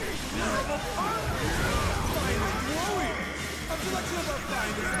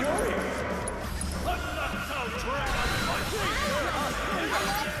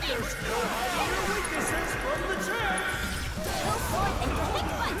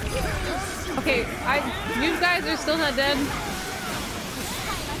 Okay, you guys are still not dead.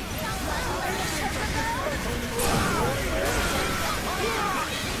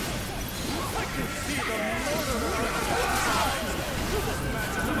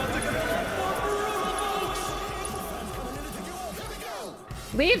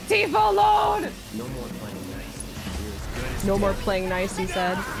 Leave Tifa alone! No more playing nice. No more playing nice, he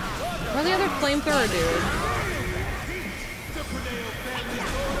said. Where's the other flamethrower dude?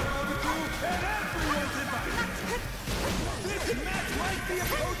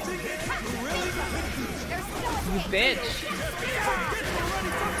 You bitch.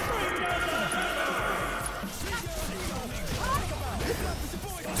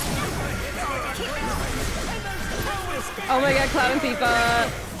 Oh my god, Cloud and Tifa!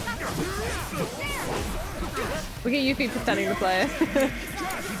 Look at Yuffie pretending to play.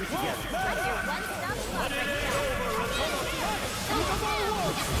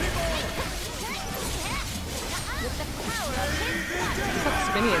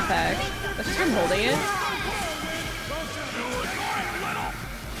 Spinny attack. That's just from holding it.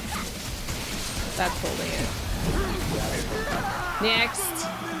 That's holding it. Next.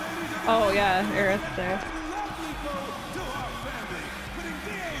 Oh yeah, Aerith there.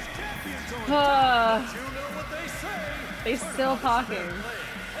 They still talking.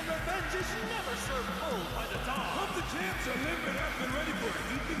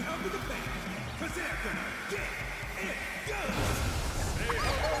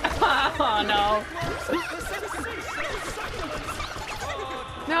 Oh no.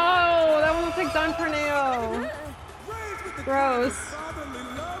 No, that one looks like Don Corneo. Gross.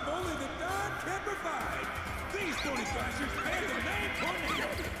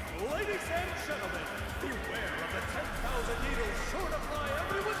 Ladies and gentlemen, beware of the 10,000 needles sure to fly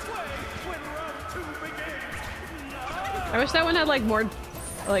everyone's way when round 2 begins. I wish that one had like more,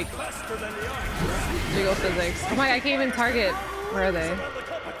 like, jiggle physics. Oh my god, I can't even target. Where are they?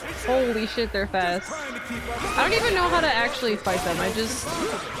 Holy shit, they're fast. I don't even know how to actually fight them. I just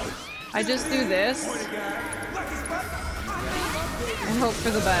do this and hope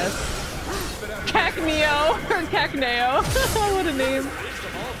for the best. Cacneo or Cacneo. What a name.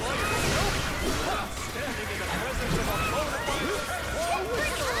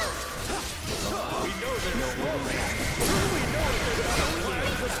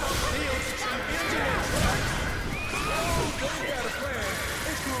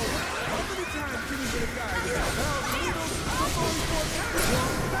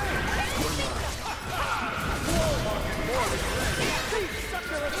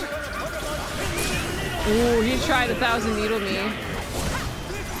 Ooh, he tried 1,000 needle me.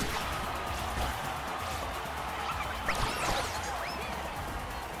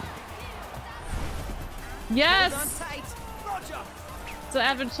 Yes! It's an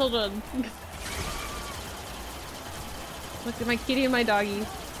avid children. Look at my kitty and my doggy.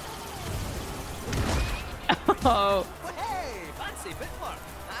 Oh. Hey, fancy bitmark.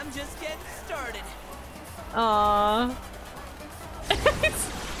 I'm just getting started. Aww.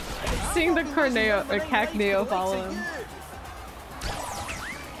 Seeing the Corneo or Cacneo follow him.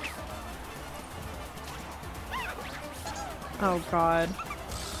 Oh god.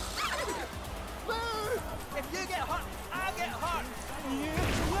 If you get hot, I'll get hot.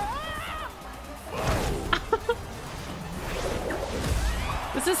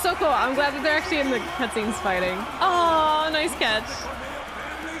 This is so cool. I'm glad that they're actually in the cutscenes fighting. Oh, nice catch.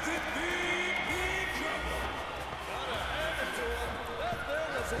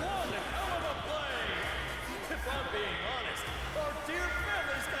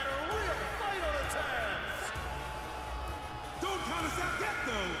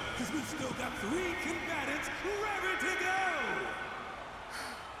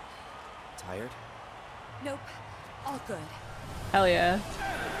 Tired? Nope. All good. Hell yeah.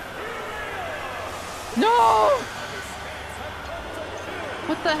 No!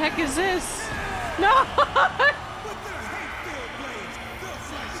 What the heck is this? No!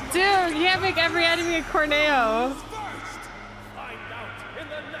 Dude, you can't make every enemy a Corneo. Find out in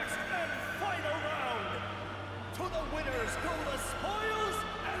the next and final round. To the winners go the spoils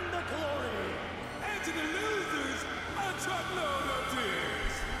and the glory. And to the losers, a truckload of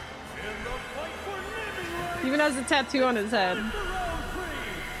tears. In the fight for naming rights. Even has a tattoo on his head.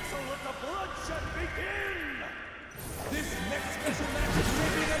 So let the bloodshed begin. This next special match is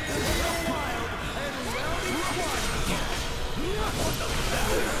shaping up to be wild and rowdy one.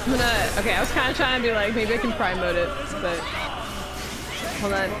 I'm gonna, okay, I was kind of trying to be like, maybe I can prime mode it, but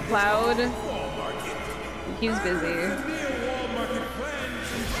hold on, Cloud, he's busy.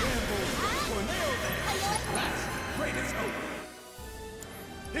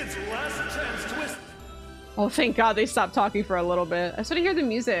 His last chance twist. Oh, thank God they stopped talking for a little bit. I just want to hear the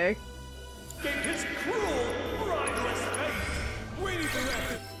music. His cruel, brideless fate. Waiting for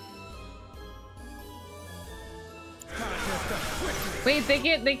that. Wait,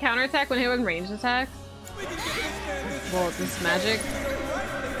 they counterattack when hit with ranged attacks? Well, does magic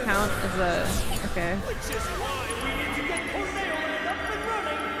count as a... okay. Which is why we need to get Corneoland up and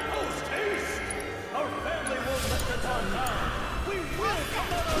running post-haste. Our family won't let the dawn down. We will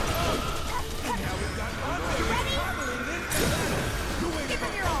come out on top. And now we've got Andre traveling into battle, doing the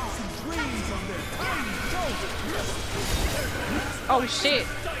hopes and dreams on their tiny shoulders. Oh shit.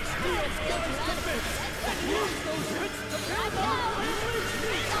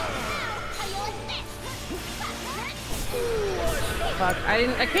 Fuck,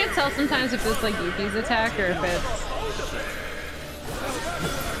 I can't tell sometimes if it's like Yuki's attack or if it's...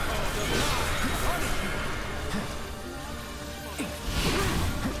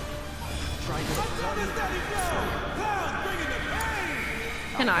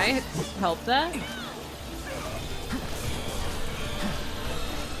 Can I help that?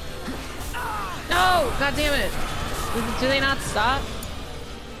 No! God damn it! Do they not stop?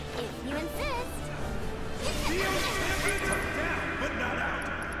 If you insist. But not out.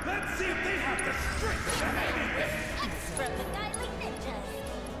 Let's see if they have the strength to hang in there. Extraordinarily ninjas.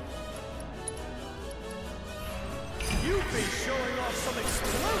 You've been showing off some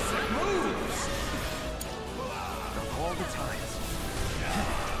explosive moves. Of all the times.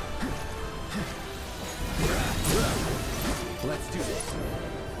 Let's do this.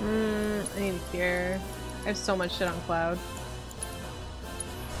 I need to cure. I have so much shit on Cloud.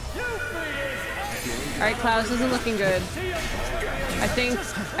 Alright, Cloud, this isn't looking good. I think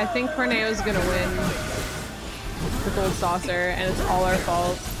Corneo's gonna win the gold saucer, and it's all our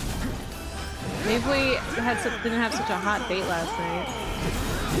fault. Maybe we didn't have such a hot date last night.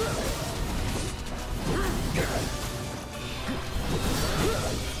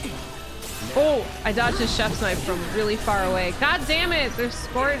 Oh, I dodged his chef's knife from really far away. God damn it! There's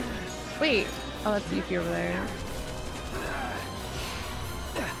sport. Wait. Oh, that's Yuki over there.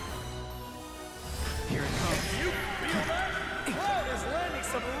 Here it comes. You feel that? Cloud is landing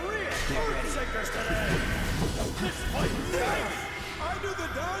some real fruit shakers today. This fight, yikes! I knew the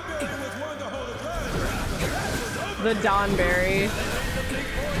Donberry was one to hold his breath. The Donberry.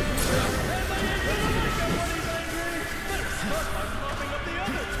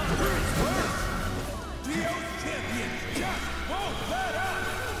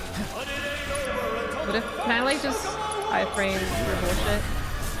 What if, can I like just iframe your bullshit?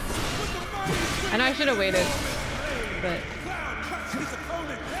 I know I should have waited, but...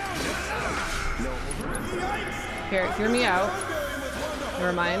 Here, hear me out.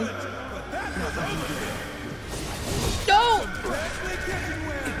 Never mind. No!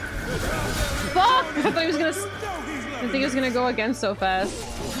 Fuck! I thought he was gonna... I think he was gonna go again so fast.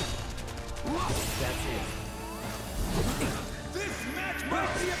 That's it. This match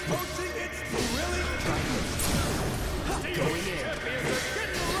might be approaching its thrilling climax. Going in. Champions are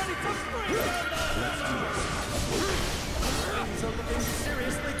getting ready to bring down the... Something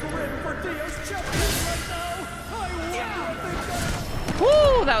seriously grim for Dio's champions right now. I wonder if they've got...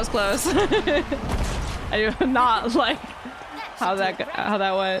 Woo! That was close. I do not like how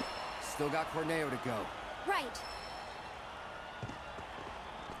that went. Still got Corneo to go. Right.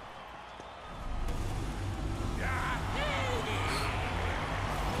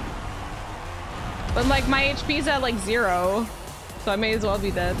 But like my HP's at like 0, so I may as well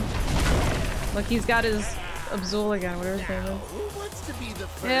be dead. Look, he's got his Abzul again, whatever his name is. Who wants to be the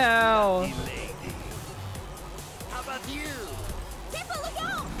first Ew. lucky lady? How about you? People, look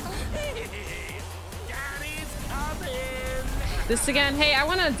out! Daddy's coming! This again? Hey, I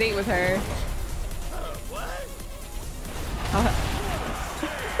want a date with her. What?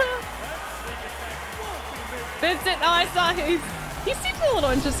 Vincent, oh, I saw him. He seems a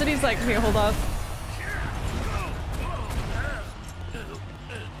little interested. He's like, here, hold up.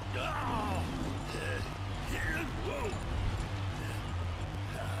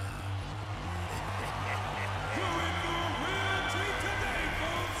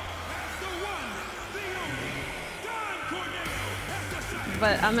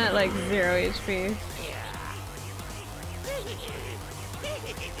 But I'm at like 0 HP.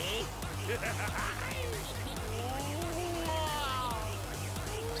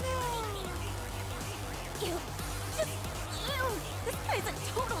 This guy's a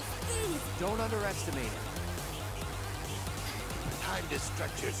total sneeze. Don't underestimate it. Time to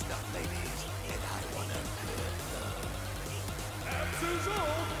stretch your stuff, ladies. And I want a good look. As is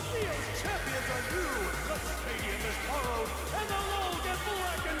all, Neo's champions are new. The stadium is borrowed, and the low get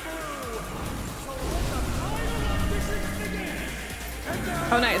black and blue. So let the final auditions begin.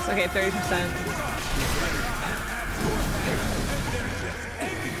 Oh, nice. Okay, 30%.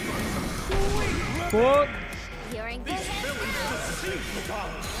 What? You're in good hands.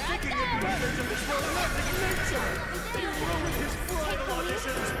 Taking advantage of his romantic nature. He ruined his bridal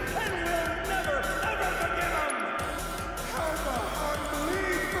auditions, and we'll never, ever forgive him. How the heart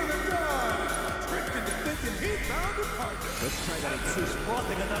bleed for the god. Tricked into thinking he found a partner. Let's try that again. He's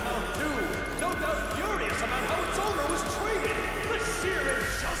frothing at the mouth too. No doubt furious about how its owner was treated. The sheer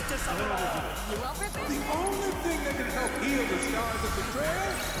injustice of it all. You The only thing that can help heal the scars of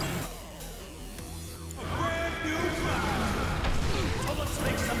betrayal? A brand new smile. So let's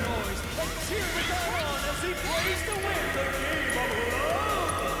make some noise and cheer the guy on as he plays to win.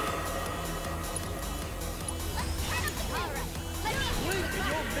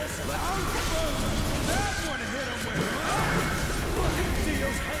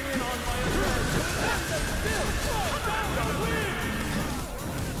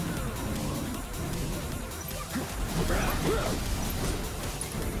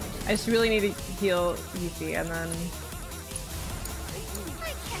 I just really need to heal Yuffie and then...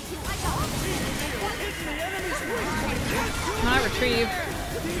 Not retrieve.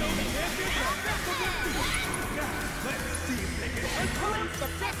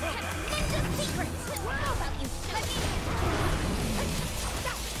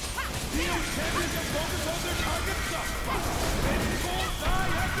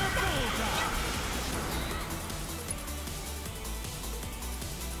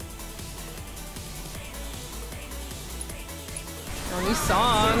 Oh, new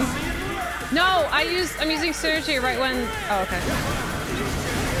song. No, I'm using Surgery right when. Oh, okay.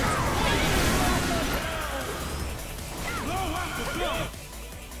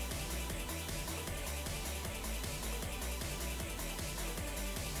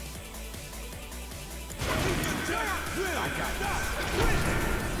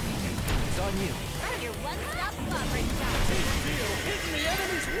 It's on you. Your one-stop coverage. Hitting the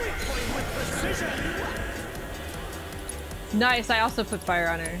enemy's weak point with precision. Nice, I also put fire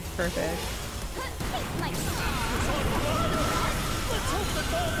on her. Perfect. Let's hope the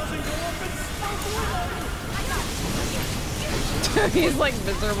ball doesn't go up in smoke. He's like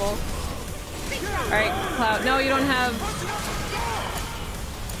miserable. Alright, Cloud. No, you don't have...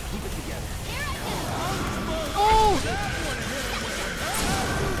 Oh!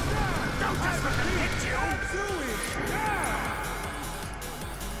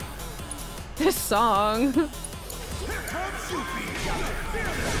 This song.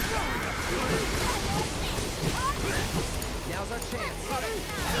 Now's our chance.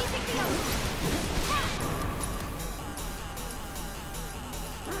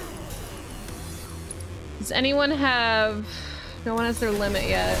 Does anyone have... No one has their limit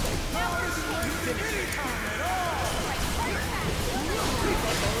yet.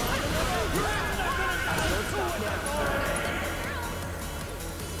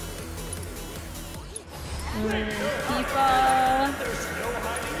 Tifa.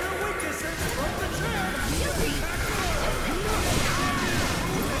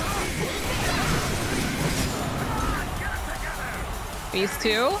 These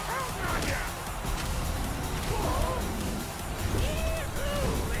two.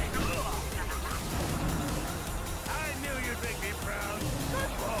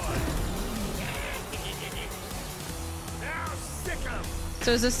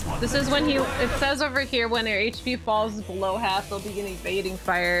 So is this is when it says over here when their HP falls below half, they'll begin evading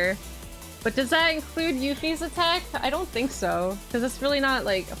fire. But does that include Yuffie's attack? I don't think so, because it's really not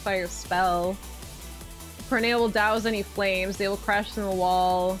like a fire spell. Tornado will douse any flames, they will crash in the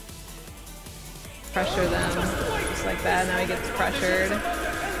wall, pressure them, just like that. Now he gets pressured.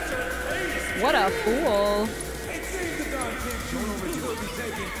 What a fool!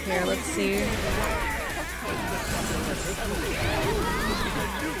 Here, let's see.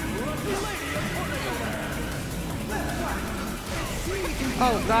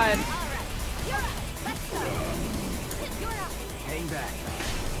 Oh god. Hang back.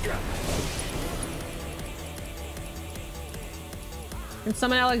 Can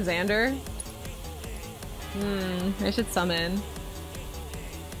summon Alexander? I should summon.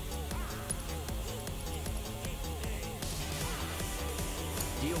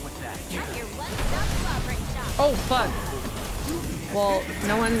 Deal with that. Oh fuck. Well,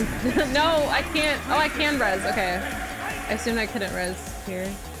 no one... No, I can't... Oh, I can res. Okay. I assumed I couldn't res here.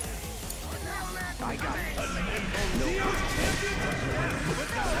 I got it.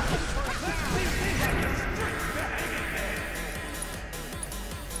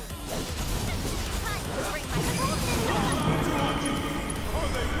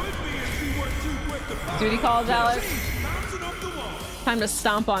 Duty calls, Alex. Time to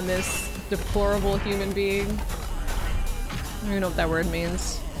stomp on this deplorable human being. I don't even know what that word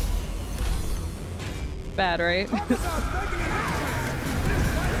means. Bad, right?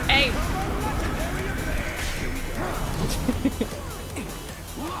 Hey!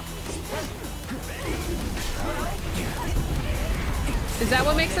 Is that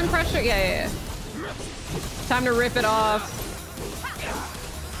what makes him pressure? Yeah. Time to rip it off.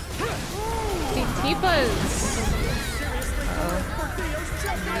 See, Tifa's...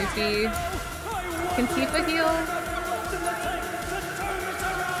 Yuffie. Can Tifa heal?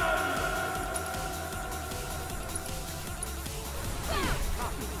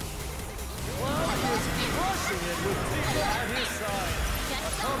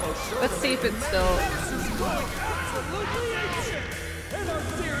 Let's see if it's still...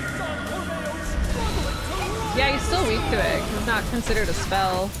 Yeah, he's still weak to it. It's not considered a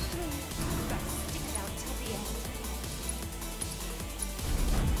spell.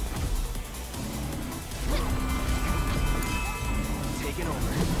 Taking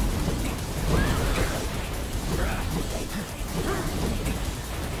over.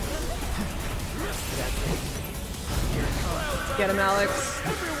 Get him, Alex.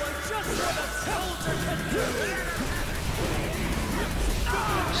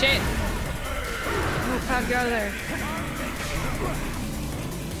 Shit. Oh crap, get out of there.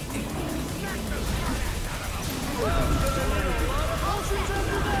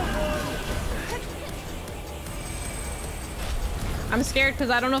 I'm scared because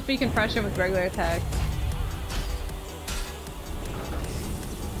I don't know if you can pressure him with regular attack.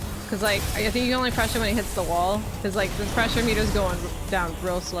 Because like, I think you can only pressure when he hits the wall. Because like, the pressure meter's going down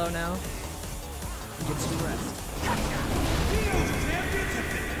real slow now. Get some rest.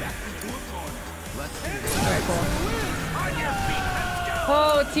 Alright, cool.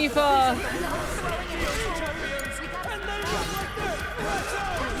 Oh, Tifa!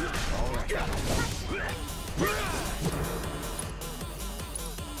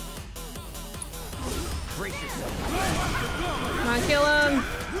 Come on, kill him!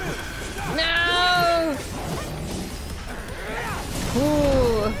 No!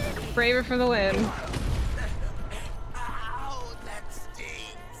 Ooh, braver for the win.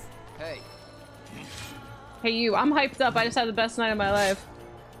 Hey. Hey you, I'm hyped up. I just had the best night of my life.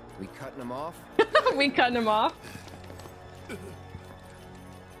 We cutting him off? We cutting him off?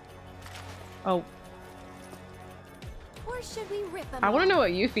 Oh. Or should we rip him I want to off? know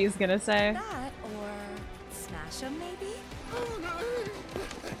what Yuffie's gonna say. That or smash him maybe?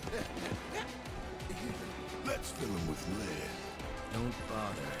 Let's fill him with lead. Don't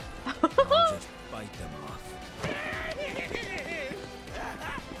bother. I'll just bite them off.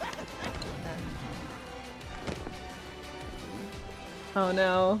 Oh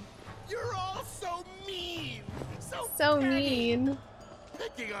no. You're all so mean! So mean.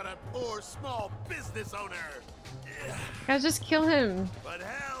 Picking on a poor small business owner! Guys, just kill him. But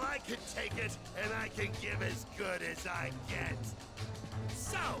hell, I can take it, and I can give as good as I get.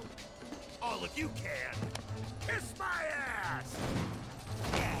 So, all of you can, kiss my ass!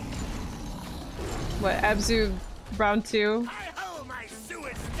 What, Abzu round 2? Hi-ho, my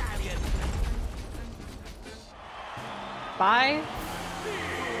suet stallion! Bye?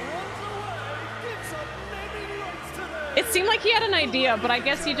 It seemed like he had an idea, but I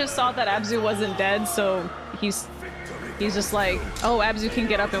guess he just saw that Abzu wasn't dead, so he's just like, oh, Abzu can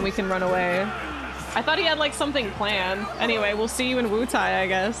get up and we can run away. I thought he had like something planned. Anyway, we'll see you in Wutai, I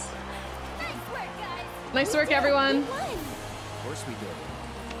guess. Nice work, everyone. Of course we did.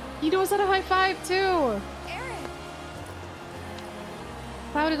 He knows how to high five too.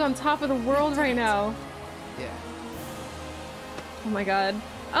 Cloud is on top of the world right now. Yeah. Oh my god.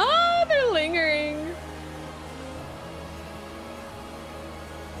 Oh, they're lingering.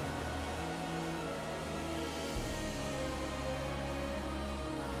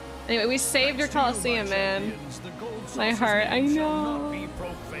 Anyway, we saved your Coliseum, man. My heart, I know.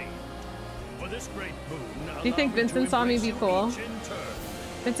 Do you think Vincent saw me be cool?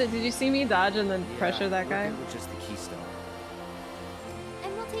 Vincent, did you see me dodge and then pressure that guy? It was just the keystone.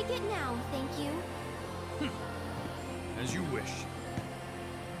 And we'll take it now, thank you. As you wish.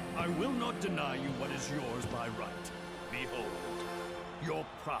 I will not deny you what is yours by right. Behold, your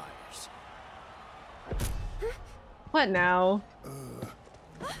prize. What now?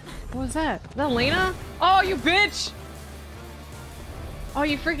 What was that? Is that Lena? Oh, you bitch! Oh,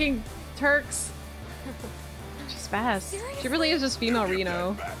 you freaking Turks. She's fast. She really is just female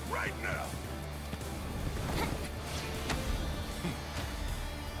Reno. Right now.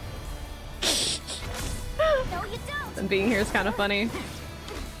 No, you don't. And being here is kind of funny.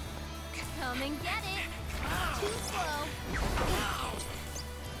 Come and get it. Too slow.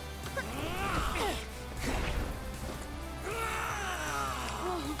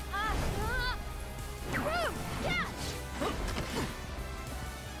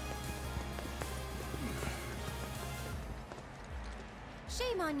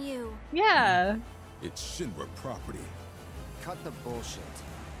 Shame on you. Yeah. It's Shinra property. Cut the bullshit.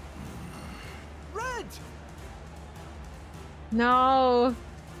 Red! No.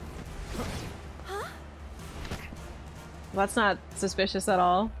 Huh? That's not suspicious at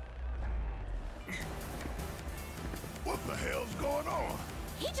all. What the hell's going on?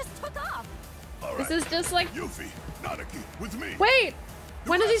 He just took off. All This right. is just like... Yuffie, Nanaki, with me. Wait!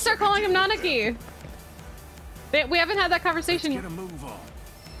 When does he start calling him Nanaki? We haven't had that conversation yet. Get a move on.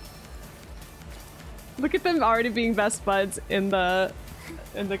 Look at them already being best buds in the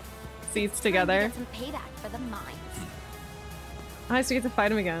seats together. Get some payback for the mines. Nice to get to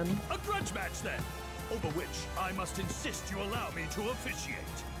fight him again. A grudge match then, over which I must insist you allow me to officiate.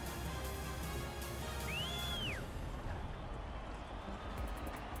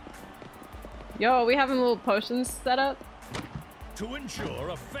 Yo, we having little potions set up? To ensure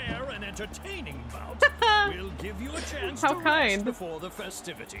a fair and entertaining bout, we'll give you a chance How to kind. rest before the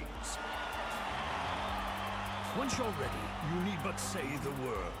festivities. Once you're ready, you need but say the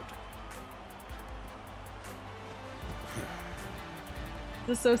word.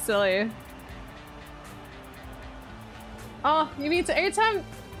 This is so silly. Oh, you mean to anytime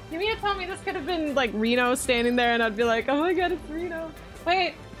you mean to tell me this could have been like Reno standing there and I'd be like, oh my god, it's Reno.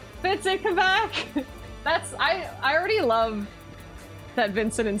 Wait, Vincent, come back! That's I already love that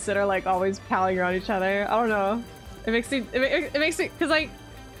Vincent and Sid are like always palling around each other. I don't know. It makes me because like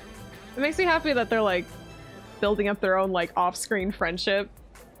it makes me happy that they're like building up their own like off-screen friendship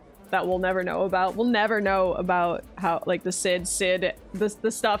that we'll never know about. We'll never know about how like the stuff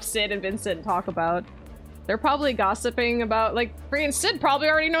Sid and Vincent talk about. They're probably gossiping about like freaking Sid probably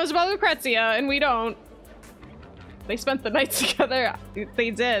already knows about Lucrezia and we don't. They spent the night together.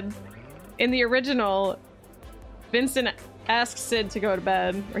 They did. In the original, Vincent asks Sid to go to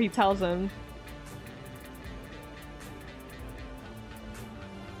bed, or he tells him.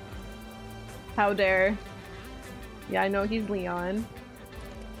 How dare. Yeah, I know he's Leon.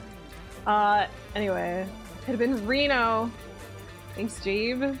 Anyway. Could have been Reno. Thanks,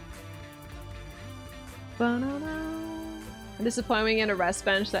 Jabe. A disappointment in a rest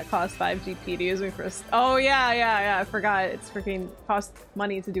bench that costs 5 GP to use me for oh yeah, I forgot. It's freaking cost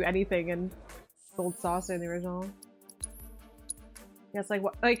money to do anything in Gold Saucer in the original. Yeah, it's like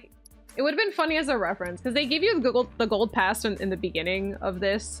what like it would have been funny as a reference because they give you the gold pass in the beginning of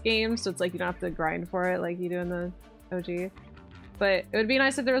this game, so it's like you don't have to grind for it like you do in the OG. But it would be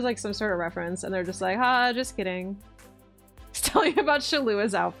nice if there was like some sort of reference and they're just like, ah, just kidding. Just telling you about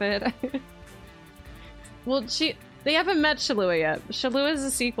Shalua's outfit. Well, they haven't met Shalua yet. Shalua is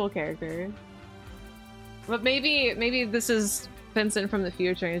a sequel character. But maybe this is Vincent from the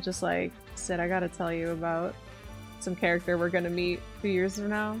future and he's just like, Sid, I gotta tell you about some character we're gonna meet 2 years from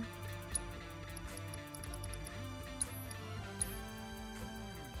now.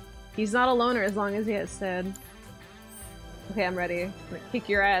 He's not a loner as long as he has Sid. Okay, I'm ready. I'm gonna kick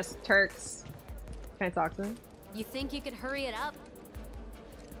your ass, Turks. Can I talk to him? You think you could hurry it up?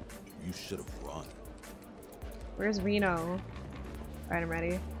 You should have run. Where's Reno? Alright, I'm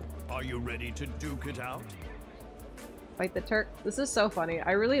ready. Are you ready to duke it out? Fight the Turk. This is so funny.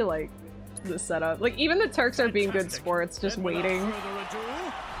 I really like this setup. Like, even the Turks are being good sports, just waiting.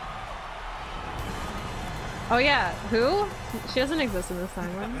 Oh yeah, who? She doesn't exist in this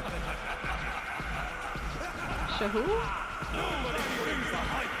timeline. Who?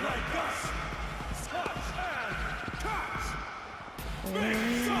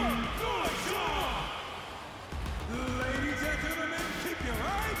 Ladies and gentlemen, keep your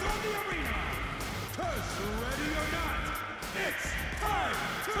eyes on the arena. 'Cause ready or not, it's time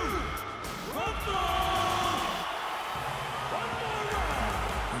to rumble! One more round.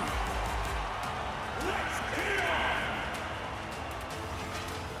 Let's get it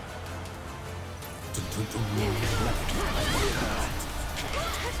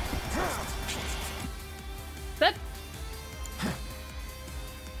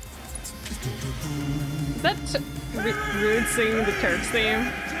That's Rude singing the Turks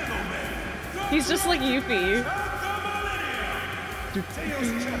theme. He's just like Yuffie.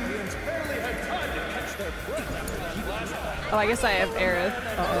 Oh, I guess I have Aerith.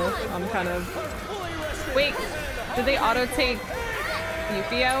 Uh-oh, I'm kind of... Wait, did they auto-take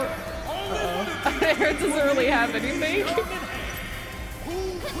Yuffie out? Uh-oh. Aerith doesn't really have anything.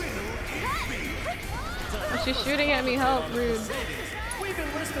 Oh, she's shooting at me, help, Rude.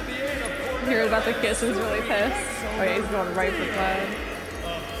 Heard about the kiss and is really pissed. Oh yeah, he's going right for Cloud.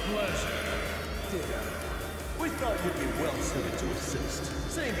 A pleasure. Dear, we thought you'd be well suited to assist,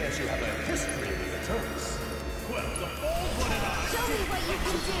 seeing as you have a history with the Turks. Well, the bald one and I... Show me what you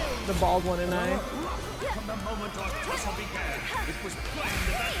can do! The bald one and I. From the moment our tussle began, it was plain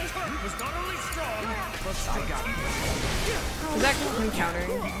that Turk was not only strong, but strategic. Is that him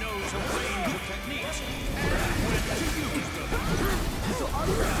countering? He knows a range of techniques and when to use them. So are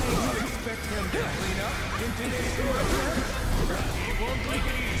you saying you expect him to clean up in today's world? He won't make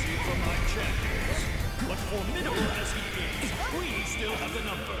it easy for my champions. But formidable as he is, we still have the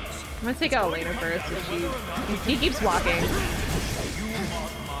numbers. I'm gonna take out Elena first. He keeps walking.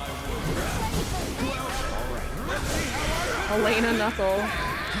 Elena Knuckle.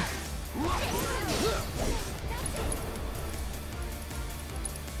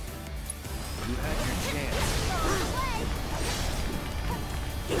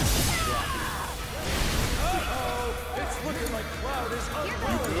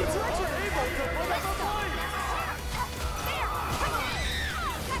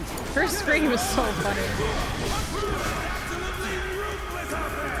 Her scream is so funny.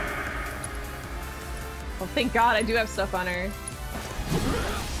 Well, thank God I do have stuff on her.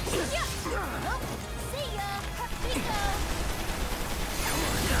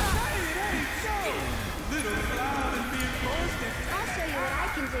 I'll show you what I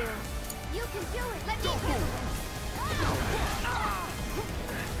can do. You can do it. Let me do it.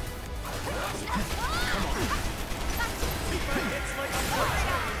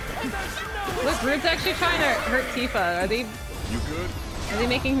 Look, Rude's actually trying to hurt Tifa. Are they? You good? Are they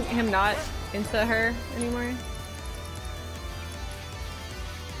making him not into her anymore?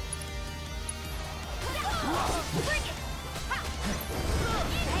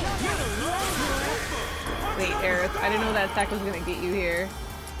 Wait, Aerith, I didn't know that attack was gonna get you here.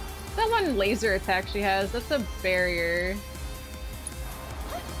 That one laser attack she has, that's a barrier.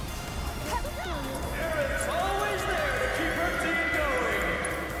 Aerith's always there to keep her team going.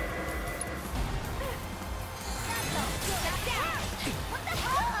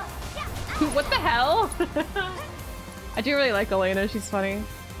 What the hell? I do really like Elena, she's funny.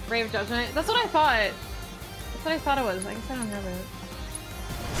 Ray of Judgment, that's what I thought. That's what I thought it was. I guess I don't have it.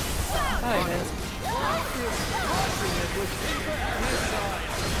 I thought I did.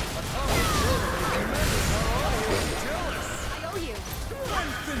 I owe you.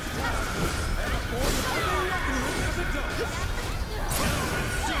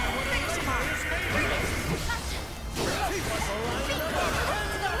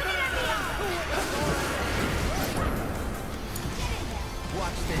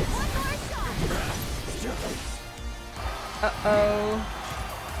 Watch this. Uh-oh.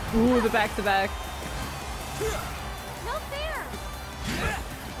 Ooh, the back-to-back. No fair.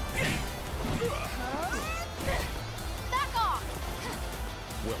 Back off.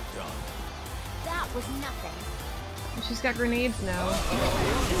 Well done. That was nothing. She's got grenades now.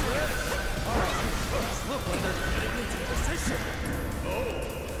 Look what they're getting into position. Oh,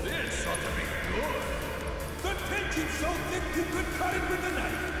 this ought to be good. The tension's so thick you could cut it with a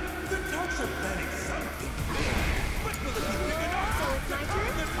knife. The Turks are planning something big. But will it be big enough to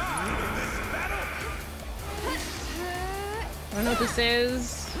turn the tide in this battle? I don't know what this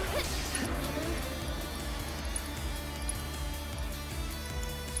is.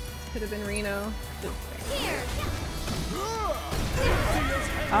 Could have been Reno.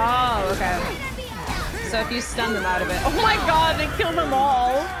 Oh, okay. So if you stun them out of it. Oh my god, they killed them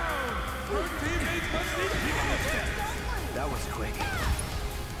all! That was quick.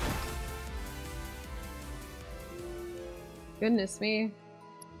 Goodness me.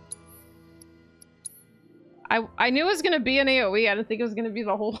 I knew it was gonna be an AoE, I didn't think it was gonna be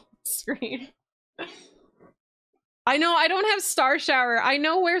the whole screen. I know, I don't have Star Shower. I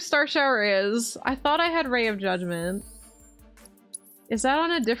know where Star Shower is. I thought I had Ray of Judgment. Is that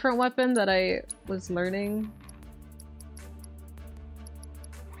on a different weapon that I was learning?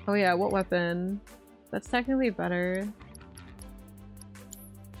 Oh yeah, what weapon? That's technically better.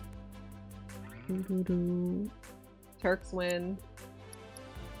 Turks win.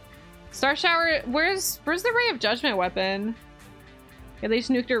 Star Shower, where's the Ray of Judgment weapon? Yeah, they just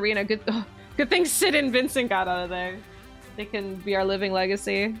nuked Arena. Good thing Sid and Vincent got out of there. They can be our living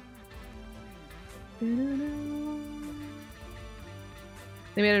legacy. They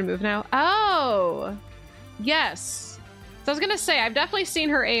made it a move now? Oh! Yes! So I was gonna say, I've definitely seen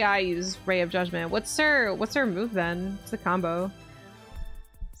her AI use Ray of Judgment. What's her move then? It's a combo.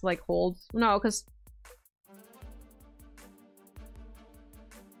 It's like hold. No, because...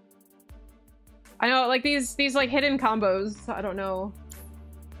 I know, like these like hidden combos. I don't know.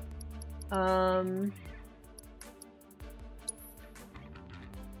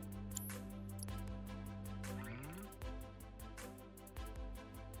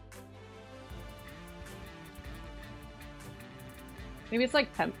 Maybe it's like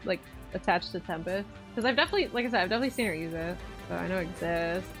attached to Tempest. Because I've definitely, like I said, I've definitely seen her use it. So I know it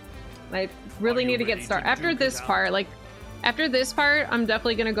exists. I really need to get started. After this part, like, after this part, I'm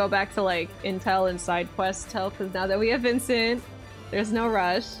definitely gonna go back to like Intel and side quest help, because now that we have Vincent, there's no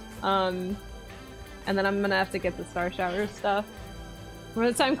rush. And then I'm gonna have to get the Star Shower stuff. From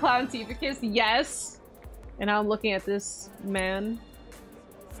the time Cloud and Tifa kiss, yes! And now I'm looking at this man.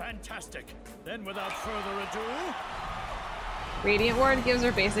 Fantastic. Then without further ado... Radiant Ward gives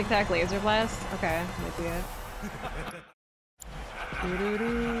her basic attack Laser Blast. Okay, might be it.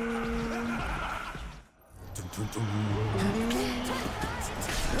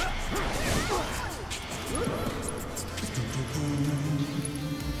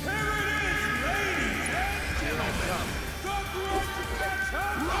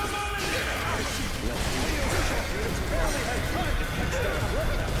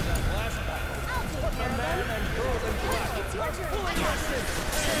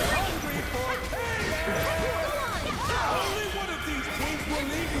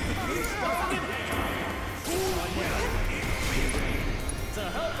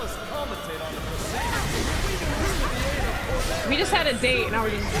 We just had a date and now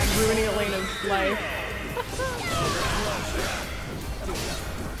we're just ruining Elena's life.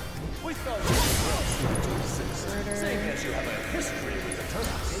 Seeing as you have a history with the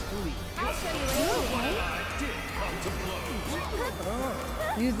Turks. I'll show you later.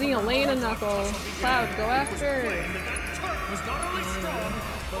 Using Elena knuckle. Cloud, go after.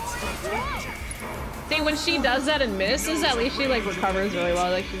 See, when she does that and misses, at least she like recovers really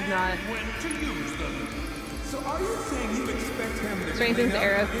well. Like she's not. So are you saying you expect him to Strengthens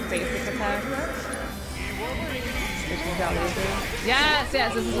Aerith's basic attack. Yes,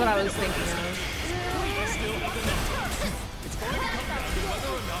 yes, this is what I was thinking of.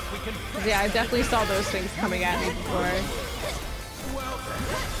 Yeah, I definitely saw those things coming at me before. Well,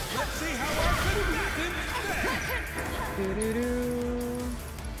 let's see how our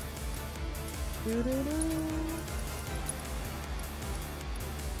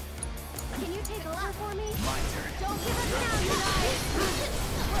Can you take a lap for me? My turn. Don't give up now, you guys!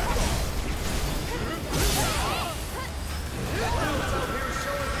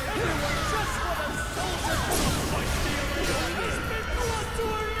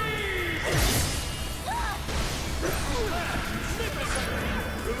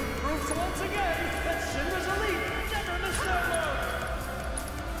 Proves once again that Shinra's elite never missed their mark.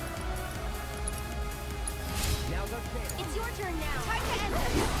 Now's our chance. It's your turn now. Time to end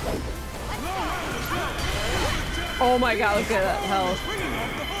this. Oh my god, look at that health.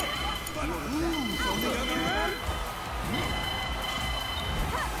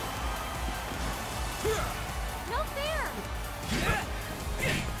 No fair!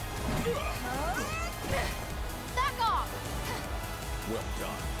 Back off! Well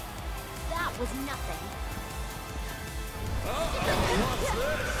done. That was nothing. What's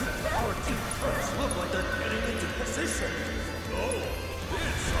this? Our two Turks look like they're getting into position. Oh,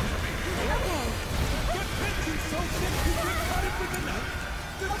 this ought to be good. The tension's so thick you get caught up with the knife.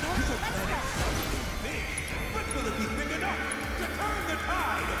 The Turks are planning something big, but will it be big enough to turn the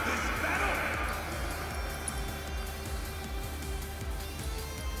tide of this battle?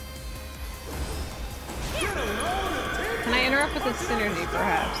 Can I interrupt with a synergy,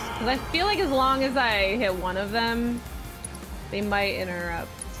 perhaps? Because I feel like as long as I hit one of them, they might interrupt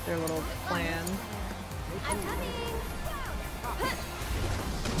their little plan. I'm coming!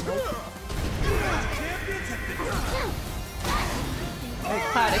 Hey,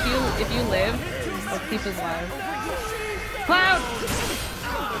 Cloud, if you live, let's keep us alive. Cloud!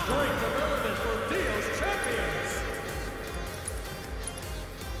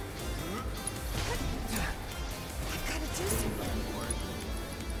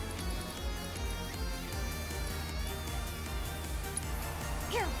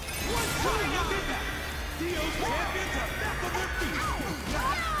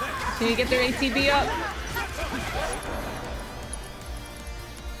 Can you get their ATB up?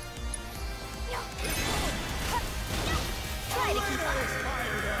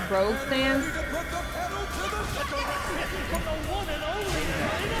 Rogue stance?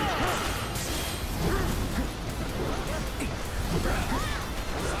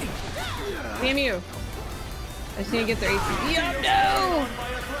 Damn you. I just need to get their ATB up. No!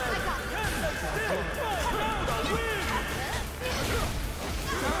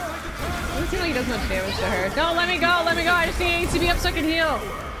 Doesn't seem like he does much damage to her. No, let me go, let me go. I just need ATB up so I can heal.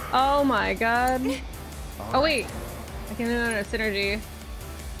 Oh my god. Oh wait. I can do another synergy.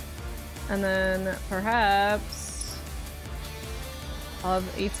 And then perhaps I'll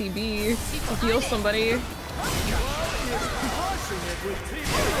have ATB to heal somebody.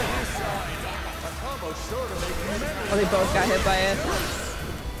 Oh, they both got hit by it.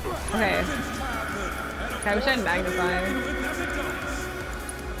 Okay. I wish I had magnifying.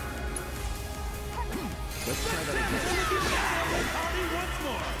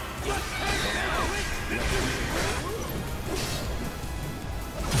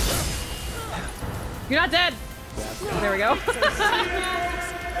 You're not dead! Oh, there we go.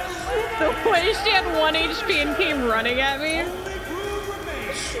 The way she had 1 HP and came running at me.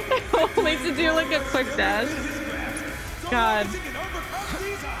 Only to do like a quick dash. God.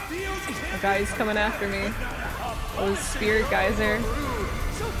 The guy's coming after me. Oh, his spirit geyser.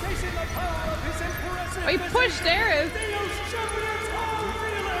 Oh, he pushed Aerith!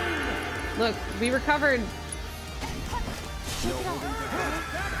 Look, we recovered.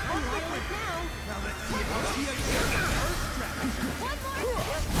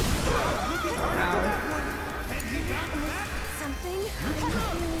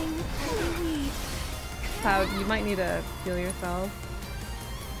 Cloud, you might need to heal yourself.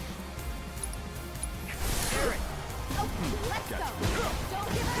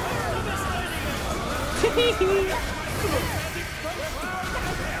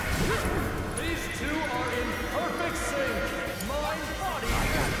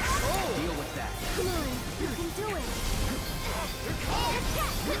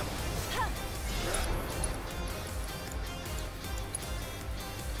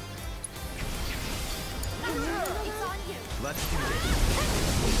 Let's do this.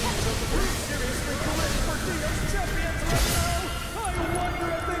 Seriously correct for Dio's champions right now. I wonder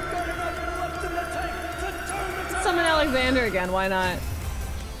if they've got enough left in the tank to turn the tide. Summon Alexander again, why not?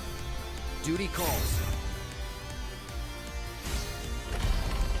 Duty calls.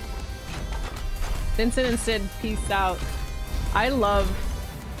 Vincent and Sid, peace out. I love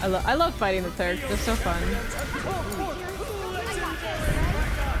fighting the Turks. They're so fun.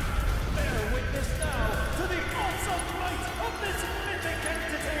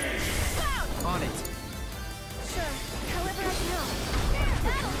 On it. Sure, however I can help.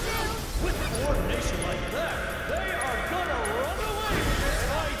 That'll do! With coordination like that, they are gonna run away with this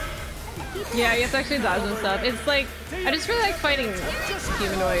fight! Yeah, you have to actually dodge and stuff. It's like, I just really like fighting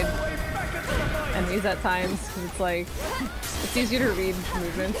humanoid enemies at times, because it's like, it's easier to read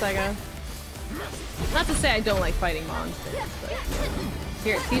movements, I guess. Not to say I don't like fighting monsters, but...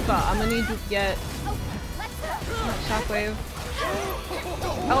 Here, Tifa, I'm gonna need to get... Shockwave.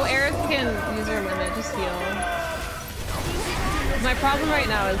 Oh, Aerith can use her limit, just heal. My problem right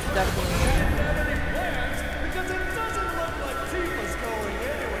now is definitely...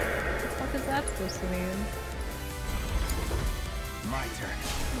 What the fuck is that supposed to mean? My turn.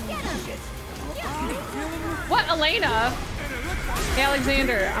 What, Elena? Hey,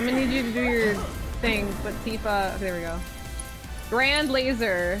 Alexander, I'm gonna need you to do your thing, but Tifa... There we go. Grand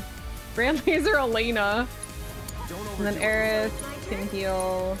Laser. Grand Laser Elena. And then Aerith can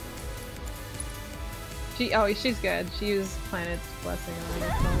heal. She's good. She used Planet's Blessing on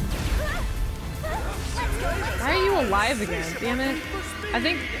her phone. Why are you alive again? Damn it. I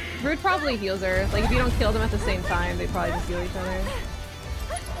think Rude probably heals her. Like, if you don't kill them at the same time, they probably just heal each other.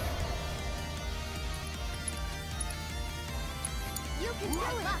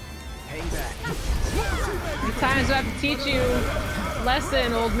 Hang back. Many times do I have to teach you a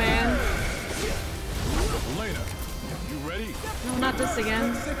lesson, old man. Elena, you ready? No, not this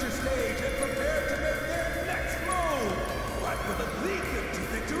again. Center stage and prepare to make their next move. What will it lead them to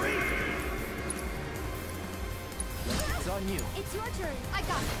victory? It's on you. It's your turn. I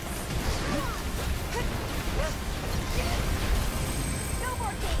got this. No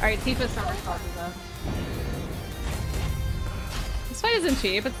more games. Alright, Tifa's summer spot is up. This fight isn't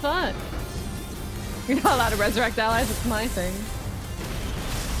cheap, it's fun. You're not allowed to resurrect allies, it's my thing.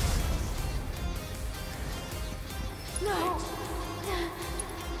 No.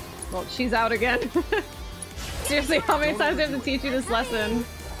 Well, she's out again. Seriously, how many times do I have to teach you this lesson?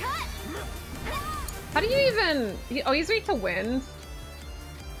 How do you even... Oh, he's weak to wind?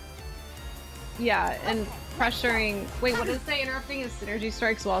 Yeah, and pressuring... Wait, what does it say? Interrupting his synergy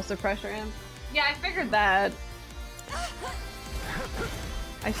strikes will also pressure him? Yeah, I figured that.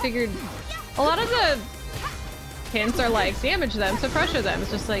 I figured... A lot of the hints are like, damage them, so pressure them. It's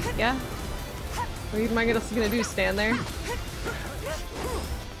just like, yeah. What am I gonna do? Stand there?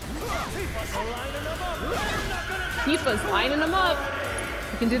 Tifa's lining them up!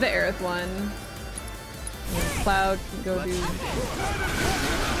 You can do the Aerith one. Cloud can go do...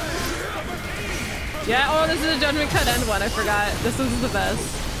 Yeah, oh, this is a Judgment Cut End one, I forgot. This was the best.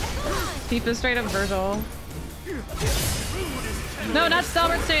 Tifa's straight up Virgil. No, not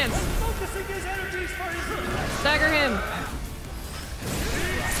Stalwart Stance! Stagger him!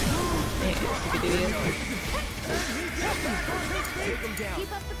 Stupid idiot.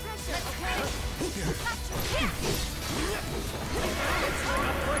 Keep up the pressure, okay?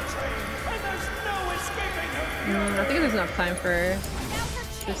 I think there's enough time for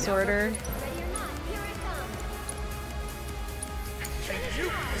Disorder.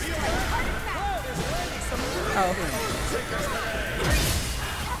 Oh.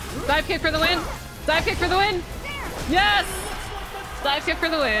 Dive kick for the win! Dive kick for the win! Yes! Dive kick for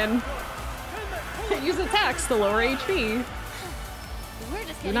the win. Use attacks to lower HP.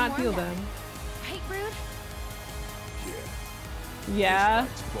 Do not heal them. Right, Rude? Yeah.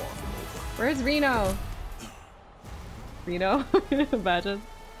 Where's Reno? Reno? Imagine.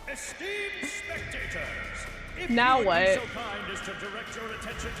 Esteemed spectators, if Now you would what? be so kind as to direct your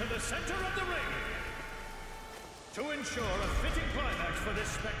attention to the center of the ring. To ensure a fitting climax for this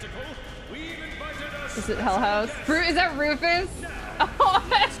spectacle, we've invited us. Is it Hell House? Is that Rufus? Oh,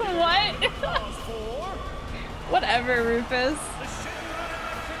 that's what? Whatever, Rufus.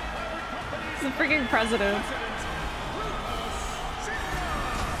 The freaking president.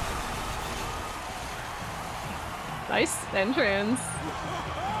 Nice entrance.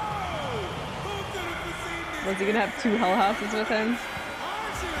 Was he gonna have two Hell Houses with him?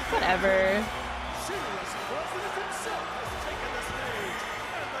 Whatever.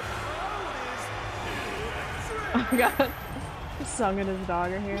 Oh my god. Sung and his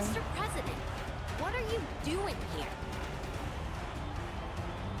dog are here. Mr. President, what are you doing here?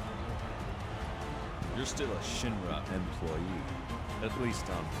 You're still a Shinra employee, at least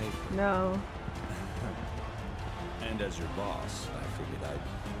on paper. No. And as your boss, I figured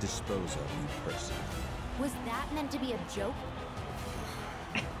I'd dispose of you personally. Was that meant to be a joke?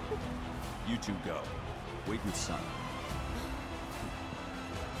 You two go. Wait with Sun.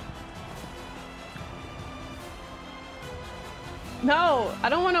 No, I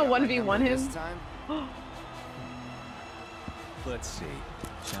don't want to 1v1 him. Let's see.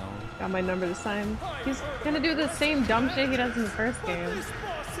 Shall we? Got my number this time. He's gonna do the same dumb shit he does in the first game.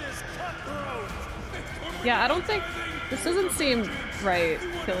 Yeah, I don't think this doesn't seem right.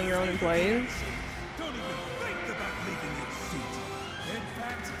 Killing your own employees.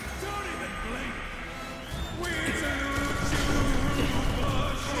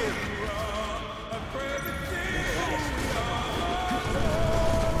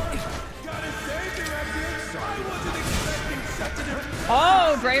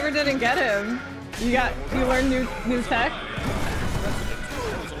 Oh, Braver didn't get him. You learned new tech?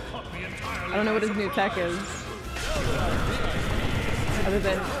 I don't know what his new tech is. Other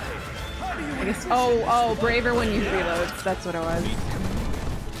than I guess oh, Braver when you reload. That's what it was.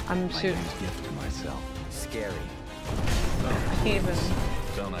 I'm shooting. Gift to myself. Scary. I can't even.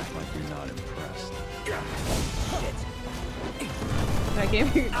 Don't act like you're not impressed. I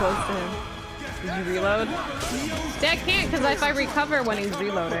can't get close to him. Did you reload? See, I can't because if I recover when he's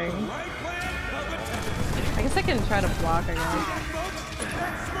reloading. I guess I can try to block, I guess.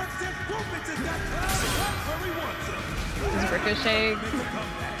 Is Ricochet?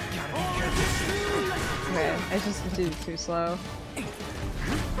 Okay, I just did it too slow.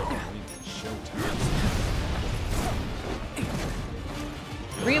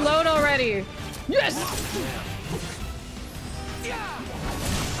 Reload already! Yes!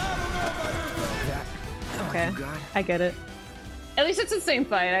 Okay, I get it. At least it's the same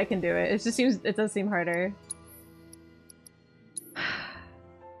fight. I can do it. It does seem harder.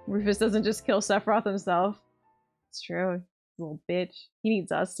 Rufus doesn't just kill Sephiroth himself. It's true. Little bitch. He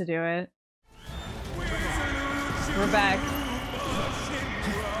needs us to do it. We're back.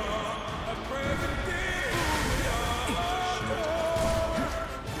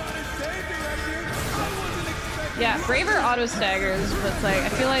 Yeah, Braver auto staggers, but it's like I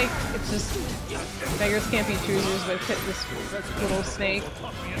feel like it's just beggars can't be choosers with this little snake.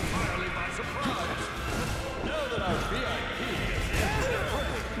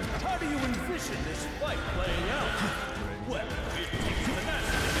 How do you envision this fight playing out? Well, it takes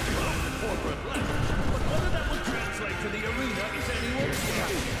tenacity to climb the corporate ladder, but whether that would translate to the arena is anyone's guess.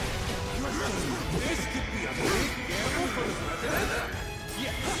 This could be a big gamble for the president.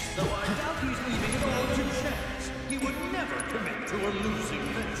 Yes, though I doubt he's leaving it all to chance. He would never commit to a losing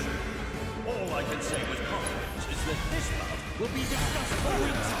venture. All I can say with confidence is that this bout will be discussed for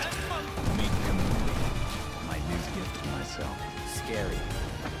weeks and months. My new gift to myself. Scary.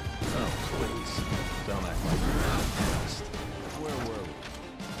 Oh, please. Don't act like you're not impressed. Where were we?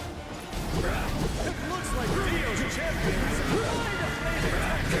 It looks like Dio's champion is kind of playing a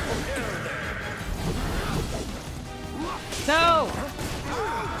tactical error there. No!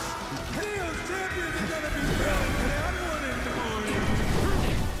 Dio's champions are gonna be better than one in the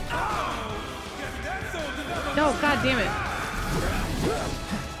morning. Oh! Guess that sold another. No, god damn it.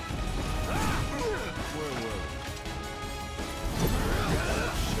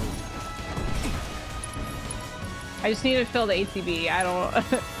 I just need to fill the ATB. I don't.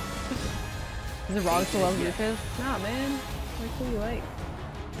 Is it wrong to love Rufus? Nah, man. Like who you like?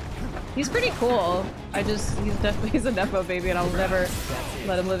 He's pretty cool. he's a Nepo baby, and I'll never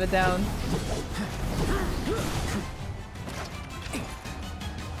let him live it down.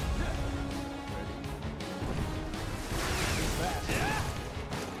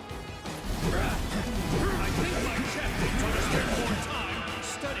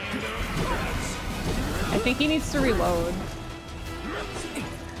 I think he needs to reload.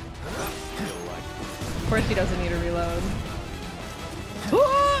 Of course he doesn't need to reload.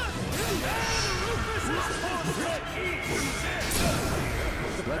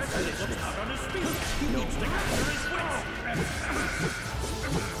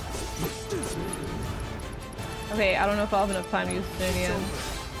 Okay, I don't know if I'll have enough time to use the again.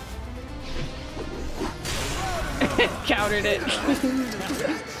 Countered it.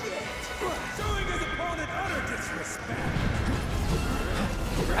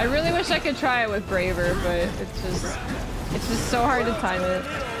 I really wish I could try it with Braver, but it's just so hard to time it.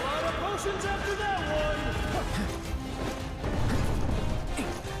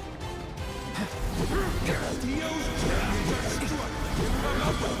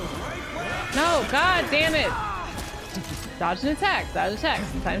 No, god damn it! Dodge and attack, dodge attack.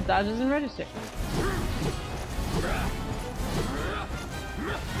 Sometimes dodge doesn't register.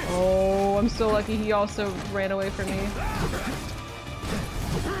 I'm so lucky he also ran away from me.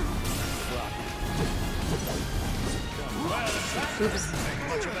 Oops.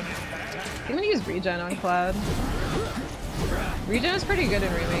 I'm gonna use regen on Cloud. Regen is pretty good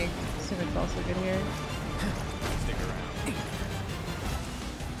in Remake. Assume it's also good here.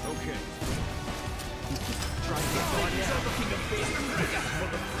 Okay.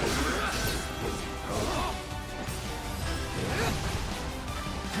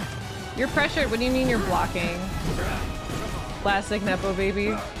 You're pressured. What do you mean you're blocking? Classic Nepo baby.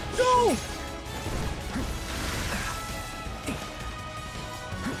 No!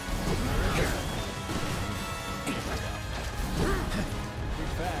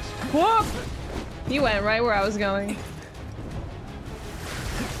 Whoop! He went right where I was going.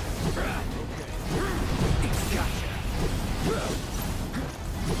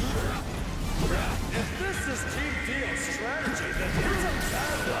 If this is Team Deal's strategy, then it's a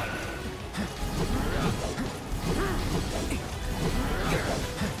bad one.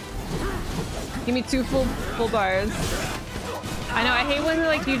 Give me 2 full bars. I know, I hate when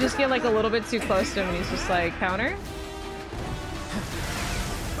like you just get like a little bit too close to him and he's just like counter.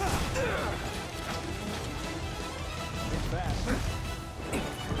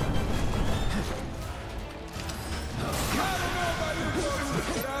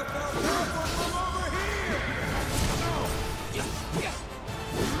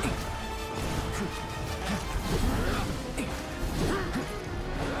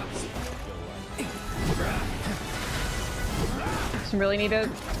 Really need to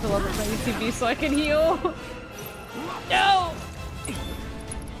fill up my ECB so I can heal. No!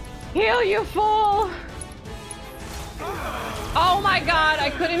 Heal, you fool! Oh my god, I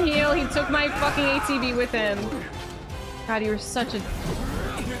couldn't heal. He took my fucking ATB with him. God, you were such a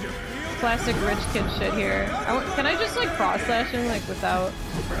classic rich kid shit here. Can I just like cross slash him like without?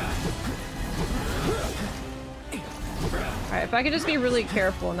 Alright, if I could just be really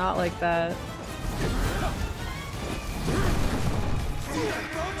careful, not like that.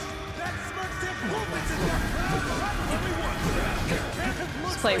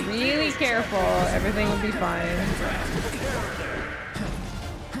 Just play really careful, everything will be fine.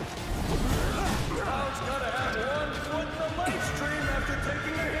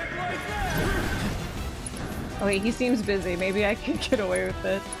 Okay, he seems busy. Maybe I can get away with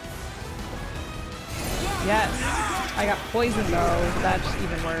it. Yes! I got poisoned though. That's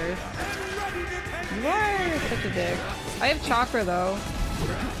even worse. You are such a dick. I have chakra though.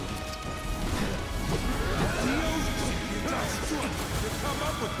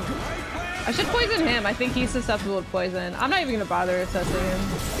 I should poison him. I think he's susceptible to poison. I'm not even gonna bother assessing him.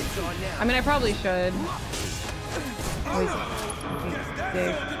 I mean, I probably should.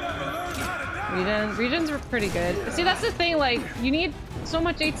 Regens are pretty good. See, that's the thing. Like, you need so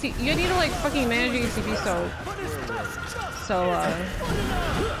much ATB. You need to like fucking manage ATB so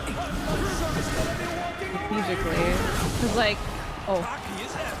strategically. Cause like,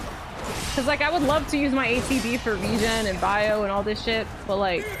 cause like I would love to use my ATB for regen and bio and all this shit, but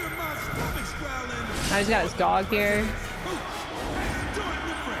like, now he's got his dog here.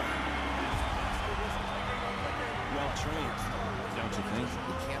 Well trained, don't you think?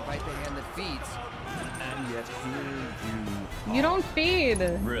 You can't bite the hand that feeds. And yet here You don't feed.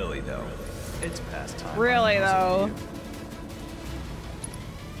 Really though, it's past time. Really though.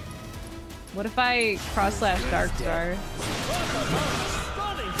 What if I cross slash Darkstar?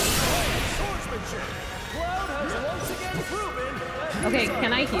 Okay,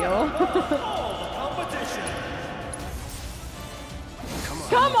 can I heal?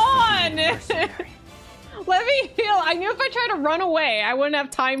 Come on! Let me heal. I knew if I tried to run away, I wouldn't have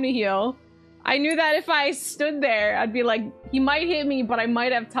time to heal. I knew that if I stood there, I'd be like, he might hit me, but I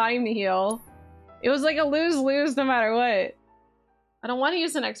might have time to heal. It was like a lose-lose no matter what. I don't want to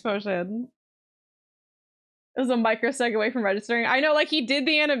use an X potion. It was a microsecond away from registering. I know, like, he did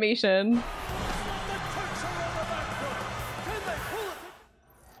the animation.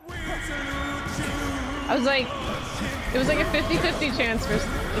 I was like, it was like a 50-50 chance for it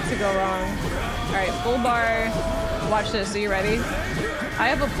to go wrong. Alright, full bar. Watch this, are you ready? I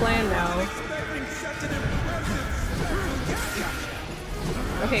have a plan now.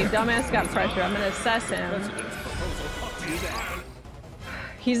 Okay, dumbass got pressure. I'm gonna assess him.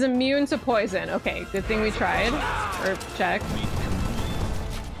 He's immune to poison. Okay, good thing we tried. Or check.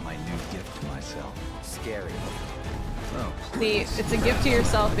 My new gift to myself. Scary. Oh. See, it's a gift to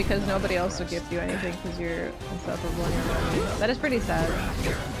yourself because nobody else will gift you anything because you're insufferable and you're lonely. That is pretty sad.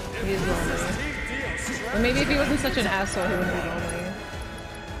 He is lonely. Or maybe if he wasn't such an asshole, he wouldn't be lonely.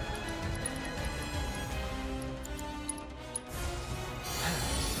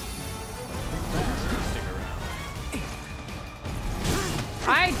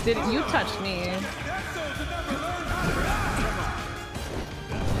 I didn't. You touched me.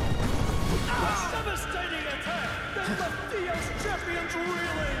 Devastating attack that left Theos champions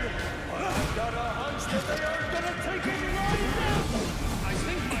reeling. I've got a hunch that they aren't gonna take it right now. I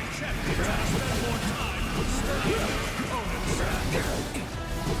think my champions ought to spend more time studying their opponents.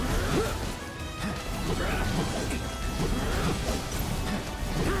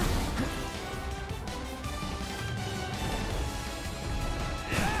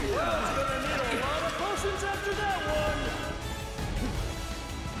 Hero's gonna need a lot of potions after that one.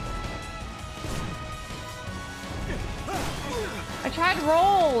 I tried to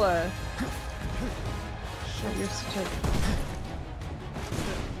roll. God, you're such a...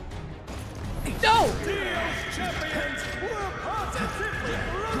 No! Theos champions were positively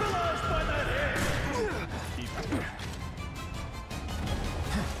brutalized by that hit.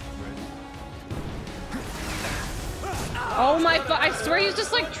 Oh my I swear he's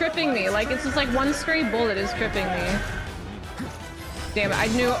just like tripping me. Like it's just like one stray bullet is tripping me. Damn it, I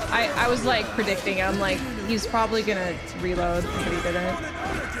knew I was like predicting it. I'm like, he's probably gonna reload, but he didn't.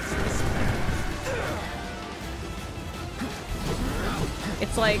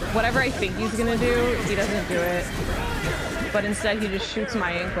 It's like whatever I think he's gonna do, he doesn't do it. But instead he just shoots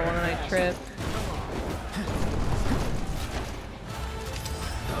my ankle and then I trip.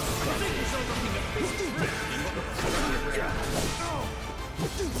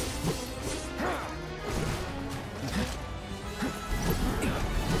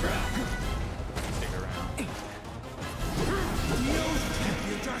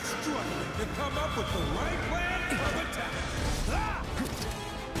 To come up with the right plan of attack.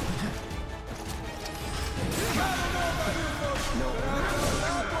 I don't know about you folks, but I've got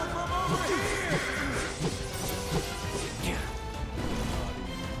a lot more from over here.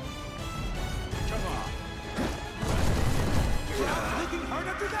 Come on. Not thinking hard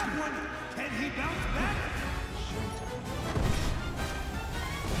after that one. Can he bounce back?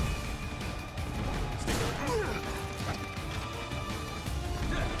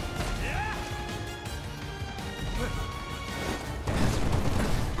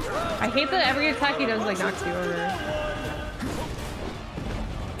 I hate that every attack he does like knocks you over.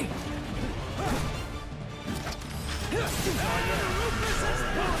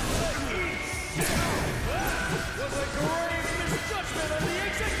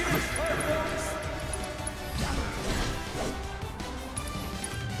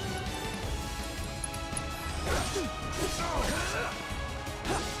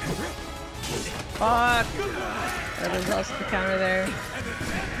 Fuck! That is also the counter there.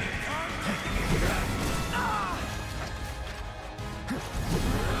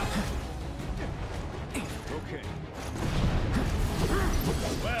 Okay.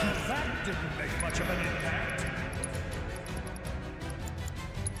 Well, that didn't make much of an impact.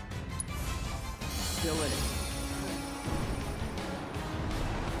 Still in it.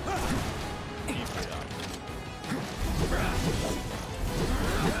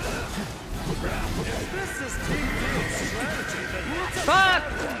 If this is Team Deal's strategy, then Fuck!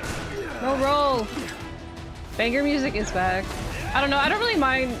 No roll. Banger music is back. I don't know. I don't really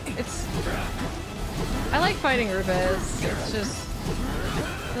mind. It's. I like fighting Rufus. It's just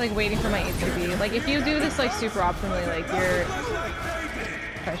I like waiting for my ATB. Like if you do this like super optimally, like your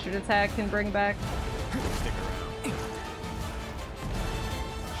pressured attack can bring back.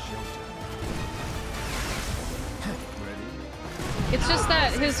 It's just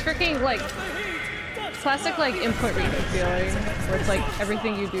that his freaking like classic like input read feeling, where it's like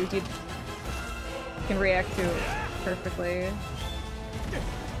everything you do he can react to perfectly.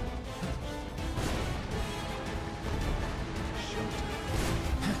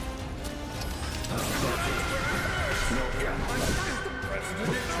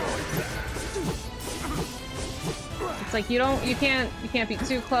 It's like you can't be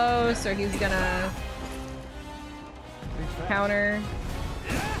too close or he's gonna counter.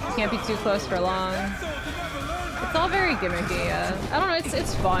 You can't be too close for long. It's all very gimmicky, yeah. I don't know,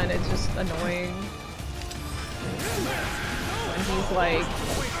 it's fun, it's just annoying. When he's like,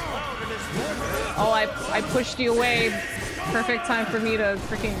 oh, I pushed you away. Perfect time for me to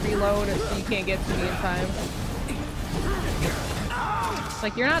freaking reload so you can't get to me in time. It's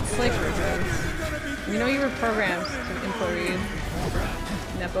like, you're not slick, Rufus. You know you were programmed to input read.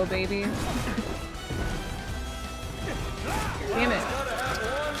 Nepo baby. Damn it.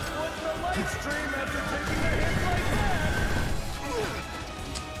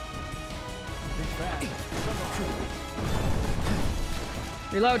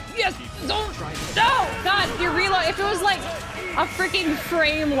 Reload. Yes! Don't! No! God, your reload. If it was like a freaking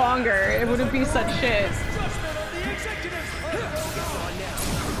frame longer, it wouldn't be such shit.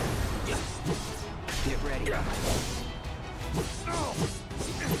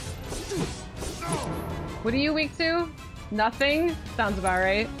 What are you weak to? Nothing? Sounds about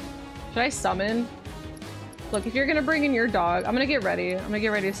right. Should I summon? Look, if you're gonna bring in your dog, I'm gonna get ready. I'm gonna get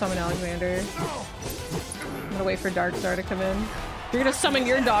ready to summon Alexander. I'm gonna wait for Darkstar to come in. If you're gonna summon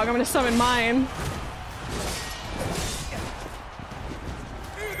your dog, I'm gonna summon mine.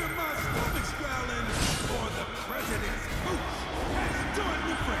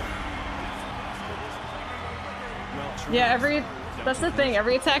 Yeah, that's the thing,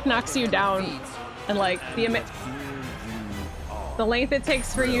 every attack knocks you down, and like, the length it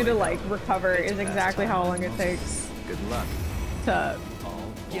takes for you to like recover is exactly how long it takes. Good luck. To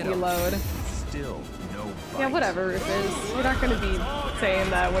reload. Still no bite. Yeah, whatever, Rufus. You're not gonna be saying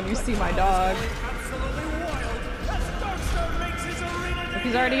that when you see my dog. Like,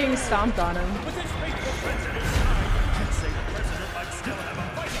 he's already getting stomped on him.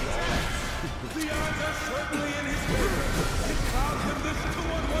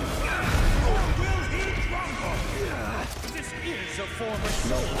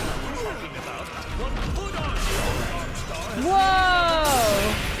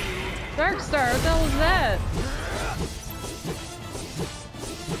 Whoa! Darkstar, what the hell was that?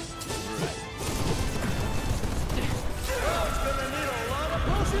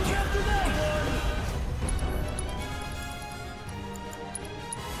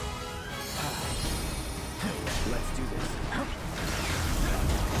 Let's do this.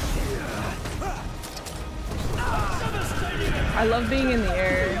 I love being in the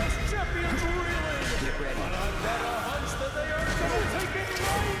air.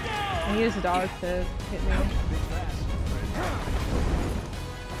 I need his dog to hit me.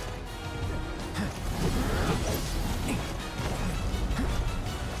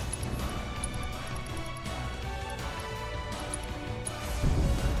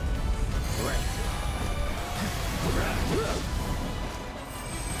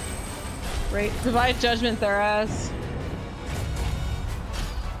 Right, divide judgment their ass.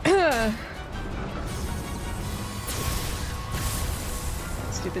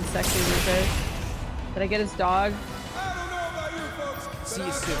 Stupid sexy Rufus. Did I get his dog? See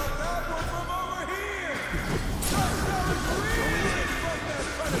you soon.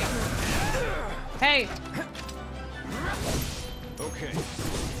 Hey! Okay.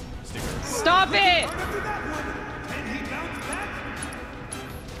 Stop it!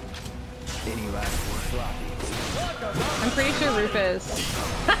 Any last word, floppy? I'm pretty sure Rufus.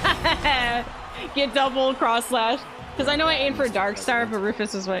 Get double cross slash. Because I know I aimed for Darkstar, but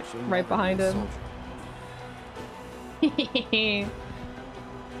Rufus is right behind him. Enough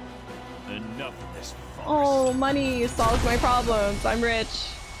of this farce. Oh, money solves my problems. I'm rich.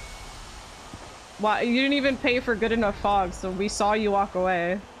 Why? You didn't even pay for good enough fog, so we saw you walk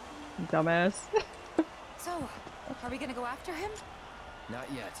away. Dumbass. So, are we gonna go after him? Not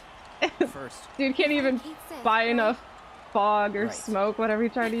yet. First. Dude can't even buy enough fog or smoke, whatever you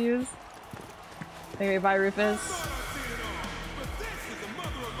try to use. Anyway, bye Rufus.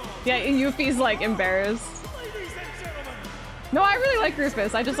 Yeah, Yuffie's like embarrassed. No, I really like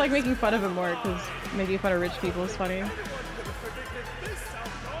Rufus. I just like making fun of him more because making fun of rich people is funny.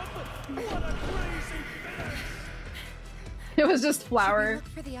 It was just flour. Look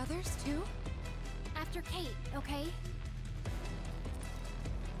for the others too? After Kate, okay?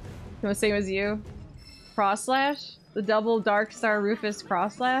 The same as you. Cross slash? The double Darkstar Rufus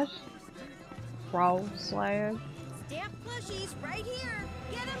cross slash? Cross slash. Stamp plushies right here.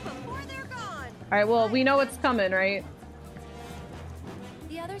 Get them before they're gone. Alright, well, we know what's coming, right?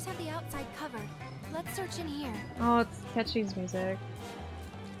 The others have the outside covered. Let's search in here. Oh, it's Ketchy's music.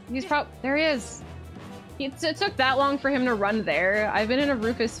 He's there he is! It took that long for him to run there. I've been in a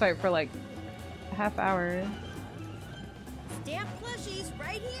Rufus fight for like a half hour. Stamp plushies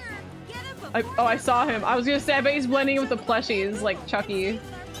right here. Get them Oh, I saw him. I was gonna say, I bet he's blending in with the plushies, like Chucky.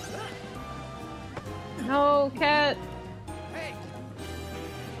 No, cat.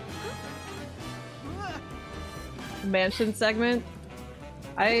 Mansion segment.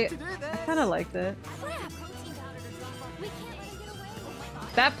 I kind of liked it.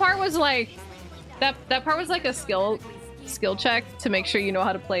 That part was like, that part was like a skill check to make sure you know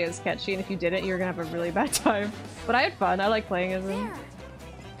how to play as Ketchy, and if you didn't, you're gonna have a really bad time. But I had fun. I like playing as him.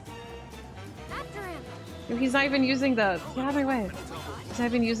 He's not even using the. Get out of my way. He's not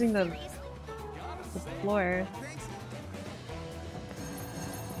even using the floor.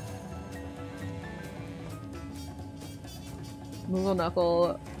 Moogle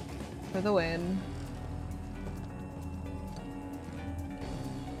Knuckle for the win.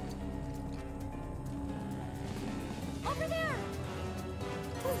 Over there.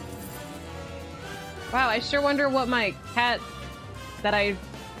 Wow, I sure wonder what my cat that I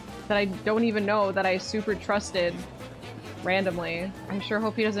don't even know that I super trusted randomly. I sure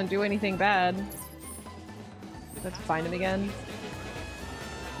hope he doesn't do anything bad. Let's find him again.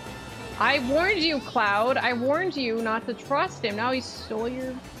 I warned you, Cloud. I warned you not to trust him. Now he stole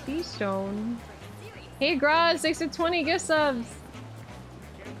your keystone. Hey, Graz, 6 to 20 gift subs.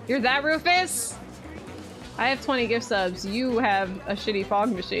 You're that Rufus? I have 20 gift subs. You have a shitty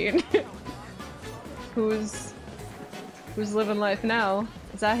fog machine. Who's living life now?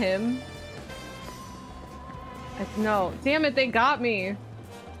 Is that him? No. Damn it, they got me.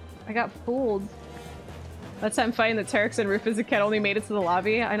 I got fooled. That time fighting the Turks and Rufus the cat only made it to the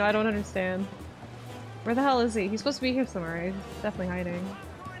lobby? I know, I don't understand. Where the hell is he? He's supposed to be here somewhere, right? He's definitely hiding.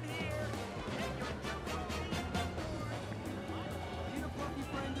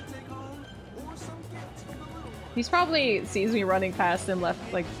 He's probably sees me running past him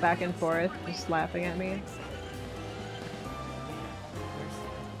left, like, back and forth, just laughing at me.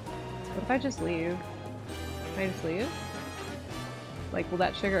 What if I just leave? Can I just leave? Like, will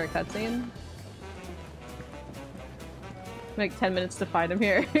that trigger a cutscene? Like 10 minutes to find him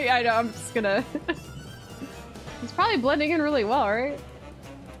here. Yeah, I know, I'm just gonna... He's probably blending in really well, right?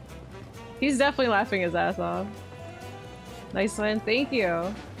 He's definitely laughing his ass off. Nice one, thank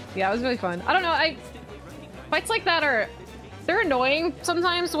you. Yeah, it was really fun. I don't know, fights like that they're annoying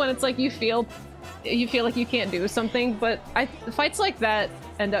sometimes when it's like you feel like you can't do something, but fights like that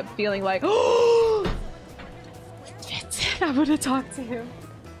end up feeling like, oh, Vincent, I want to talk to him.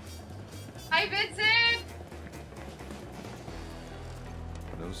 Hi, Vincent!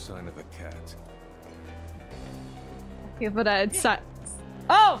 No sign of a cat. Okay, but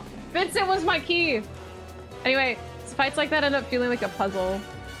oh! Vincent was my key! Anyway, fights like that end up feeling like a puzzle.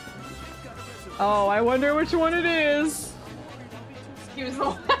 Oh, I wonder which one it is. He was the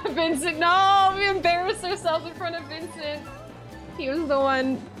one. Vincent, no! We embarrassed ourselves in front of Vincent. He was the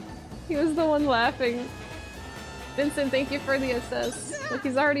one. He was the one laughing. Vincent, thank you for the assist. Look,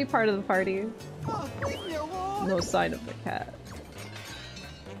 he's already part of the party. No sign of the cat.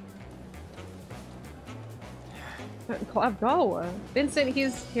 Go! Vincent,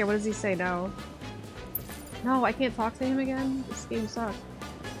 he's here. What does he say now? No, I can't talk to him again. This game sucks.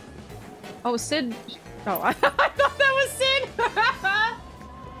 Oh, Sid. Oh, I thought that was Sid.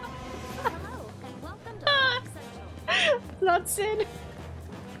 Hello, and welcome to It's not Sid.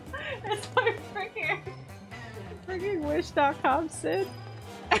 It's my freaking wish.com Sid.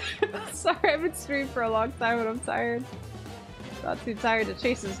 Sorry, I've been streaming for a long time and I'm tired. Not too tired to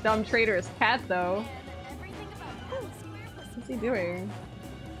chase this dumb traitorous cat though. What's he doing?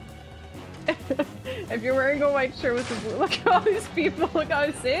 If you're wearing a white shirt with the blue, look at all these people. Look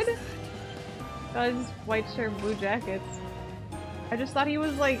how Sid. Got his white shirt, blue jackets. I just thought he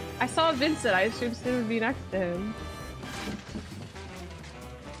was like, I saw Vincent. I assumed Sid would be next to him.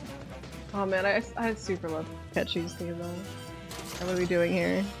 Oh man, I super love Ketchy's theme though. What are we doing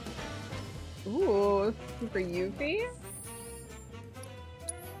here? Ooh, super Yuffie.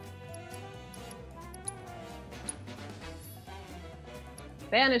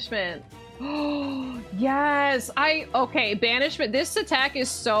 Banishment. Yes, okay, Banishment. This attack is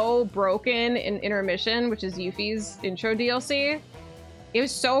so broken in Intermission, which is Yuffie's intro DLC. It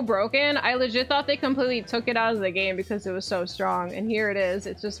was so broken. I legit thought they completely took it out of the game because it was so strong. And here it is.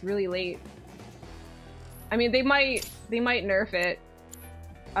 It's just really late. I mean, they might nerf it.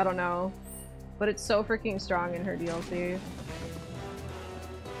 I don't know. But it's so freaking strong in her DLC.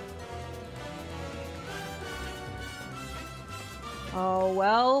 Oh,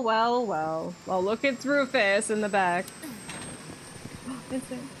 well, well, well. Well, look, it's Rufus in the back.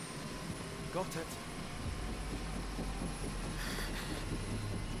 Vincent. Got it.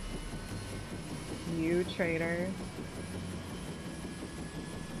 You traitor.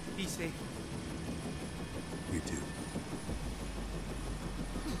 Be safe. You do.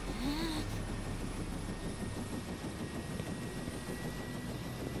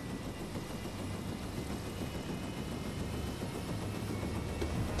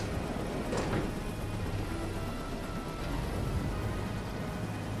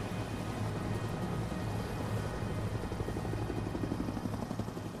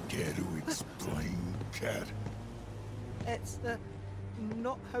 Care to explain, cat? It's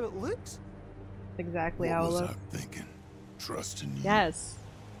not how it looks. Exactly how it What was looks. I thinking? Trusting you? Yes.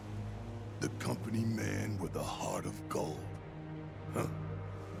 The company man with a heart of gold. Huh?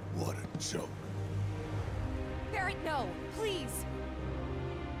 What a joke. Barrett, no, please.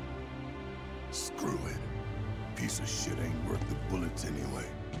 Screw it. Piece of shit ain't worth the bullets anyway.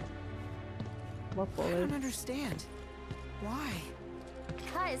 What I don't understand. Why?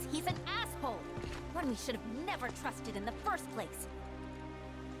 Because he's an asshole. One we should have never trusted in the first place.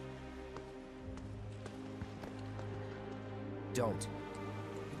 Don't.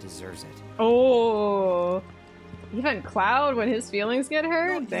 He deserves it. Oh, even Cloud when his feelings get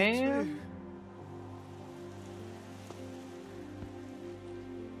hurt? Damn.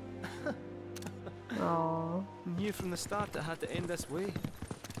 Oh. Knew from the start it had to end this way,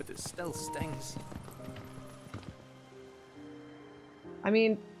 but it still stings. I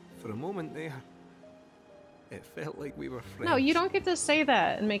mean, for a moment there, it felt like we were friends. No, you don't get to say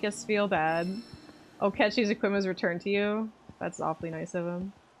that and make us feel bad. Oh, Ketchy's equipment was returned to you? That's awfully nice of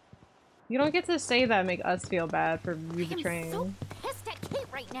him. You don't get to say that and make us feel bad for you betraying. I'm so pissed at Kate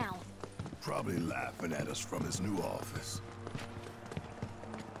right now. Probably laughing at us from his new office.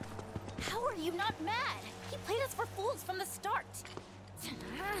 How are you not mad? He played us for fools from the start.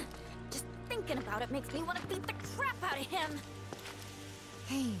 Just thinking about it makes me want to beat the crap out of him.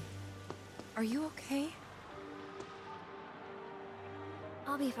 Hey, are you okay?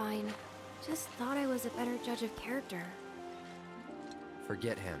 I'll be fine. Just thought I was a better judge of character.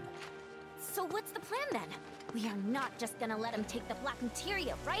 Forget him. So what's the plan then? We are not just gonna let him take the black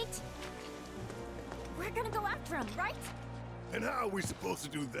materia, right? We're gonna go after him, right? And how are we supposed to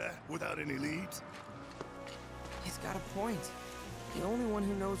do that without any leads? He's got a point. The only one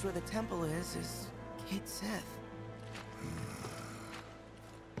who knows where the temple is Kid Seth.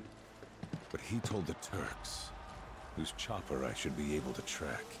 But he told the Turks, whose chopper I should be able to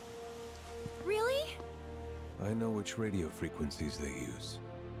track. Really? I know which radio frequencies they use.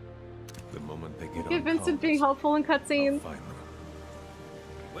 The moment they get Look at on Vincent comms, being helpful in cutscenes. I'll find them.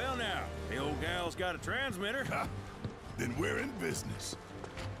 Well now, the old gal's got a transmitter. Then we're in business.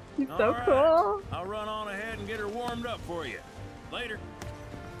 He's All so right. cool. I'll run on ahead and get her warmed up for you. Later.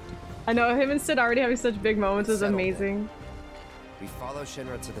 I know, him and Sid already having such big moments is amazing. We follow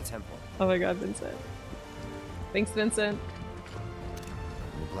Shinra to the temple. Oh my god, Vincent. Thanks, Vincent.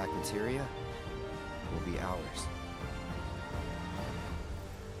 And the black materia will be ours.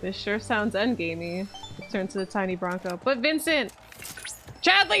 This sure sounds endgamey. Turn to the tiny Bronco. But Vincent!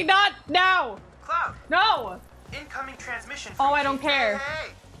 Chadley, not now! Cloud! No! Incoming transmission Oh, from I don't care.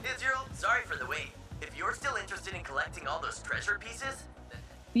 Hey, Israel, sorry for the wait. If you're still interested in collecting all those treasure pieces...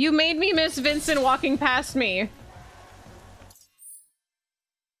 You made me miss Vincent walking past me.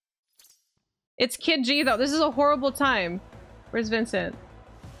 It's Kid G though. This is a horrible time. Where's Vincent?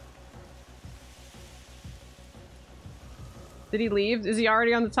 Did he leave? Is he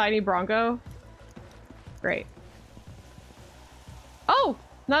already on the tiny Bronco? Great. Oh!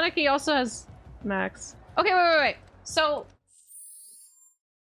 Nanaki also has Max. Okay, wait. So...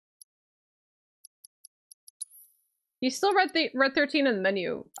 You still read 13 in the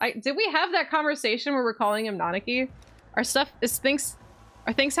menu. Did we have that conversation where we're calling him Nanaki? Are things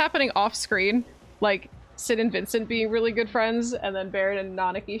happening off screen? Like Sid and Vincent being really good friends and then Barrett and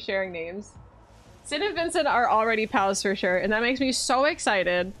Nanaki sharing names? Sid and Vincent are already pals for sure, and that makes me so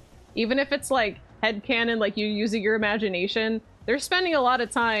excited. Even if it's like headcanon, like you using your imagination, they're spending a lot of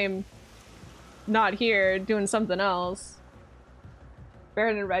time not here doing something else.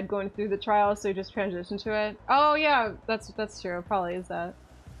 Barrett and Red going through the trial, so you just transition to it. Oh yeah, that's true. It probably is that.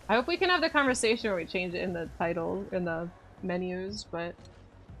 I hope we can have the conversation where we change it in the title, in the menus, but...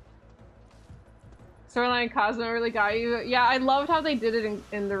 Storyline Cosmo really got you. Yeah, I loved how they did it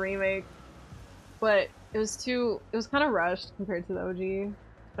in the remake, but it was kind of rushed compared to the OG.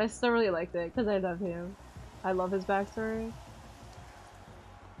 But I still really liked it, because I love him. I love his backstory.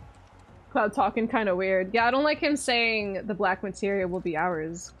 Cloud talking kind of weird. Yeah, I don't like him saying the black materia will be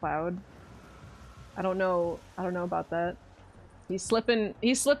ours, Cloud. I don't know about that. He's slipping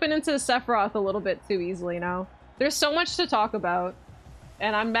into Sephiroth a little bit too easily now. There's so much to talk about,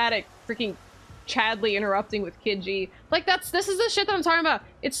 and I'm mad at freaking Chadley interrupting with Kid G. Like this is the shit that I'm talking about.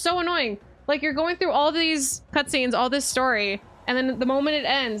 It's so annoying. Like you're going through all these cutscenes, all this story, and then the moment it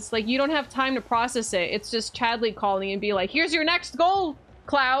ends, like you don't have time to process it. It's just Chadley calling and be like, "Here's your next goal,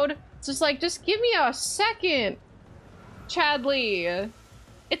 Cloud." It's just like, just give me a second, Chadley.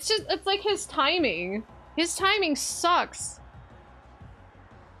 It's like his timing. His timing sucks.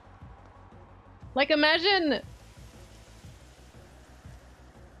 Like imagine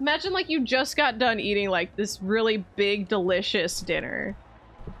like you just got done eating like this really big delicious dinner,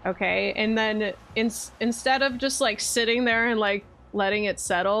 okay, and then instead of just like sitting there and like letting it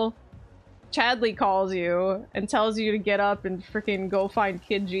settle, Chadley calls you and tells you to get up and freaking go find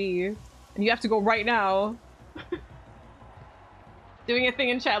Kid G, and you have to go right now. Doing a thing,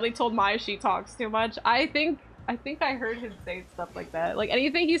 and Chadley told Maya she talks too much. I think I heard him say stuff like that. Like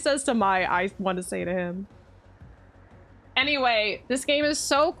anything he says to Maya, I want to say to him. Anyway, this game is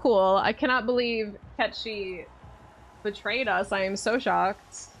so cool. I cannot believe Ketchi betrayed us. I am so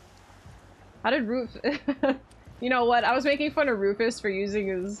shocked. How did You know what? I was making fun of Rufus for using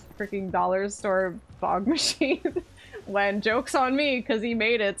his freaking dollar store fog machine when joke's on me because he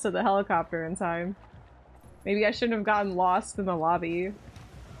made it to the helicopter in time. Maybe I shouldn't have gotten lost in the lobby.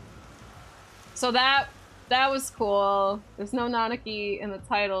 So that was cool. There's no Nanaki in the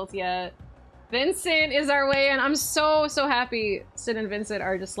titles yet. Vincent is our way, and I'm so happy Sid and Vincent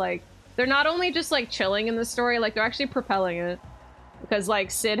are just like, they're not only just like chilling in the story, like they're actually propelling it. Because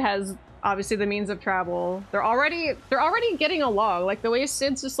like Sid has obviously the means of travel. They're already getting along. Like the way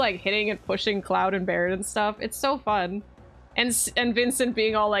Sid's just like hitting and pushing Cloud and Baron and stuff. It's so fun. And Vincent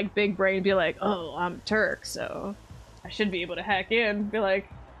being all like big brain, be like, oh, I'm Turk, so I should be able to hack in. Be like,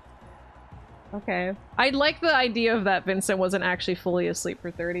 okay. I like the idea of that Vincent wasn't actually fully asleep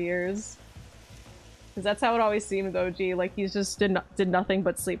for 30 years. Because that's how it always seemed, OG. Like, he's just did nothing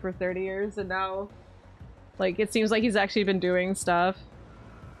but sleep for 30 years, and now, like, it seems like he's actually been doing stuff.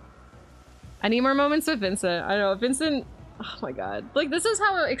 I need more moments with Vincent. I don't know, Vincent... Oh my god. Like, this is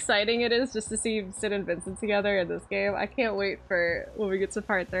how exciting it is just to see Sid and Vincent together in this game. I can't wait for when we get to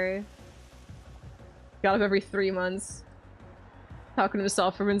part 3. Got up every 3 months. Talking to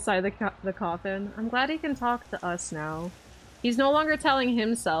himself from inside the coffin. I'm glad he can talk to us now. He's no longer telling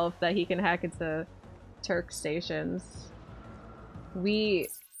himself that he can hack into Turk stations. We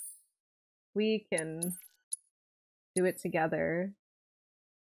can do it together.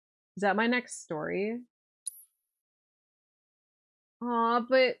 Is that my next story? Aw,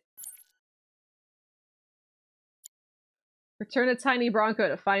 but... Return to Tiny Bronco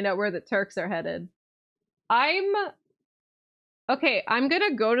to find out where the Turks are headed. Okay, I'm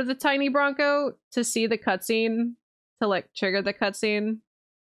gonna go to the Tiny Bronco to see the cutscene, to like trigger the cutscene.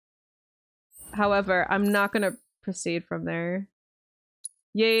 However, I'm not gonna proceed from there.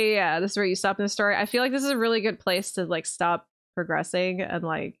 Yeah, this is where you stop in the story. I feel like this is a really good place to like stop progressing and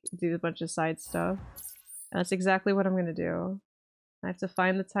like do a bunch of side stuff. And that's exactly what I'm gonna do. I have to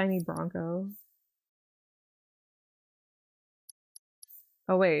find the Tiny Bronco.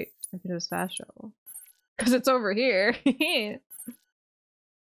 Oh wait, I can just fast travel. Because it's over here.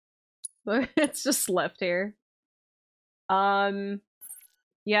 But it's just left here.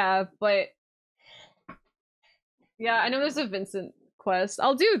 Yeah, but... Yeah, I know there's a Vincent quest.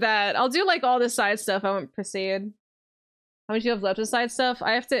 I'll do that. I'll do like all the side stuff. I won't proceed. How much do you have left of side stuff?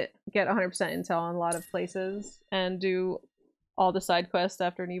 I have to get 100% intel on a lot of places and do all the side quests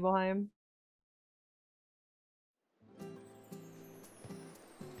after Nibelheim.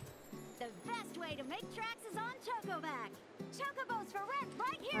 The best way to make tracks is on Chocoback. Chocobos for rent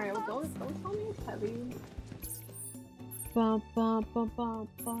right here, Alright, well, folks. don't tell me it's heavy. Bum, bum, bum, bum,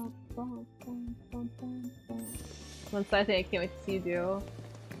 bum, bum, bum, bum, bum, bum. One side thing I can't wait to see you do.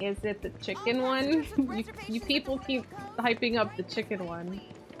 Is it the chicken one? you people keep hyping up the chicken one.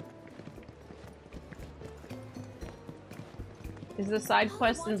 Is the side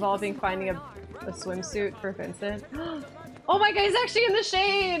quest involving finding a swimsuit for Vincent? Oh my god, he's actually in the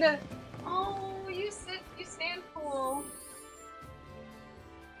shade! Oh, you stand cool.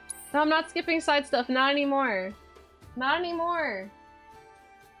 No, I'm not skipping side stuff. Not anymore. Not anymore.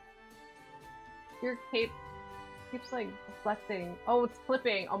 Your cape keeps like reflecting. Oh, it's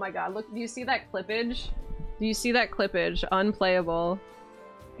clipping. Oh my god, look, do you see that clippage? Do you see that clippage? Unplayable.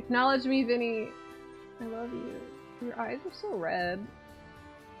 Acknowledge me, Vinny. I love you. Your eyes are so red.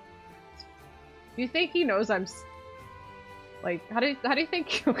 Do you think he knows I'm like, how do you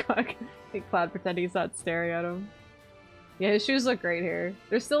think Cloud pretending he's not staring at him? Yeah, his shoes look great here.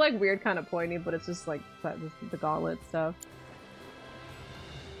 They're still like weird kind of pointy, but it's just like the gauntlet stuff.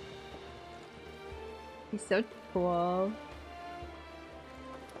 He's so cool.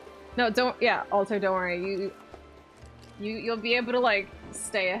 No, Alter, don't worry. You'll be able to like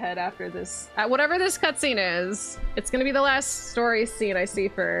stay ahead after this. Whatever this cutscene is, it's gonna be the last story scene I see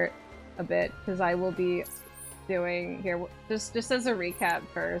for a bit, because I will be doing here just as a recap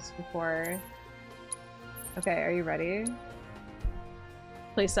first before. Okay, are you ready?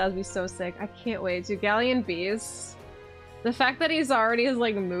 Playstyle would be so sick. I can't wait. Dude, Galleon Beast. The fact that he's already has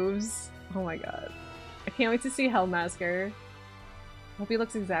like moves. Oh my god. I can't wait to see Hellmasker. Hope he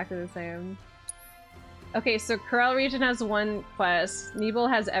looks exactly the same. Okay, so Corel region has 1 quest. Nibel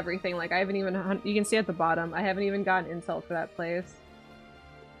has everything. Like, I haven't even... You can see at the bottom. I haven't even gotten intel for that place.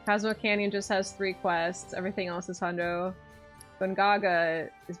 Cosmo Canyon just has 3 quests. Everything else is hundo. Gongaga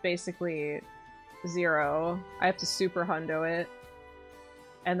is basically 0. I have to super hundo it.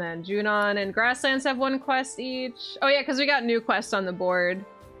 And then Junon and Grasslands have 1 quest each. Oh yeah, because we got new quests on the board.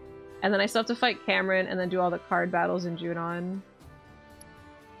 And then I still have to fight Cameron and then do all the card battles in Junon.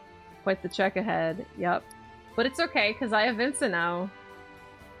 Quite the check ahead. Yep. But it's okay, because I have Vincent now.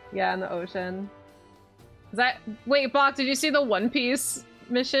 Yeah, in the ocean. Wait, Bach, did you see the One Piece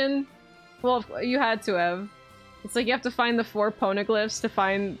mission? Well, you had to have. It's like you have to find the 4 poneglyphs to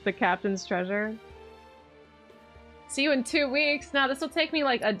find the captain's treasure. See you in 2 weeks. Now, this will take me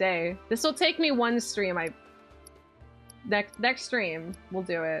like a day. This will take me 1 stream. Next stream, we'll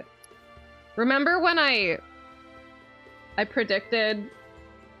do it. Remember when I predicted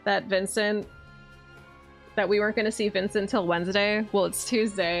that we weren't going to see Vincent till Wednesday? Well, it's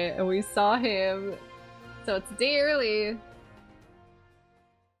Tuesday, and we saw him. So it's a day early.